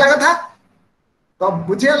बुझेला कथा तो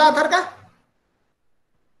बुझीगला थरका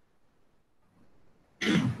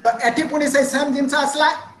तो एठी पुणी से सेम जिंस आसला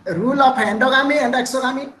rule of endogamy and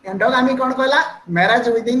एक्सोगामी endogamy कोन कहला marriage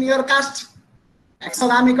with in your cast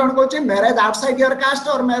एक्सोगामी cone कहउची marriage outside your cast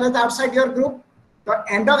और मैरिज आउटसाइड योर ग्रुप तो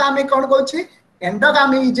endogamy cone कहउची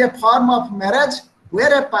endogamy is a form of marriage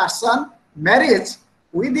where a person marriage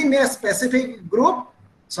with in a specific group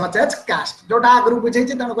such as cast जोटा आगु बुझे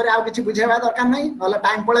तेणुक आउ कि बुझेबा दरकार नहीं ना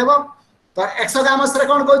टाइम पड़ेब तो एक्सोगामस रे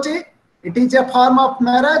कोन कहउची it is a form of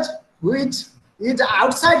marriage which is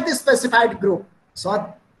outside the specified group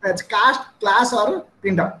such as caste class और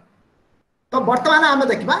पिंड तो वर्तमान आम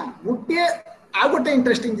देखा गोटे आ गोटे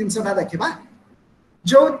इंटरेस्टिंग जिनसटा देखा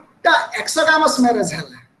जोटा एक्सोगामस मैरिज है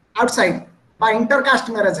आउटसाइड बा इंटरकास्ट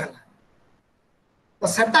मैरिज है तो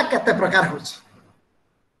सेटा केते प्रकार हो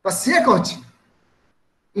तो सी कहूँ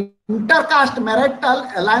इंटरकास्ट मैरिटल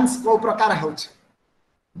एलायंस को प्रकार हो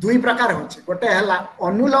दुई प्रकार हो गोटे है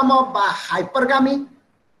अनुलोम बा हाइपरगामी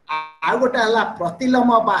आ गोटे है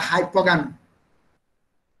प्रतिलोम बा हाइपोगामी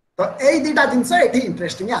तो यही दुटा जिनस ये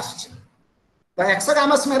इंटरेस्टिंग आस तो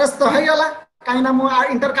एक्सोगामस मैरिज तो हो गला कहीं ना मुझे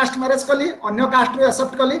इंटरकास्ट मैरिज कली अन्य कास्ट रू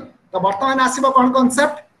एक्सेप्ट कली तो बर्तमान आसब कौन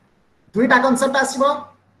कॉन्सेप्ट दुईटा कॉन्सेप्ट आसब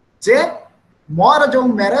जे मोर जो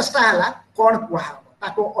मैरिजटा है कौन कहब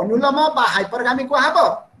ताको अनुलोम बा हाइपरगामी कहब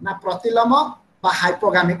ना प्रतिलोम बा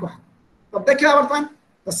हाइपोगामी कहब तो देखिए बर्तमान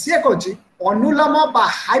तो सी कहूँ अनुलोम बा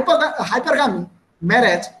हाइपरगामी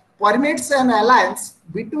marriage permits N alliance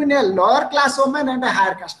between a lower class women and a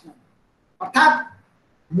higher cast women अर्थात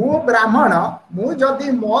मु ब्राह्मण मु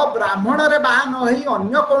जदि मो ब्राह्मण रे बाहा न होई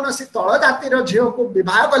अन्य कोनोसी तळ जातिर झियो को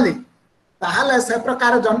विवाह कली ताहाले से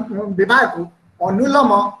प्रकार विवाह को अनुलोम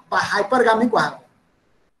बा हाइपरगामी कहब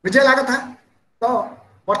बुझे लाग था तो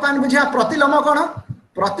वर्तमान बुझिया प्रतिलोम कौन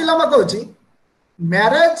प्रतिलोम कहूँ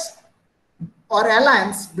मैरिज और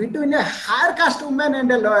alliance between a higher cast women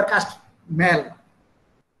and a lower caste mail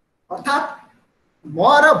अर्थात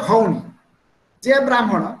मोर भौणी जे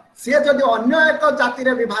ब्राह्मण सी जदि अन्य एक जाति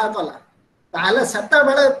रे विवाह कला ताहले सेते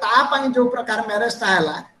बेले ता पई जो प्रकार मैरिजटा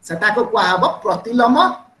हैला सेटा को कहब प्रतिलोम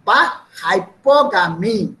बा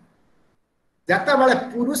हाइपोगामी जते बेले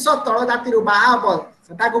पुरुष तळ जाति रु बाहा हबो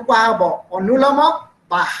सेटा को कहब अनुलोम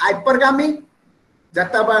बा हाइपरगामी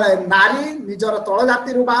जते बेले नारी निजर तळ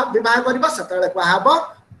जाति रु विवाह करबो सेते बेले कहब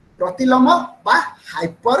प्रतिलोम बा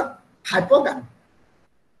हाइपोगामी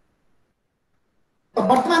तो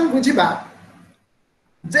वर्तमान बुझिबा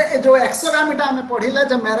जे जो एक्सोगामीटा हमें पढ़िले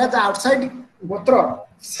जे मैरिज आउटसाइड गोत्र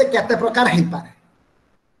से केते प्रकार हे पारे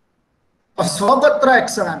और स्वगोत्र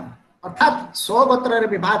एक्सोगामी अर्थात स्वगोत्र रे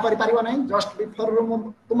विवाह करि परिबो नै जस्ट बिफोर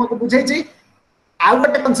तुमको बुझै छी आ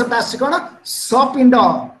गोटे कांसेप्ट आसी कोन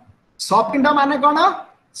सपिंड माने कोन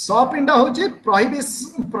सपिंड होची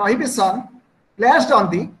prohibition placed on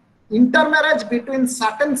the इंटरमैरेज between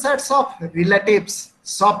certain sets of relatives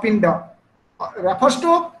सपिंड refers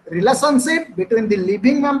to relationship between the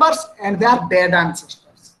living members and their dead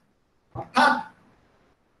ancestors अर्थात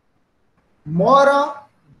मोर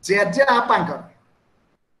जेजे आपांकर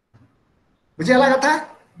बुझेला कथा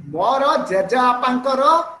मोर जेजे आपांकर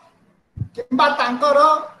किंबा तांकर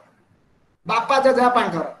बापा जेजे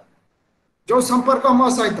आपांकर जो संपर्क मो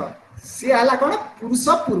सहित सी हला कोन पुरुष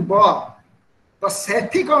पूर्व तो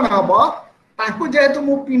सेठी कोन हबो तांकु जेहेतु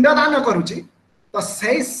मु पिंड दान करूची तो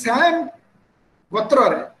सेही सेम गोत्र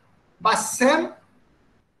रे बा सेम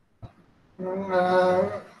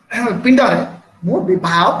पिंड रे मु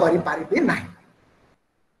विवाह करि पारिबि नाही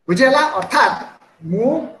बुझेला अर्थात मु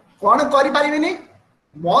कोन करि पारिबिनी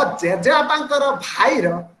मो जेजे आपांकर भाई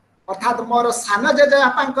रो अर्थात मोर सान जेजे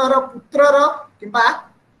आपांकर पुत्र रो किबा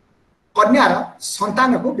कन्या रो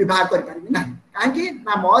संतान को विवाह करि पारिबि नाही काहेकि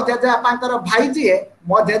ना मो जेजे आपांकर भाई जी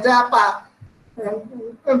मो जेजे आपा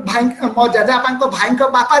भाई मो जेजे आपांकर भाई को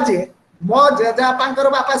बापा जी मो जेजेबापांकर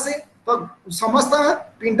बापा से तो समस्त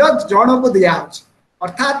पिंड जण को दिया होछ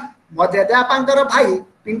अर्थात मो जेजेबापांकर भाई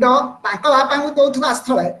पिंड तांको बापा को दोथुवा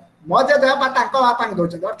स्थळे मो जेजेबापा तांको बापा को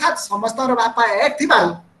दोछ अर्थात समस्तर बापा एक थिबाल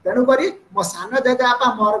तेनु करी मो सान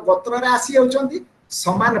जेजेबापा मोर गोत्र रे आसी होचंती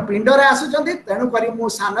समान पिंड रे आसुचंती तेनु करी मो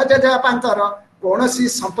सान जेजेबापांकर कोनोसी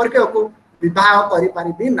संपर्क को विवाह करि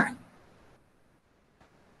पारिबि नाही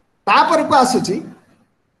तापर को आसुची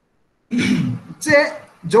जे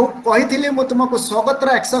जो कही मु तुमको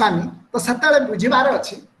स्वगोत्र एक्सोगामी तो सेते बुझीबार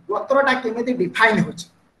अच्छी गोत्रटा केमिति डिफाइन होची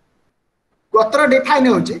गोत्र डिफाइन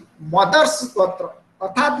होची मदर्स गोत्र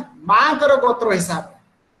अर्थात मांकर गोत्र हिसाब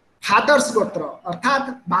फादर्स गोत्र अर्थात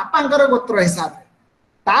बापांकर गोत्र हिसाब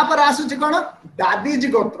तापर आसुची कोन दादीज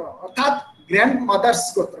गोत्र अर्थात ग्रैंड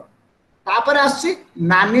मदर्स गोत्र तापर आसुची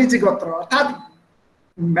नानीज गोत्र अर्थात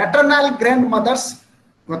मैटरनल ग्रैंड मदर्स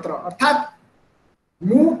गोत्र अर्थात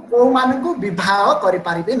मु को मानकु विवाह करि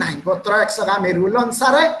पारिबे नाही गोत्र एक्सगामी रूल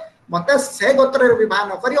अनुसार मते से गोत्र रे विवाह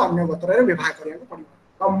न करी अन्य गोत्र रे विवाह करिया पड़िबो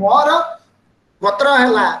तो मोर गोत्र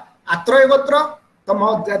हैला आत्रय गोत्र तो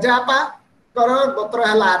मो जजापा कर गोत्र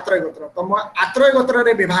हैला आत्रय गोत्र तो मो आत्रय गोत्र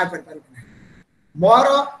रे विवाह करि पारिबे नाही मोर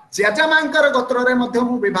जेजमांकर गोत्र रे मध्ये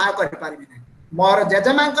मु विवाह करि पारिबे नाही मोर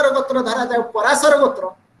जेजमांकर गोत्र धरा जाय पराशर गोत्र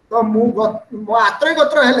तो मो आत्रय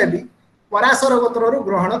गोत्र हेले भी पराशर गोत्र रु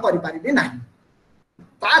ग्रहण करि पारिबे नाही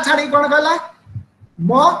ता छाड़ी कोन कहला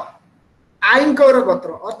मो आईंकर गोत्र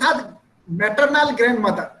अर्थात मैटरनल ग्रैंड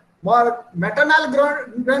मदर मोर मैटरनल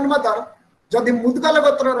ग्रैंड मदर जदि मुदगल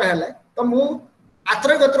गोत्र रहले तो मु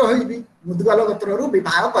आत्रय गोत्र होइबी मुदगल गोत्र रु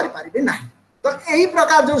विवाह करि पारिबे नाही तो एही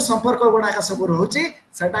प्रकार जो संपर्क गुणाक सब रहउची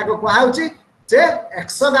सेटा को कहा होची जे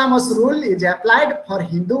एक्सोगामस rule is applied for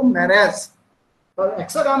Hindu marriage तो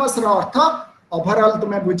एक्सोगामस रो अर्थ ओवरऑल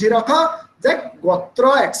तुमे बुझी रखो जे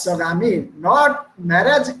गोत्र एक्सोगामी not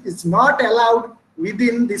marriage is not allowed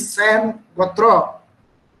within the same गोत्र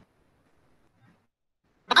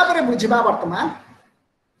तापरे बुझिबा वर्तमान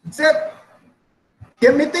जे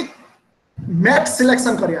केमिति मैट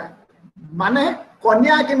सिलेक्शन करिया माने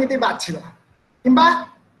कन्या केमिति बाछिबा किंबा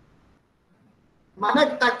माने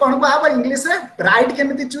ता कोन कहबा इंग्लिश रे ब्राइड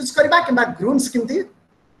केमिति चूज करबा किंबा ग्रूम्स केमिति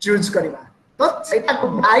चूज करबा तो सेटा को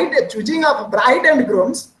bride choosing of bride and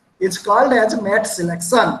grooms is called as mat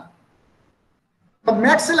selection तो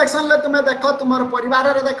मैट सिलेक्शन ले तुमे देखो तुमर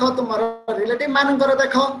परिवार रे देखो तुमर रिलेटिव मानकर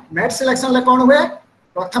देखो मैट सिलेक्शन ले कोन हुए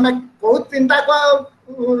प्रथमे बहुत चिंता को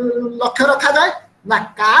लक्ष्य रखा जाए ना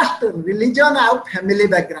कास्ट रिलीजन आ फैमिली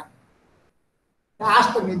बैकग्राउंड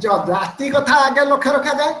कास्ट निज जाति कथा आगे लक्ष्य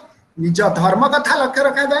रखा जाए निज धर्म कथा लक्ष्य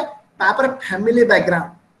रखा जाए तापर फैमिली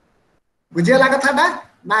बैकग्राउंड बुझेला कथाटा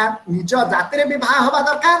ना निज जाति रे विवाह होबा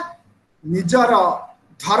दरकार निजर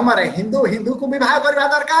धर्म रे हिंदू हिंदू को विवाह करबा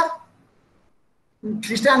दरकार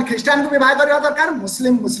ख्रिस्टियन ख्रिस्टियन को विवाह करबा दरकार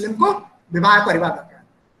मुस्लिम मुस्लिम को विवाह करबा दरकार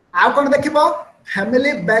आ कोन देखिबो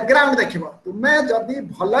फैमिली बैकग्राउंड देखिबो तुमे जदी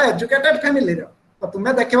भलो एजुकेटेड फैमिली रो तो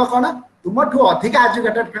तुमे देखिबो कोन तुमठु अधिक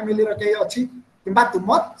एजुकेटेड फैमिली रो के अछि किंबा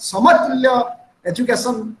तुम समतुल्य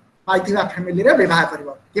एजुकेशन पाइथिबा फैमिली रे विवाह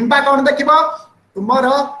करबो किंबा कोन देखिबो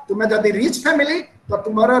तुमे जदी रिच फैमिली तो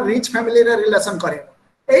तुमरो रिच फैमिली रे रिलेशन करबो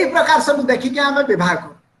एही प्रकार सब देखि के हमें विवाह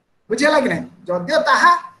कर बुझे लाग नै जदियो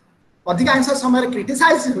ताहा अधिकांश समय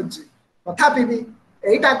क्रिटिसाइज होछि तथापि भी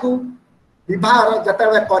एटा को विवाह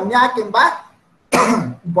जतबे कन्या किंबा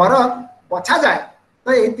बर पछा जाए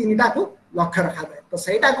तो ए तीनटा को लक्ष्य रखा जाए तो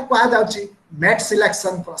सेटा को कहा जाउछि मैट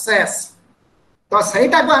सिलेक्शन प्रोसेस तो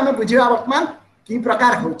सेटा को हमें बुझिबा वर्तमान की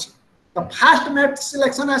प्रकार होछि तो फर्स्ट मैट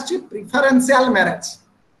सिलेक्शन आछि प्रेफरेंशियल मैरिज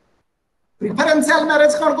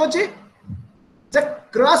कोन कोछि जे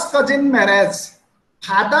cross cousin marriage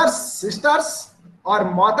fathers sisters और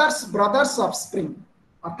मदर्स ब्रदर्स ऑफस्प्रिंग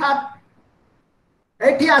अर्थात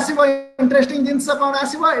एठी आसीबो इंटरेस्टिंग जिंस कोन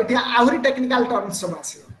आसीबो एठी आहुरी टेक्निकल टर्म्स सब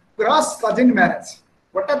आसीबो क्रॉस कजिन मैरिज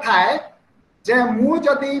गोटे थाए जे मु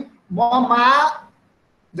जदी मो मा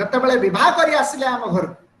जते बेले विवाह करी आसिले हम घर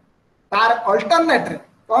तार अल्टरनेट रे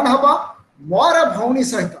कोन हबो मोर भौणी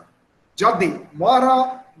सहित जदी मोर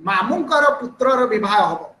मामुंकर पुत्र रो विवाह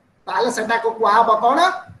हबो ताले सेटा को कुआ हबो कोन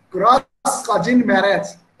क्रॉस कजिन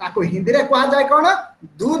मैरिज ताको हिंदी रे कुआ जाय कोन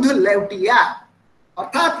दूध लेउटिया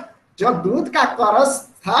अर्थात जो दूध का कर्ज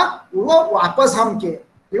था वो वापस हम के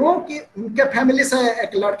क्योंकि उनके फैमिली से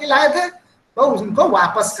एक लड़की लाए थे तो उनको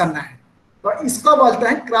वापस करना है तो इसको बोलते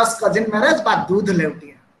हैं क्रॉस कजिन मैरिज बा दूध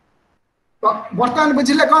लेउटिया तो वर्तमान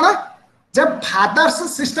बुझिले कोन जब फादर्स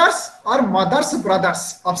सिस्टर्स और मदर्स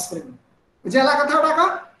ब्रदर्स ऑफस्प्रिंग बुझेला कथाटा को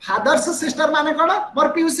फादर्स सिस्टर माने कोन मोर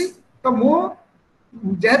पिउसी तो मु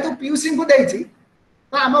जेहेतु पिउसी को देछि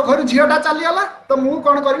तो आम घर झीटा चलीगला तो मु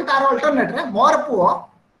कौन करी तार अल्टरनेट रे मोर पुओ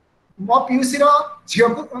मो पिउसी रो झियो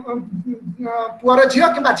को पुअर झियो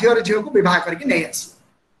किबा झियोर झियो को विवाह करके नै आसी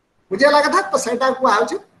बुझेला कथा तो सेटा को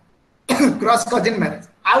आउछ क्रॉस कजिन मैरिज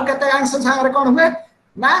आउ कते अंश संगे कोन हुए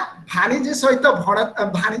ना भाणीजी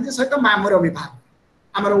सहित मामुर विवाह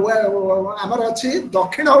आमर अछि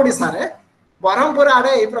दक्षिण ओडिसा रे बरहमपुर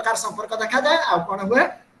आड़े ए प्रकार संपर्क देखा जाए आ कोन हुए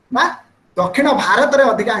ना दक्षिण भारत रे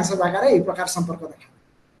अधिकांश जगह रे ए प्रकार संपर्क देखा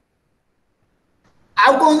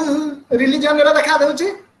आउ को रिलीजन रे देखा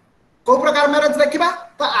दउची को प्रकार मैरिज देखिबा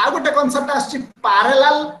तो आ गोटे कांसेप्ट आछि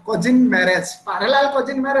पैरेलल कजिन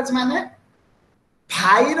मैरिज माने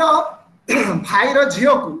भाईरो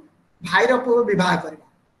झियो को भाईरो पुओ विवाह करबा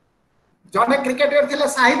जने क्रिकेटर थिले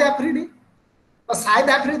शाहिद अफरीदी तो शाहिद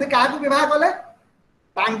अफरीदी का विवाह कले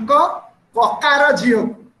तांको ककार झियो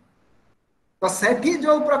तो सेठी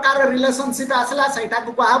जो प्रकार रिलेशनशिप आसला सेटा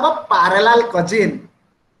को कहबो पैरेलल कजिन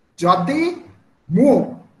जदी मु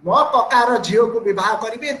मो ककार झील को विवाह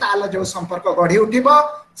करी ताल जो संपर्क गढ़ी उठिब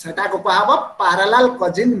सेटा को कहब पैरेलल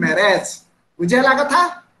कजिन मैरिज बुझेला कथा।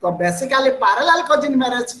 तो basically parallel cousin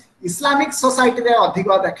marriage Islamic society रे अधिक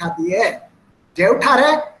देखा दिए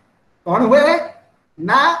जेउठारे कौन हुए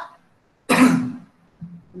ना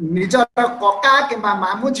निजर कका किंबा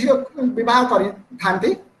मामू झील विवाह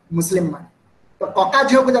करी मुस्लिम मान। तो कका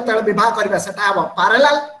झील को जब विवाह करेंगे सेटा हम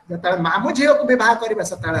पैरेलल जो मामू झील को विवाह करेंगे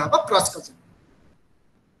से हम क्रॉस कजिन।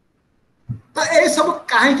 तो ये सब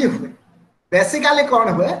कहीं हुए बेसिकली कौन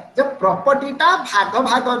हुए जब प्रॉपर्टी टा भाग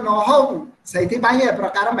भाग न हो से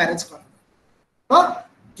प्रकार मैरिज कर। तो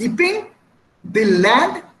keeping the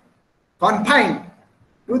land confined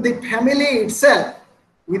to the family itself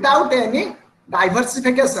without any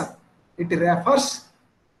diversification, it refers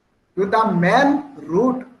to the main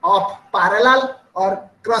root of parallel or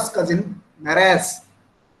cross cousin marriage.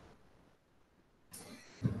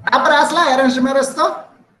 तापर आसला अरेंज मैरिज। तो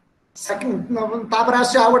सेकंड तापर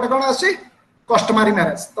आसी आ गोटे कोन आसी कस्टमरी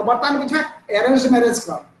मैरिज। तो बर्तमान बुझा अरेंज मैरिज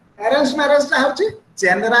का अरेंज मैरिज ता होची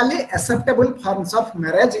generally acceptable forms of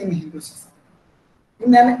marriage in Hindu society.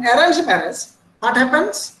 In an arrange marriage what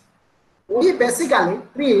happens we basically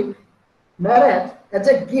treat marriage as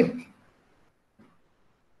a gift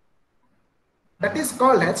that is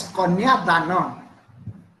called as kanya dana,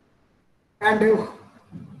 and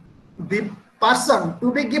the person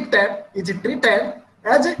to be gifted is treated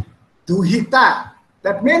as duhita.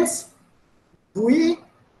 That means dui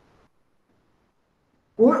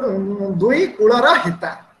kulara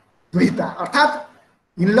hita duhita अर्थात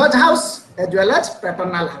in-laws house as well as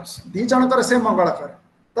paternal house दी जनकर से मंगल करे।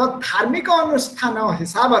 तो धार्मिक अनुष्ठान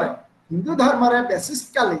हिसाब से हिंदू धर्म रे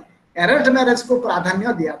बेसिकली अरेंज मैरिज को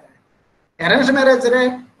प्राधान्य दिया जाए। अरेंज मैरिज रे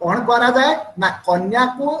कौन करा जाए ना कन्या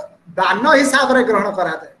को दान हिसाब से ग्रहण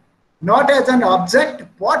करा जाए, not as an object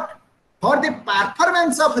but for the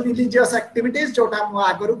performance of religious activities जोटा मु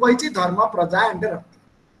आगरु कहिछि धर्म प्रजा एंड रखती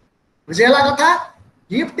बुझेला कथा।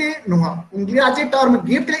 गिफ्ट नुह इंग्लिश टर्म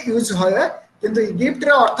गिफ्ट यूज होय किंतु गिफ्ट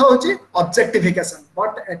रे अर्थ होछि ऑब्जेक्टिफिकेशन,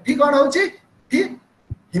 बट एठी कोन होछि कि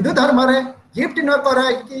हिंदू धर्म रे गिफ्ट न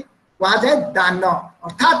करे कि कहा जाए दान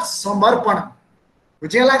अर्थात समर्पण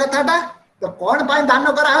बुझेला कथाटा। तो कौन पाई दान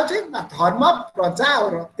करा होछि ना धर्म प्रजा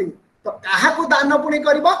और रति। तो काहा को दान पुणी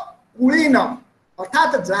करिवो कुलीन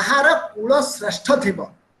अर्थात जहार कुल श्रेष्ठ थिबो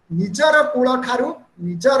निजर कुल ठारू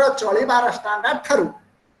निजर चलिबार स्टैंडर्ड ठारू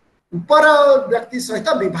ऊपर व्यक्ति सहित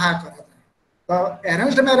विवाह करा जाए। तो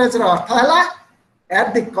अरेंज्ड मैरिज रो अर्थ हला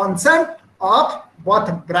at the consent of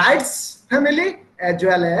both brides family as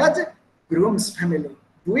well as grooms family.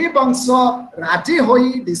 दुई वंश राजी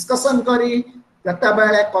होई डिस्कशन करी जते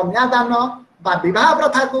बेले कन्यादान बा विवाह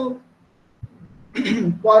प्रथा को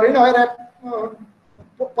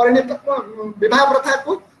परिणत विवाह प्रथा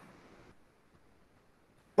को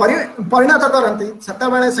परिणत करती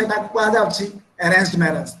सेते बेले सेटा कहा जाउछि अरेंज्ड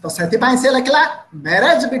मैरिज। तो सेति पई से लिखला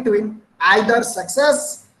marriage between either success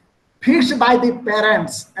fixed by the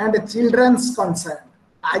parents and children's consent.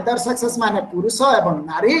 Either success माने पुरुष एवं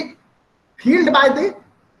नारी field by the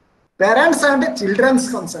parents and children's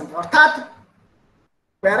consent अर्थात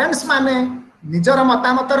पेरेंट्स माने निजर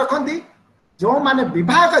मतामत रखती जो माने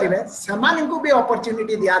विवाह करेंगे से भी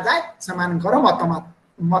अपॉर्चुनिटी दिया जाए से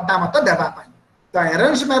मतामत देवा पाई। तो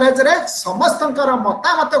अरेंज मैरिज रे समस्त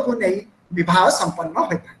मतामत को नहीं विवाह संपन्न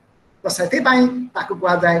होता है। तो से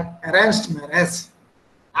कहा जाए अरेंज्ड मैरिज।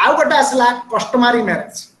 आउ गोटे आसला कस्टमरी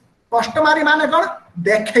मैरिज। कस्टमरी माने कौन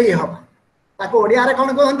देखई हवा ताको ओडिया रे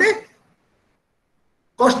कौन कहते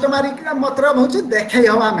कस्टमरी का मतलब होची देखई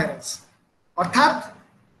हवा मैरिज अर्थात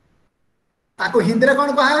ताको हिंदी में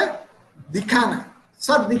कौन कहा है दिखाना।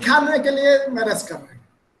 सब दिखाने के लिए मैरिज कर रहे हैं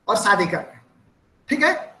और शादी कर रहे हैं, ठीक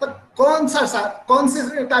है। तो कौन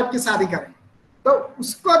सी टाइप की शादी करें तो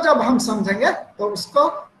उसको जब हम समझेंगे तो उसको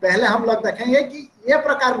पहले हम लोग देखेंगे कि ये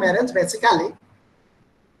प्रकार मैरिज बेसिकली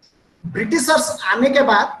ब्रिटिशर्स आने के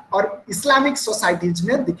बाद और इस्लामिक सोसाइटीज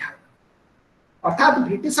में दिखाए अर्थात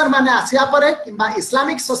ब्रिटिशर माने आसिया परे किंबा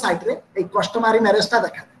इस्लामिक सोसाइटी रे एक कस्टमरी मैरिज ता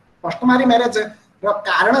देखा जाए। कस्टमरी मैरिज रो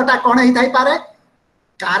कारणटा कोन ही थाई पारे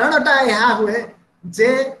कारणटा यह हुए जे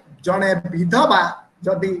जने विधवा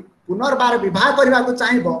जदि पुनर्बार विवाह करबा को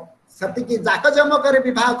चाहिबो सती की जाकजम करे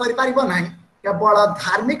विवाह करि पारिबो नाही केवल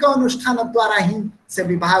धार्मिक अनुष्ठान द्वारा ही से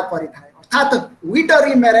विवाह करि थाए अर्थात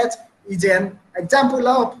विडोरी marriage is an example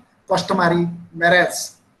of customary marriage.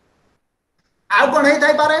 Uh cone he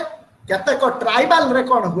Thai पारे केतेक ट्राइबल रे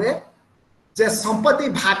कोन हुए जे संपत्ति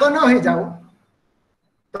भाग न हो जाऊ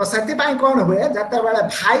तो सेति पई कोन हुए जते बेले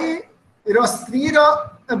भाई रो स्त्री रो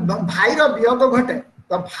भाई रो वियोग घटे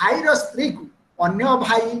तो भाई रो स्त्री को अन्य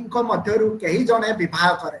भाई को मध्यरु केही जने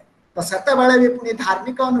विवाह करे तो सेते बेले भी पुनी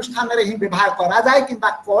धार्मिक अनुष्ठान रे ही विवाह करा जाए कि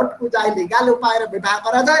कोर्ट को जाए लीगल उपाय रे विवाह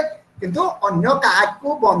करा जाए किंतु अन्य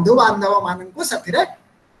काहाकू बंधु बांधव माननकू सथिरे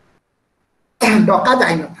डका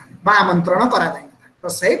जाई न बा आमंत्रण करा जाई न तो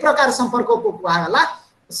सही प्रकार संपर्क को कुआगला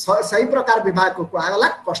सही प्रकार विवाह को कुआगला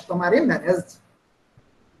कस्टमरी मैरिज।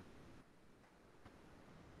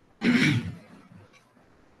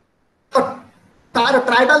 तार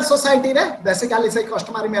ट्राइबल सोसाइटी रे बेसिकली से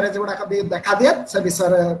कस्टमरी मैरिज गुडा का भी देखा दिए से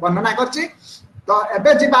विषय वर्णना करछि। तो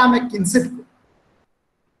एबे जिबा हमें किनशिप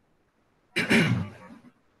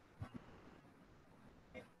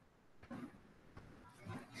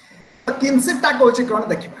तो किनशिप ता कोछि कोन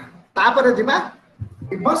देखिबा तापर जिबा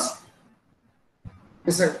डिवोर्स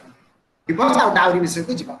विषय डिवोर्स आ डाउरी विषय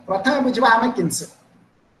को जिबा प्रथम बुझबा हमें किनशिप।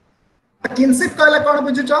 किनशिप कहले कोन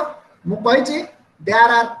बुझुचो मु कहिछि there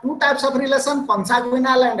are two types of relation,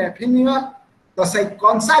 consanguineal and affinal. The say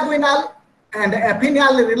consanguineal and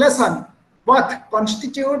affinal relation both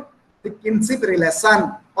constitute the kinship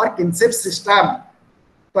relation or kinship system.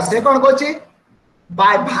 तो से कौन Kochi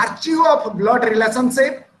by virtue of blood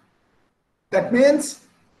relationship, that means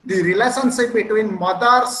the relationship between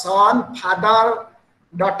mother, son, father,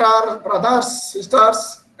 daughter, brothers,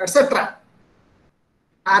 sisters, etc.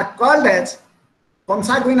 are called as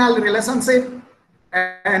consanguineal relationship,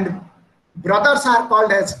 and brothers are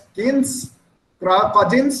called as kins,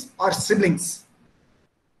 cousins or siblings.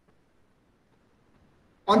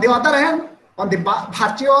 On the other hand, on the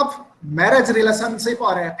virtue of marriage relationship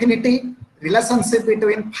or affinity relationship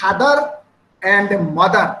between father and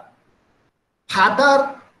mother,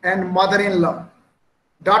 father and mother-in-law,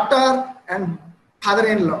 daughter and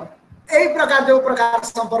father-in-law, एई प्रकार जो प्रकार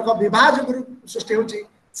संपर्क विवाह जो सृष्टि होची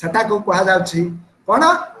सेटा को कहा जाउची कोन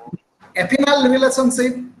एफिनल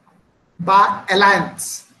रिलेशनशिप बा अलायंस।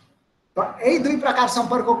 तो एई दुई प्रकार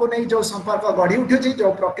संपर्क को नहीं जो संपर्क गढ़ी उठी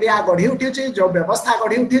जो प्रक्रिया गढ़ी उठी जो व्यवस्था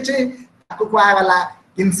गढ़ी उठी ताको कहा वाला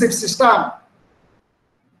किनशिप सिस्टम।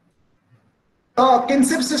 तो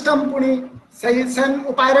किनशिप सिस्टम पुनी सही सेम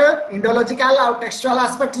उपाय रे इंडोलॉजिकल और टेक्सचुअल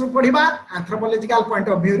एस्पेक्ट रु पढिबा एंथ्रोपोलॉजिकल पॉइंट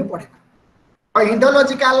ऑफ व्यू रु पढिबा। और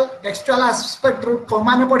इंडोलॉजिकल टेक्सचुअल एस्पेक्ट रु को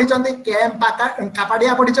माने पढी चंती केएम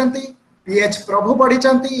कापाडिया पढी चंती, पीएच प्रभु पढी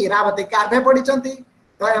चंती, इरावती कार्भे पढी चंती।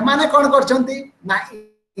 तो एमाने कोन कर चंती ना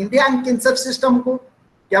इंडियन किनशिप सिस्टम को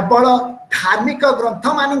केवल धार्मिक ग्रंथ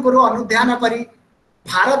मान को अनुध्यान करी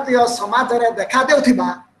भारतीय समाज रे देखा देउथिबा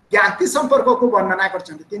ज्ञाति संपर्क को वर्णना कर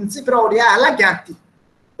चंती। किनशिप रो ओडिया हला ज्ञाति।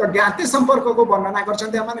 तो ज्ञाति संपर्क को वर्णना कर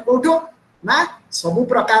चंती माने कोठो ना सब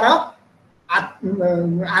प्रकार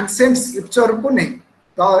एंशिएंट स्क्रिप्चर को नहीं।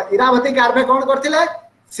 तो इरावती कार्भे कोन करथिले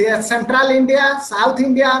से central India, south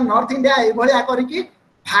India, north India ए भलिया करी की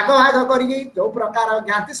भाग भाग करी जो प्रकार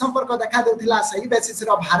ज्ञाति संपर्क देखा देउथिला सही बेसिस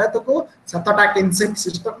रो भारत को 7टा किनशिप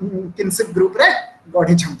सिस्टम किनशिप ग्रुप रे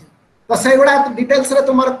गढी छंती। तो सेगुडा डिटेल्स रे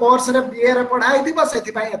तुमर कोर्स रे बीए रे पढाई दिबो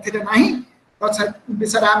सेति पई एथिरे नाही। तो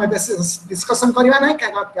विषय हम डिस्कशन करबा नाही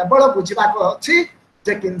केवल बुझिबा को अछि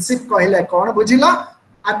जे किनशिप कहले कोन बुझिलो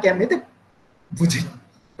आ केमिति बुझिलो।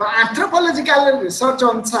 तो एंथ्रोपोलॉजिकल रिसर्च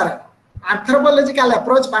अनुसार एंथ्रोपोलॉजिकल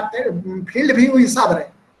अप्रोच बाटे फील्ड व्यू हिसाब रे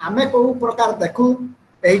हमें को प्रकार देखु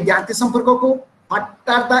ए ज्ञाति संपर्क को what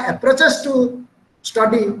are the approaches to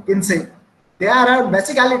study kinship. There are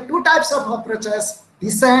basically two types of approaches,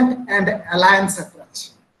 decent and alliance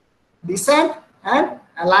approach. Decent and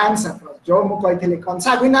alliance approach जो मु कहिथिले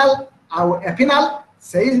कंसाग्विनल आ एफिनल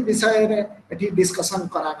सही विषय रे एठी डिस्कशन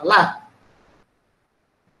करा गला।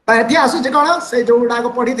 एठी आसु जे कोन से जो उडा को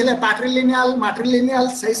पढी थिले पैट्रिलिनियल मैट्रिलिनियल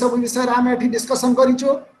सही सब विषय रे हम एठी डिस्कशन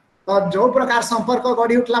करिचो। तो जो प्रकार संपर्क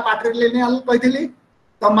गढ़ी उठला पैट्रिलिनियल कहिथिली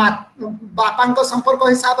तो बापांक संपर्क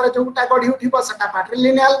हिसाब रे जोटा गढ़ी उठिबो सेटा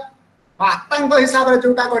पैट्रिलिनियल, मातांक हिसाब रे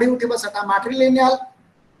जोटा गढ़ी उठिबो सेटा मैट्रिलिनियल।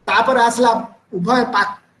 तापर आसला उभय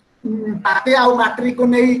पाटे आ मैट्रि को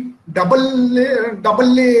नै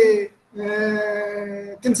डबल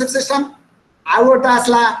किनशिप सिस्टम। आ ओटा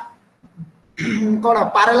आसला कोन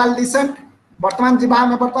पैरेलल डिसेंट। वर्तमान जीवा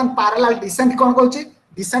में वर्तमान पैरेलल डिसेंट कोन कहउची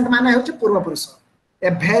डिसेंट माने होची पूर्व पुरुष। A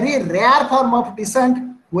very rare form of descent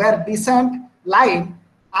where descent line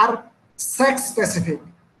are sex specific.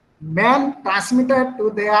 Men transmitted to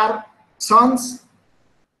their sons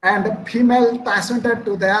and female transmitted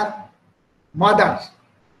to their mothers.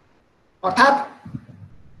 अर्थात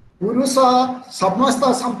पुरुष समस्त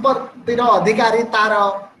संपत्तिर अधिकारी तार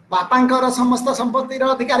बापांकर समस्त संपत्तिर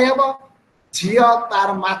अधिकारी हेबो, झियो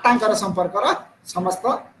तार मातांकर संपर्कर समस्त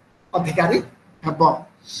अधिकारी हेबो।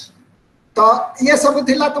 तो ये सब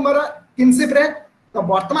थिला तुमर किनशिप रे। तो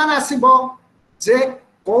वर्तमान आसीबो जे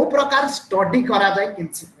को प्रकार स्टडी करा जाय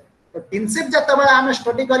किनशिप रे। तो किनशिप जते बेला हम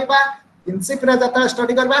स्टडी करबा किनशिप रे जता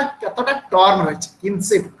स्टडी करबा केतटा टर्म रही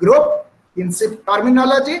kinship group kinship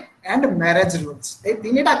terminology and marriage rules ए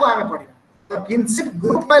तीनटा को आमे पढिबा तो किनशिप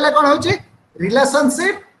ग्रुप पहले कोन होची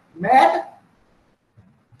relationship made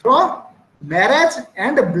through marriage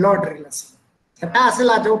and blood relation सेटा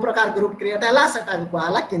आसला जो प्रकार ग्रुप क्रिएट हला सेटा को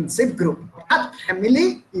कहला किनशिप ग्रुप अर्थात family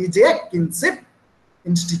is a kinship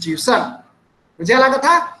institution बुझला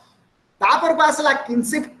कथा तापर को आसला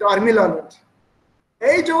किनशिप टर्मिनोलॉजी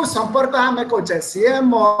ए जो संपर्क हमें कहचे सीए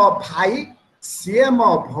मो भाई सीए मो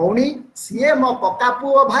भौणी सीए मो कका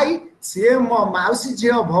पुओ भाई सीए मो माउसी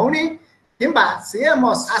झियो भौणी किंबा सीए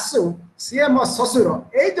मो सासू सीए मो ससुर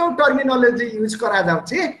ए जो टर्मिनोलॉजी यूज करा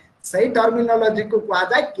जाउची सही टर्मिनोलॉजी को कहा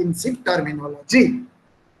जाए किनशिप टर्मिनोलॉजी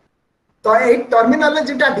तो ए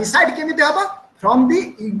टर्मिनोलॉजी टा डिसाइड केमिति हबो from the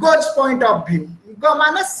egos point of view ego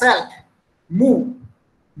माने सेल्फ मु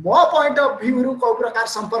मो पॉइंट ऑफ व्यू रु को प्रकार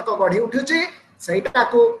संपर्क गढी उठुची सेटा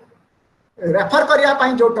को रेफर करिया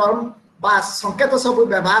पई जो टर्म बा संकेत सब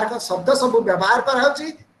व्यवहार कर शब्द सब व्यवहार करा होची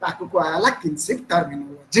ताकू कहला किनशिप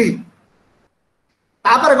टर्मिनोलॉजी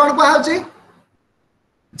तापर कोन कहला होची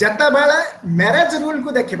जत्ता बेले मैरिज रूल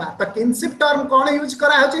को देखिबा तो किनशिप टर्म कोन यूज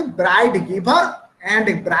करा होची bride giver and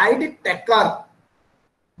bride taker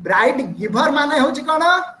bride giver माने होची कोन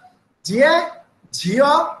जे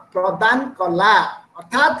झियो प्रदान कला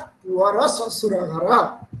अर्थात पुअर ससुर घर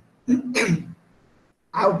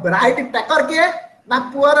आ ब्राइड टेकर के ना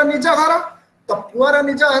पुअर निज घर तो पुअर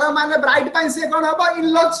निज घर माने ब्राइड पई से कोन हबो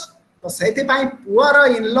इनलॉज तो सेति पई पुअर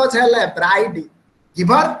इनलॉज हेले ब्राइड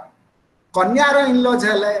गिवर कन्यार इनलॉज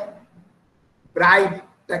हेले ब्राइड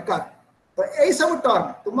टेकर तो एई सब टर्म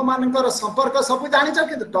तुम मानकर संपर्क सब जानि छ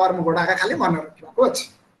कि टर्म गोडा का खाली मन रखिबा को अछि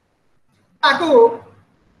ताकू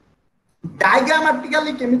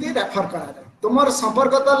डायग्रामेटिकली केमिति रेफर करा जाय तुमर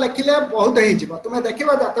संपर्क तो लिखिले बहुत हे जिवो तुमे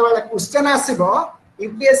देखिबा जते बेले क्वेश्चन आसीबो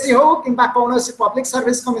यूपीएससी हो किंबा कोनोसी पब्लिक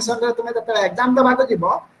सर्विस कमिशन रे तुमे जते एग्जाम देबा को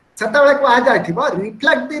जिवो सेते बेले को आ जायथिबो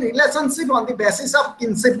reflect the relationship on the basis of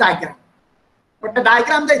kinship diagram गोटे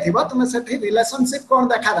डायग्राम देथिबो तुमे सेठी रिलेशनशिप कोन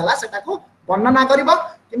देखा देला सेटा को वर्णना करिवो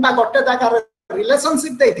किंबा गोटे जगह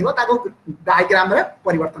रिलेशनशिप देथिबो ताको डायग्राम रे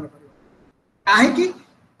परिवर्तन करिवो काहे कि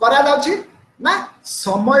करा जाउछि ना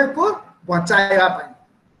समय को बचाइबा पई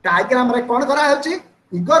डायग्राम रे कोन करा होछि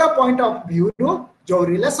इगर पॉइंट ऑफ व्यू रु जो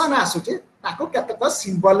रिलेशन आसुछि ताको केतक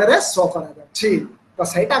सिंबल रे शो करा जाछि तो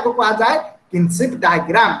सेटा को कहा जाय किनशिप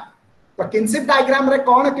डायग्राम तो किनशिप डायग्राम रे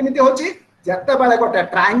कोन केमिति होछि जत्ते बेले गोटे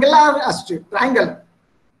ट्रायंगुलर आसुछि ट्रायंगल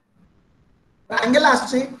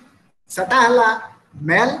आसुछि सेटा हला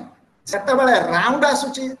मेल जत्ते बेले राउंड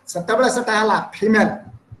आसुछि सेते बेले सेटा हला फीमेल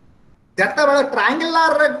जत्ते बेले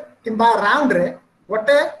ट्रायंगुलर रे किंबा राउंड रे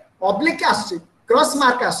गोटे ऑब्लिक आसुछि क्रॉस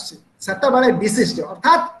मार्क आसुछि सेते बेले डिसीज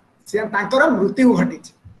अर्थात से तांकर मृत्यु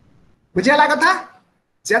घटिछि बुझिला कथा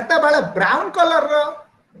जत्ते बेले ब्राउन कलर रो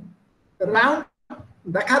राउंड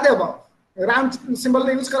देखा देबो राउंड सिंबल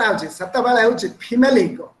यूज करा होछि सेते बेले होछि फीमेल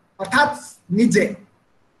इगो अर्थात निजे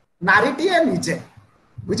नारीटी ए निजे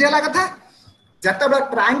बुझिला कथा जत्ते बेले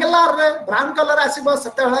ट्रायंगुलर रे ब्राउन कलर आसीबो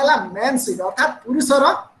सेते बेले मेंस इगो अर्थात पुरुष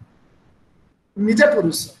रो निजे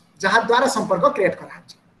पुरुष जहा द्वारा संपर्क क्रिएट करा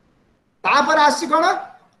होछि तापर आसी कोन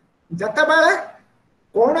जत्ते बेले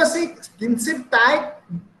कोनोसी किनशिप टाइप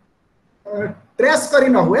ट्रेस करी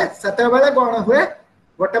न हुए सेते बेले कोन हुए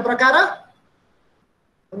गोटे प्रकार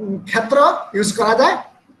क्षेत्र यूज करा जाए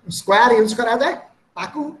स्क्वायर यूज करा जाए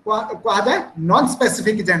ताकू कहा जाए नॉन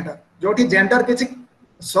स्पेसिफिक जेंडर जोठी जेंडर किछि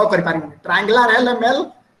शो करि पारिबो ट्रायंगुलर हेले मेल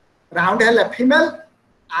राउंड हेले फीमेल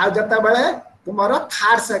आ जत्ते बेले तुमरो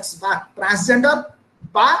थर्ड सेक्स बा ट्रांसजेंडर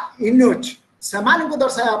बा इन्यूच समान को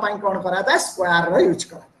दर्शाया पई कोन करा जाए स्क्वायर रो यूज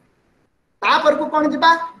करा तापर को कोन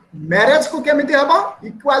जिबा मैरिज को केमिति हबो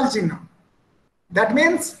इक्वल चिन्ह दैट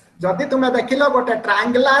मींस जदि तुमे देखिलो गोटे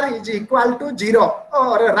ट्रायंगुलर इज इक्वल टू 0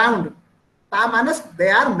 और राउंड ता माने दे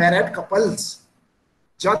आर मैरिड कपल्स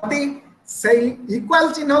जदि से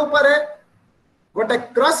इक्वल चिन्ह ऊपर गोटे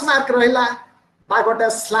क्रॉस मार्क रहिला बा गोटे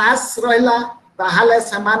स्लैश रहिला ताहाले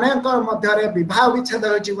समाने मध्य रे विवाह विच्छेद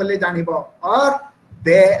होछि बोली जानिबो और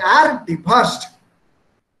दे आर डिवोर्स्ड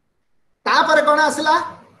तापर कोन आसला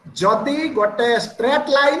जदि गोटे स्ट्रेट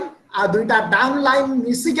लाइन आ दुईटा डाउन लाइन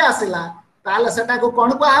मिसी के आसला ताले सेटा को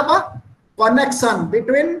कोन को आबो कनेक्शन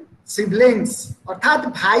बिटवीन सिबलिंग्स अर्थात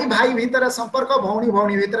भाई भाई भीतर संपर्क भौणी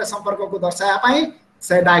भौणी भीतर संपर्क को दर्शाया पई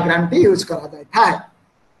से डायग्राम टी यूज करा जाय था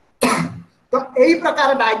तो एही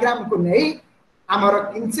प्रकार डायग्राम को नै हमर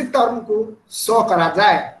किनशिप टर्म को शो करा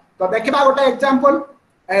जाय तो देखिबा गोटे एग्जांपल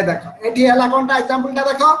ए देखो एठी हला कोनटा एग्जांपल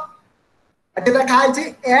ता देखो एठी देखा आइछि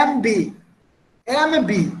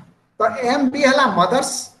एमबी तो एमबी हला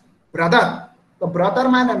मदर्स ब्रदर तो ब्रदर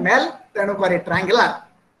माने मेल तेणु करे ट्रायंगुलर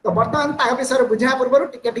तो बर्तमान ता विषय बुझा पूर्व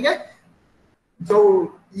टिके टिके जो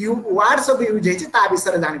वर्ड सब यूज है ता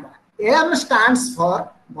विषय जानबा M stands for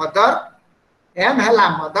mother M hela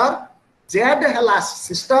mother Z hela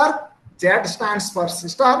sister Z stands for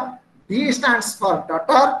sister D stands for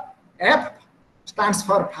daughter F stands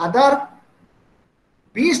for father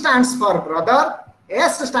B stands for brother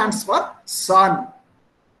S stands for son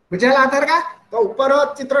बुझेला आधार का तो ऊपर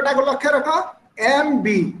चित्रटा को लक्ष्य रखो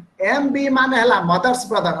एम बी माने हला mother's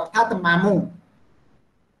brother अर्थात मामू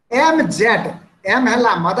एम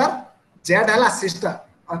हला मदर जेड हला सिस्टर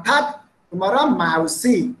अर्थात तुम्हारा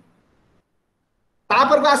माउसी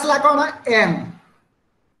तापर को आसला कौन एम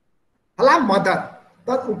हला मदर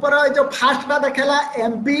तो ऊपर जो फास्ट टा देखेला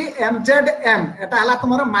M B M Z M एटा हला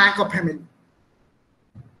तुम्हारा मां को फैमिली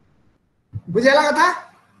बुझेला कथा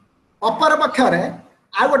अपर पक्ष रे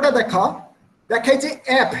आ गोटे देख देखे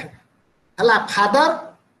एफ हला फादर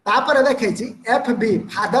तापर देखे एफ बी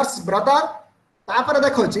फादर्स ब्रदर तापर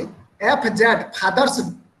देखो एफ जेड फादर्स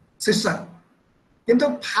सिस्टर किंतु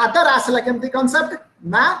फादर आसला केमती कांसेप्ट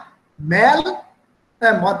ना mail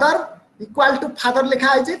mother equal to father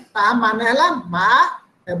लिखा है ता माने हला मां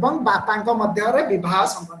एवं बापा को मध्य रे विवाह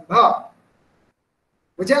संबंध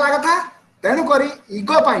बुझेला कथा तेणु करी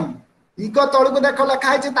इगो तौल को देख लिखा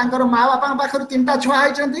है माँ बापा पाखर 3टा छुआ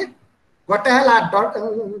होती गोटे है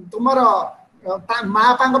तुम माँ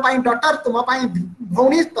बापा डटर तुम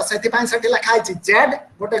भौणी तो से लिखाई जेड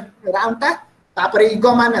गोटे राउंडटा तापर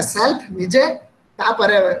इगो माने सेल्फ निजे तापर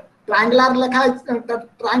ट्रायंगुलर लिखा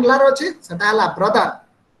ट्रायंगुलर अच्छी सेटा ब्रदर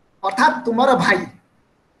अर्थात तुमर भाई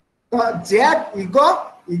तो जेड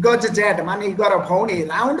इगोज जेड माने इगोर भौणी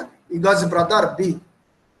राउंड इगोज ब्रदर बी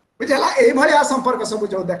बुझेला ए भलिया संपर्क सब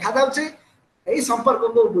जो देखा जाउची एई संपर्क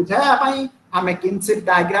को बुझाया पई हमें किनशिप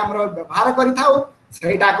डायग्राम रो व्यवहार करि थाउ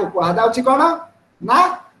सेटा को कहा जाउची कोन ना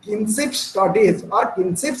किनशिप स्टडीज और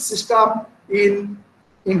kinship system in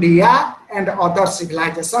India and other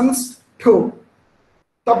civilisations to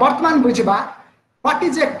तो वर्तमान बुझबा what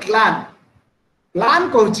is a clan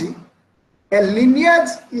कहूची A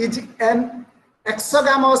lineage is an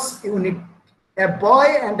एक्सोगामस unit A boy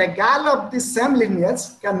and a girl of the same lineage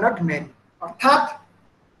cannot marry. अर्थात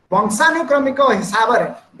वंशानुक्रमिक हिसाब रे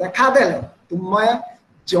देखा देले तुम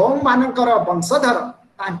जो मानकर वंशधर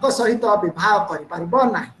तांको सहित विवाह करि परिबो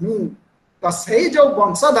नाही तो सेही जो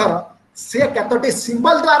वंशधर से केतोटी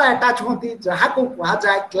सिंबल द्वारा अटैच होती जहा को कहा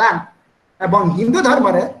जाए क्लान एवं हिंदू धर्म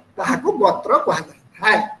रे ताहा को गोत्र कहा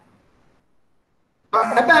जाय तो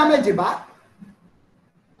एबे हमें जिबा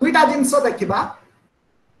दुईटा जिंस देखिबा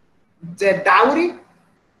जे डाउरी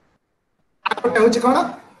आगोटे होची कोन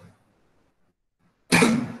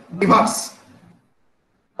डिवोर्स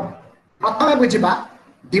प्रथमे बुझिबा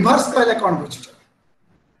डिवोर्स कहले कोन बुझिछ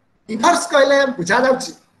डिवोर्स कहले बुझा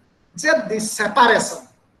जाउची जे the separation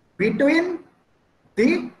between the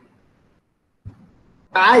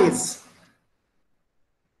ties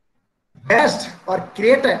based or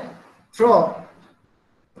created through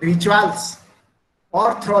rituals or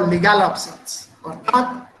through legal options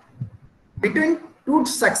अर्थात बिटवीन टू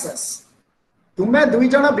सक्सेस तुम्हें दुई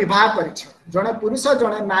जन विवाह करिछ जने पुरुष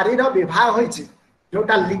जने नारी रो विवाह होइछि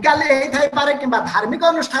जोटा लीगली हेइ थाइ पारे किबा धार्मिक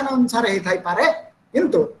अनुष्ठान अनुसार हेइ थाइ पारे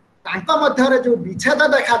किंतु तांको मध्य रे जो विच्छेद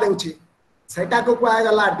देखा देउछि सेटा को कहा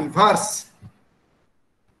गला डिवोर्स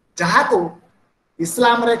जहा को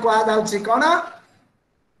इस्लाम रे कहा जाउछि कोन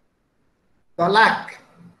तलाक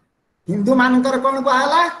हिंदू मानकर कोन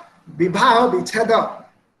कहला विवाह विच्छेद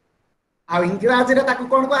आ इंग्रजी रे ताको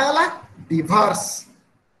कोन कहला डिवोर्स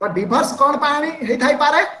तो डिवोर्स कौन पानी हे थाई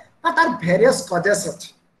पारे ना तार वेरियस कजेस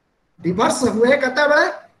अछि डिवोर्स हुए कते बेले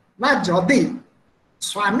ना जदी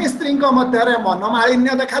स्वामी स्त्री को मध्य रे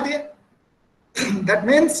मनोमालिन्य देखा दिए that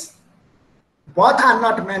means both are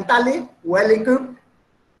not mentally well equipped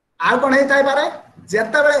uh cone hey Thai पारे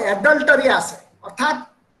जेते बेले एडल्टरी आसे अर्थात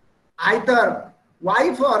आइदर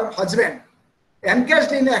वाइफ और husband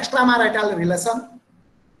engaged in extra marital relation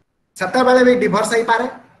सेते बेले भी डिवोर्स हे पारे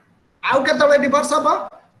आउ केतले डिवोर्स हो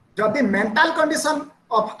जदि mental condition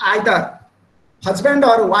of either husband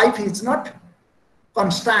और वाइफ इज नॉट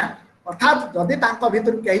कांस्टेंट अर्थात जदि तांको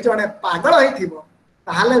भितर केही जणे पागल होइथिबो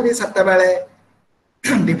ताहाले भी सते बेले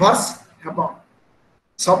डिवोर्स हेबो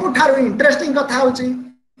सबुठार इंटरेस्टिंग कथा होची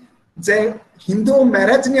जे हिंदू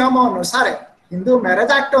मैरिज नियम अनुसार हिंदू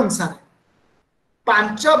मैरिज एक्ट अनुसार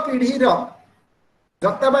 5 पीढ़ी रो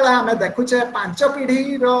जते बेले हमें देखुचे 5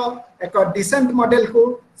 पीढ़ी रो एक डिसेंट मॉडल को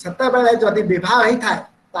सते बेले जदि विवाह होई थाए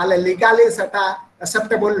ताले लीगली सेटा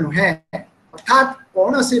एक्सेप्टेबल नुहे अर्थात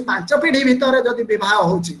कौन सी 5 पीढ़ी भीतर जदि विवाह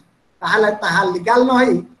होची ताहाले ताहा लीगल न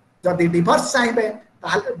होई जदि डिवोर्स चाहिए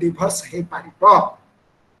ताहाले डिवोर्स हे पारिबो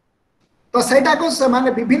तो सेटा को से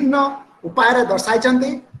माने विभिन्न उपाय रे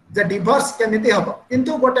दर्शाइछन्ती जे डिवोर्स केमिति हबो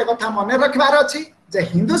किंतु गोटे कथा मने रखबार अछि जे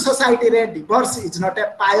हिंदू सोसाइटी रे divorce is not a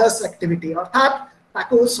Payas activity अर्थात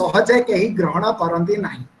ताकू सहजे केही ग्रहण करंती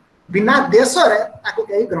नाही बिना देश रे ताकू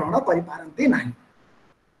केही ग्रहण करि पारंती नाही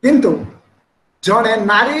किंतु जणे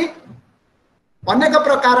नारी अनेक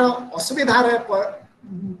प्रकार असुविधा रे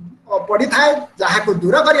पड़ी थाए जहाँ को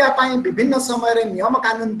दूर करने विभिन्न समय रे नियम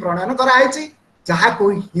कानून प्रणयन कराई जहाँ को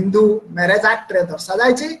हिंदू मैरेज एक्ट रे दर्शा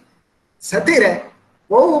जाइछि सेतिरे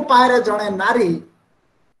को उपाय रे जणे नारी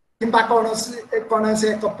किंबा कौनसी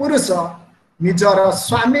एक पुरुष निजर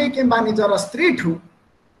स्वामी किंबा निजर स्त्री ठू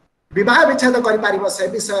विवाह विच्छेद करि पारिबो से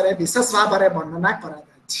विषय रे विशेष भाव रे वर्णना करा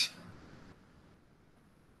जाइछि।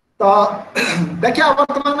 तो देखिए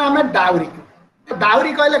वर्तमान आम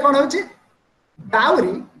डाउरी कहले कौन होछि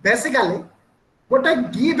डाउरी बेसिकली गोटे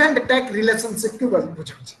गिव एंड टेक रिलेशनशिप को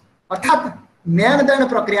बुझाଉଛି अर्थात लेन देन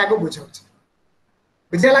प्रक्रिया को बुझाଉଛି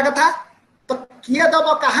बुझेला कथा तो किए दब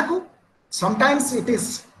कहा को sometimes it is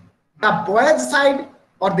the boys side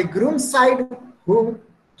और the groom side who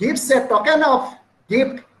gives A token of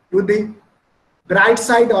gift to the bride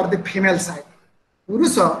side और द फीमेल साइड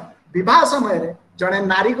पुरुष विवाह समय रे जने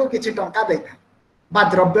नारी को किछि टंका देता बा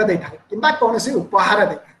द्रव्य देता किंबा कोनोसी उपहार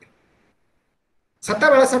देता सत्ता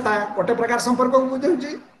बेला सता गोटे प्रकार संपर्क को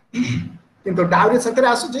बुझाउछि किंतु डाउरी सतरे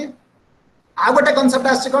आसुछि आ गोटे कांसेप्ट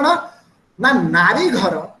आछि कोन ना नारी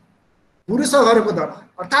घर पुरुष घर को दबा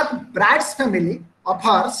अर्थात ब्राइड्स फैमिली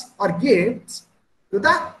ऑफर्स और gifts to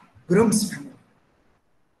the grooms family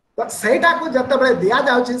तो सेटा को जते बेले दिया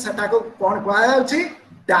जाउछि सेटा को कोन कहआ जाउछि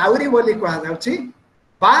डाउरी बोली कहआ जाउछि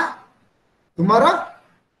बा तुमरो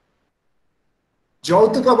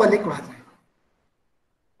यौतुक बोली कहआ जाय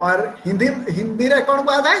और हिंदी रे कौन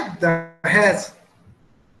कहा जाए दहेज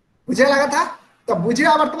बुझे लगा था तो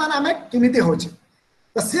बुझिया वर्तमान आम किमिति होछि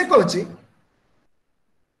तो से कहछि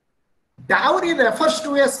dowry refers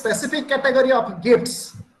to a specific category of gifts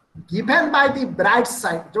given by the bride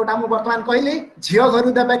side जोटा मु वर्तमान कहली झियो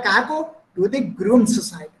घर देबे काहा को टू द ग्रूम्स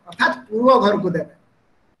साइड अर्थात पूर्व घर को देबे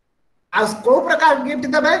आ को प्रकार गिफ्ट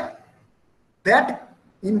देबे that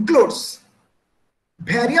includes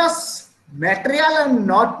various material and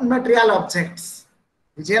not material objects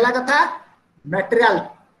बुझेला कथा material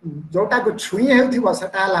जोटा को छुई हेउथिबो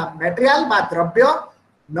सेटा हला material बा द्रव्य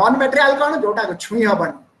नॉन material कोन जोटा को छुई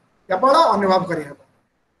हबन केवल अनुभव करि हबो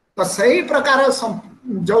तो सही प्रकार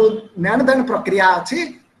जो लेन देन प्रक्रिया अछि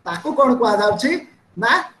ताकू कोन कहआ जाउछि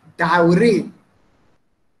ना डाउरी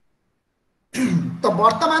तो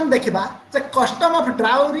वर्तमान देखिबा जे कस्टम ऑफ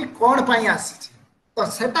डाउरी कोन पई आछि तो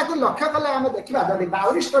सेटा को लक्ष्य कले हम देखिबा जदि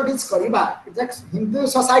डाउरी स्टडीज करिबा हिंदू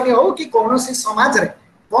सोसाइटी हो कि कोनोसी समाज रे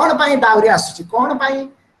कोन पई डाउरी आसुची कोन पई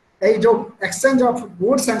ए जो exchange of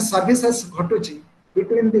goods and services घटुची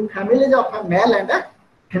between the families of a male and a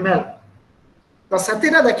female तो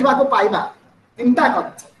सेतिरे देखिबा को पाइबा चिंता कर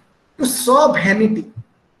टू शो वैनिटी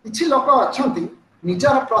किछि लोक अछंती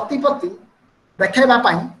निजर प्रतिपत्ति देखाइबा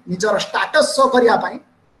पई निजर स्टेटस शो करिया पई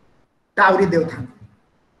डाउरी देउथान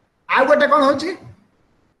आ गोटे कोन होची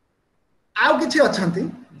आउ किछि अछंती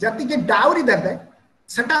जति के डाउरी देबे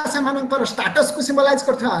सेटा से मानकर स्टेटस को सिंबलाइज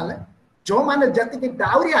करथि हाले जो माने जति के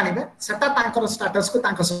डाउरी आनिबे सेटा तांकर स्टेटस को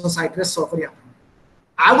तांकर सोसाइटी रे शो करिया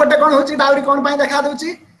आ गोटे कोन होची डाउरी कोन पई देखा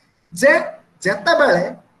दोची जे जत्ते बेले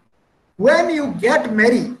when you get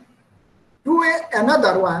married to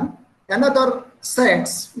another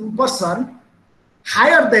sex person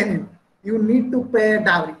higher than you need to pay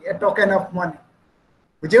dowry a token of money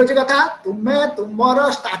बुझे कथा तुम्हें तुमर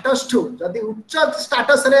स्टेटस ठू जदि उच्च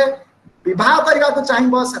स्टेटस रे विवाह करबा को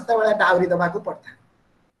चाहिबो सते बेले डाउरी दबा को पड़ता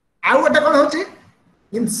आ गोटे कोन होची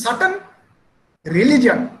in certain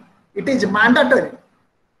religion it is mandatory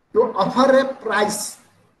to offer A price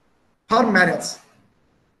for marriage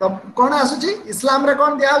तो कोन आसुची इस्लाम रे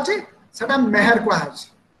कोन दिया होची सेटा मेहर को आउची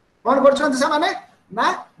कोन करछन से माने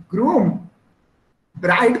ना ग्रूम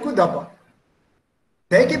ब्राइड को दबो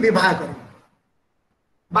दे के विवाह करे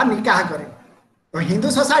बा निकाह करे तो हिंदू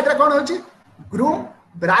सोसाइटी रे कोन होची ग्रूम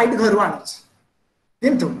ब्राइड घर आनछ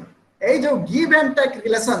किंतु ए जो give and take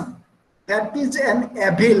relation that is an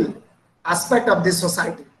evil aspect of this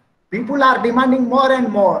society people are demanding more and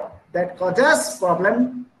more that causes problem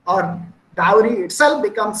और dowry itself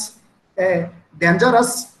becomes a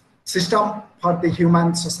dangerous system for the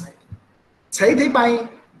human society sethi pai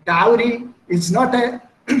dowry is not a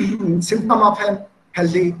symptom of a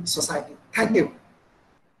healthy society thank you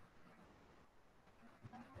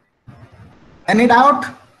any doubt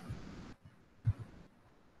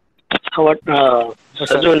what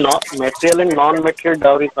जो material and non material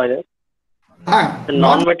dowry का है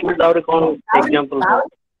non material dowry कौन example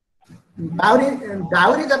dowry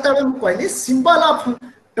dowry जतबे मु कहली symbol of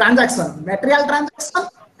transaction material transaction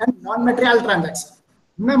and non material transaction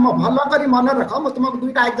मैं भलो करी मन रख मु तुमको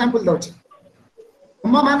दुईटा एग्जांपल दउछि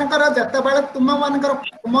तुम मानकर जतबे तुम मानकर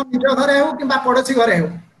तुम निज घरे हो कि पड़ोसी घरे हो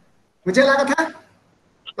बुझेला कथा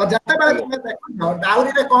तो जतबे तुम देखो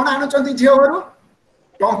डाउरी रे कोन आनुचंती झियो घरु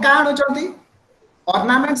टंका आनुचंती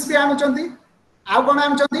ऑर्नामेंट्स भी आनुचंती आउ कोन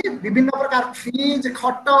आनुचंती विभिन्न प्रकार फ्रिज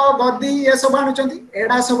खट गद्दी ये सब आनुचंती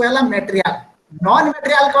एडा सब हैला मटेरियल नॉन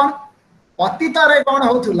मटेरियल कोन अतीत रे कोन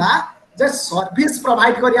होथुला जे सर्विस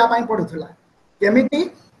प्रोवाइड करिया पई पडुथुला केमिति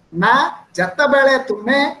ना जत्ता बेले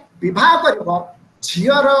तुमे विवाह करबो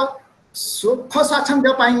झियर सुख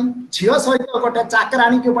स्वाच्छंद्य पई झियो सहित गोटे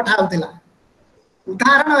चाकराणी के पठाउथिला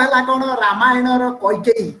उदाहरण हैला कोन रामायण रो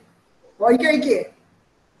कैकेयी के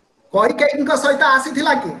कैकेयी को सहित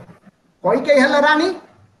आसीथिला कि कैकेयी हैला रानी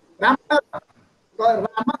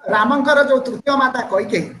रामंकर जो तृतीय माता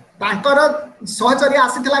कैकेयी तांकर सहचरी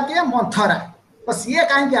आसीथिला के मंथरा तो सीए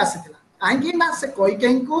काहे आसीथिला काहे ना से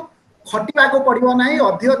कैकेयी को खटिबा को पड़िबो नाही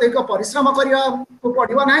अधिक परिश्रम करिया को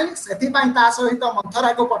पड़िबो नाही सेथि पई ता सहित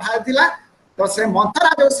मंथरा को पठाइथिला तो से मंथरा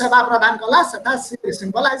जो सेवा प्रदान कला सेटा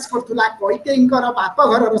सिंबलाइज करथुला कैकेयी कर बाप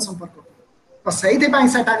घर रो संपर्क तो सेथि पई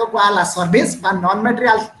सेटा को कहला सर्विस बा non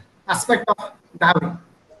material aspect of dowry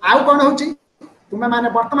आउ कोन होची तुमे माने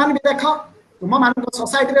वर्तमान भी देख तुम मान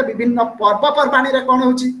सोसाइटी रे विभिन्न पर्व पर्वाणी रे कोन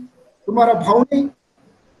होची तुमर भौणी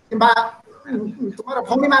किबा तुमर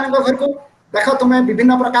भौणी मान घर को देख तुम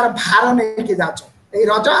विभिन्न प्रकार भार नहीं कि जाच ए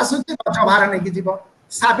रज आसुची रज भार नहीं कि जीव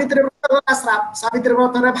सावित्री व्रत सावित्री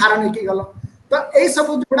व्रत रे भार नहीं कि गलो तो ए सब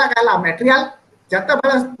जुड़ा कहला मटेरियल जते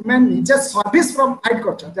बेले तुम निजे सर्विस प्रोवाइड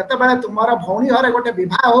करछ जते बेले तुमर भौणी घरे गोटे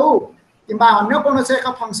विवाह हो किबा अन्य कोन से एक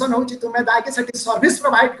फंक्शन होची तुमे दाके सेठी सर्विस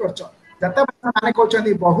प्रोवाइड करछ जते माने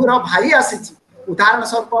कहउचंदी बहुर भाई आसीची उदाहरण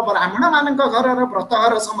स्वरूप ब्राह्मण मानक घर रे व्रत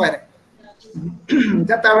घर समय रे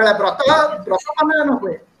जते बेले व्रत मन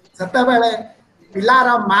हुए सेते बेले पिलार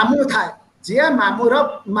मामू थाए जे मामूर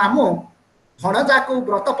मामू भणजा को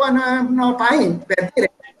व्रतपन पाई बेदी रे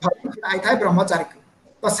आई थाए ब्रह्मचारी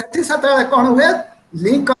तो सेठी सेते कोन हुए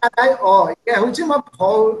लिंक करा जाय ओ ये होची मो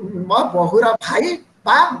बहुर भाई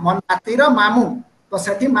बा मन नातीर मामू तो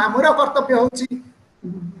सेठी मामूर कर्तव्य होची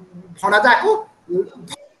भणजा को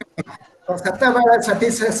तो सेते बेले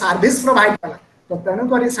सेठी से सर्विस प्रोवाइड कला तो तेनु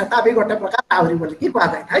करी सेटा भी गोटे प्रकार डाउरी बोली की कहा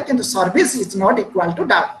जाय थाए किंतु service is not equal to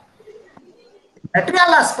dowry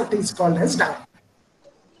material aspect is called as dowry.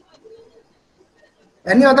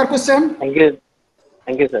 Any other question?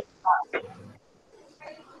 Thank you, sir.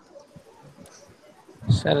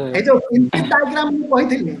 Sir. ये जो इनपुट डायग्राम में कही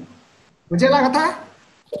थी मुझे लगा था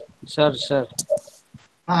सर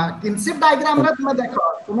हाँ किनशिप डायग्राम रे तुम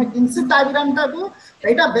देखो तुम किनशिप डायग्राम टा को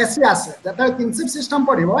एटा बेसी आसे जत किनशिप सिस्टम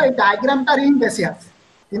पड़िबो ए डायग्राम टा रिंग बेसी आसे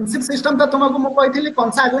किनशिप सिस्टम तो तुमको मु कही थी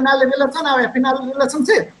कंसागुइनल रिलेशन और एफिनल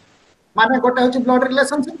रिलेशनशिप माने गोटे होची ब्लड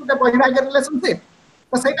रिलेशनशिप गोटे वैवाहिक रिलेशनशिप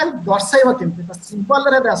तो सेटा दर्शाइबो केमति तो सिंबल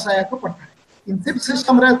रे दर्शाया को पड़ता किनशिप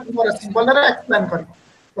सिस्टम रे तुमर सिंबल रे एक्सप्लेन करिबो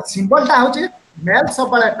तो सिंबल टा होची मेल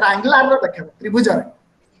सबले ट्रायंगुलर रो देखबो त्रिभुज रे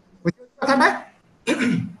बुझियो कथाटा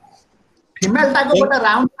फीमेल टा को गोटे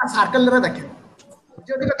राउंड सर्कल रे देखबो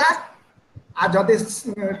बुझियो कथा आ जदि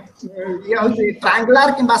ये होची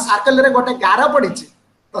ट्रायंगुलर किबा सर्कल रे गोटे गार पड़िची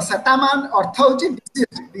तो सेटा मान अर्थ होची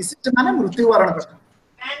डिसीज माने मृत्युवरण करता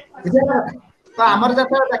तो आमर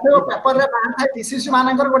जत देखो पेपर रे बाहर थाए डिसीज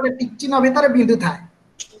मानकर गोटे टिक चिन्ह भीतर बिंदु थाए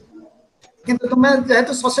किंतु तुमे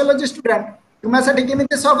जेहेतु सोशियोलॉजी स्टूडेंट तुमे से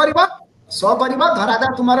केमिति सो करबो धरा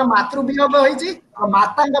जा तुमरो मातृ वियोग होईची और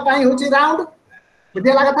मातांग पई होची राउंड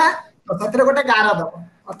बुझिला कथा तो सतरे गोटे गार दो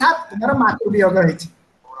अर्थात तुमरो मातृ वियोग होईची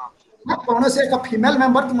ना कोन से एक फीमेल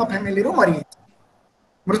मेंबर तुम फैमिली रो मरि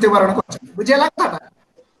मृत्युवरण कर बुझिला कथा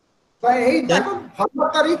तो एई ताको फॉलो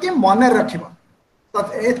करी के मन रखिबो तो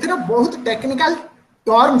एथरे बहुत टेक्निकल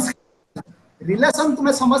टर्म्स रिलेशन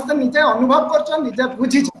तुमे समस्त निजे अनुभव करछ निजे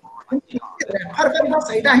बुझी रेफर करबो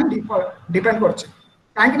सेटा ही डिपेंड करछ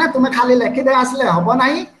काहे कि ना तुमे खाली लेखि दे आसले हबो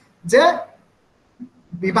नाही जे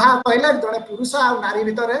विवाह कहले जने पुरुष आ नारी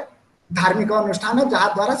भितरे धार्मिक अनुष्ठान जहा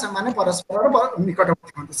द्वारा से माने परस्पर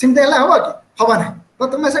निकटवर्ती होते सिमते हला हबो कि हबो नाही तो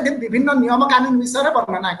तुमे से विभिन्न नियम कानून विषय रे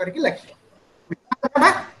वर्णना करके लेखिबो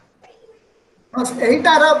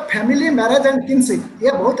एटार फैमिली मैरिज एंड किनशिप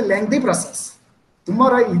ये बहुत लेंथी प्रोसेस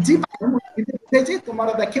तुमर इजी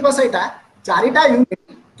तुमर देखिबो सेटा चारिटा यूनिट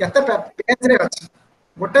केते पेज रे अछि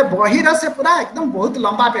गोटे बही रे से पूरा एकदम बहुत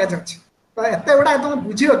लंबा पेज अछि तो एते बडा तुम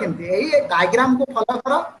बुझियो केमति एई डायग्राम को फॉलो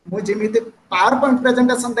करो मु जेमिति पावर पॉइंट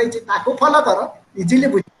प्रेजेंटेशन दैछि ताको फॉलो करो इजीली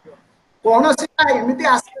बुझियो कोनोसिटा एमिति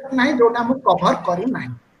एस्पेक्ट नाही जोटा मु कवर करि नाही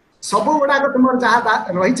सब बडा को तुमर जहा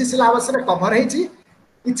रहिछि सिलेबस रे कवर हेछि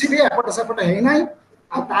କିଛି ବି ଏପଟ ସେପଟ ହେଇନାହିଁ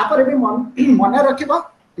ଆଉ ତାପରେ ବି ମନେ ରଖିବ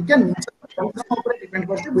ଟିକେ ନିଜ ପରିଶ୍ରମ ଉପରେ ଡିପେଣ୍ଡ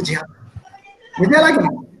କରୁଛି ବୁଝିବା ବୁଝିଲା କି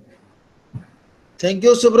ନା Thank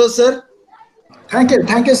you, Subrat sir.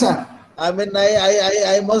 Thank you sir. I mean,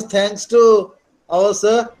 I must thanks to our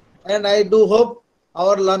sir, and I do hope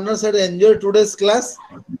our learners had enjoyed today's class.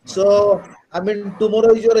 So, I mean,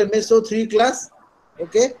 tomorrow is your MSO 3 class.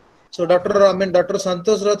 Okay. So, Dr.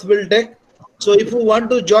 Santosh Rath will take. So, if you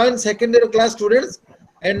want to join second year class students,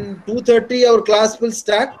 and 2:30 our class will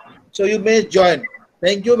start. So, you may join.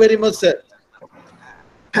 Thank you very much, sir.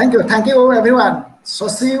 Thank you everyone. So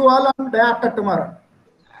see you all on day after tomorrow.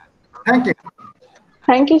 Thank you.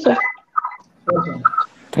 Thank you, sir. Okay.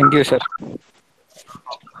 Thank you, sir.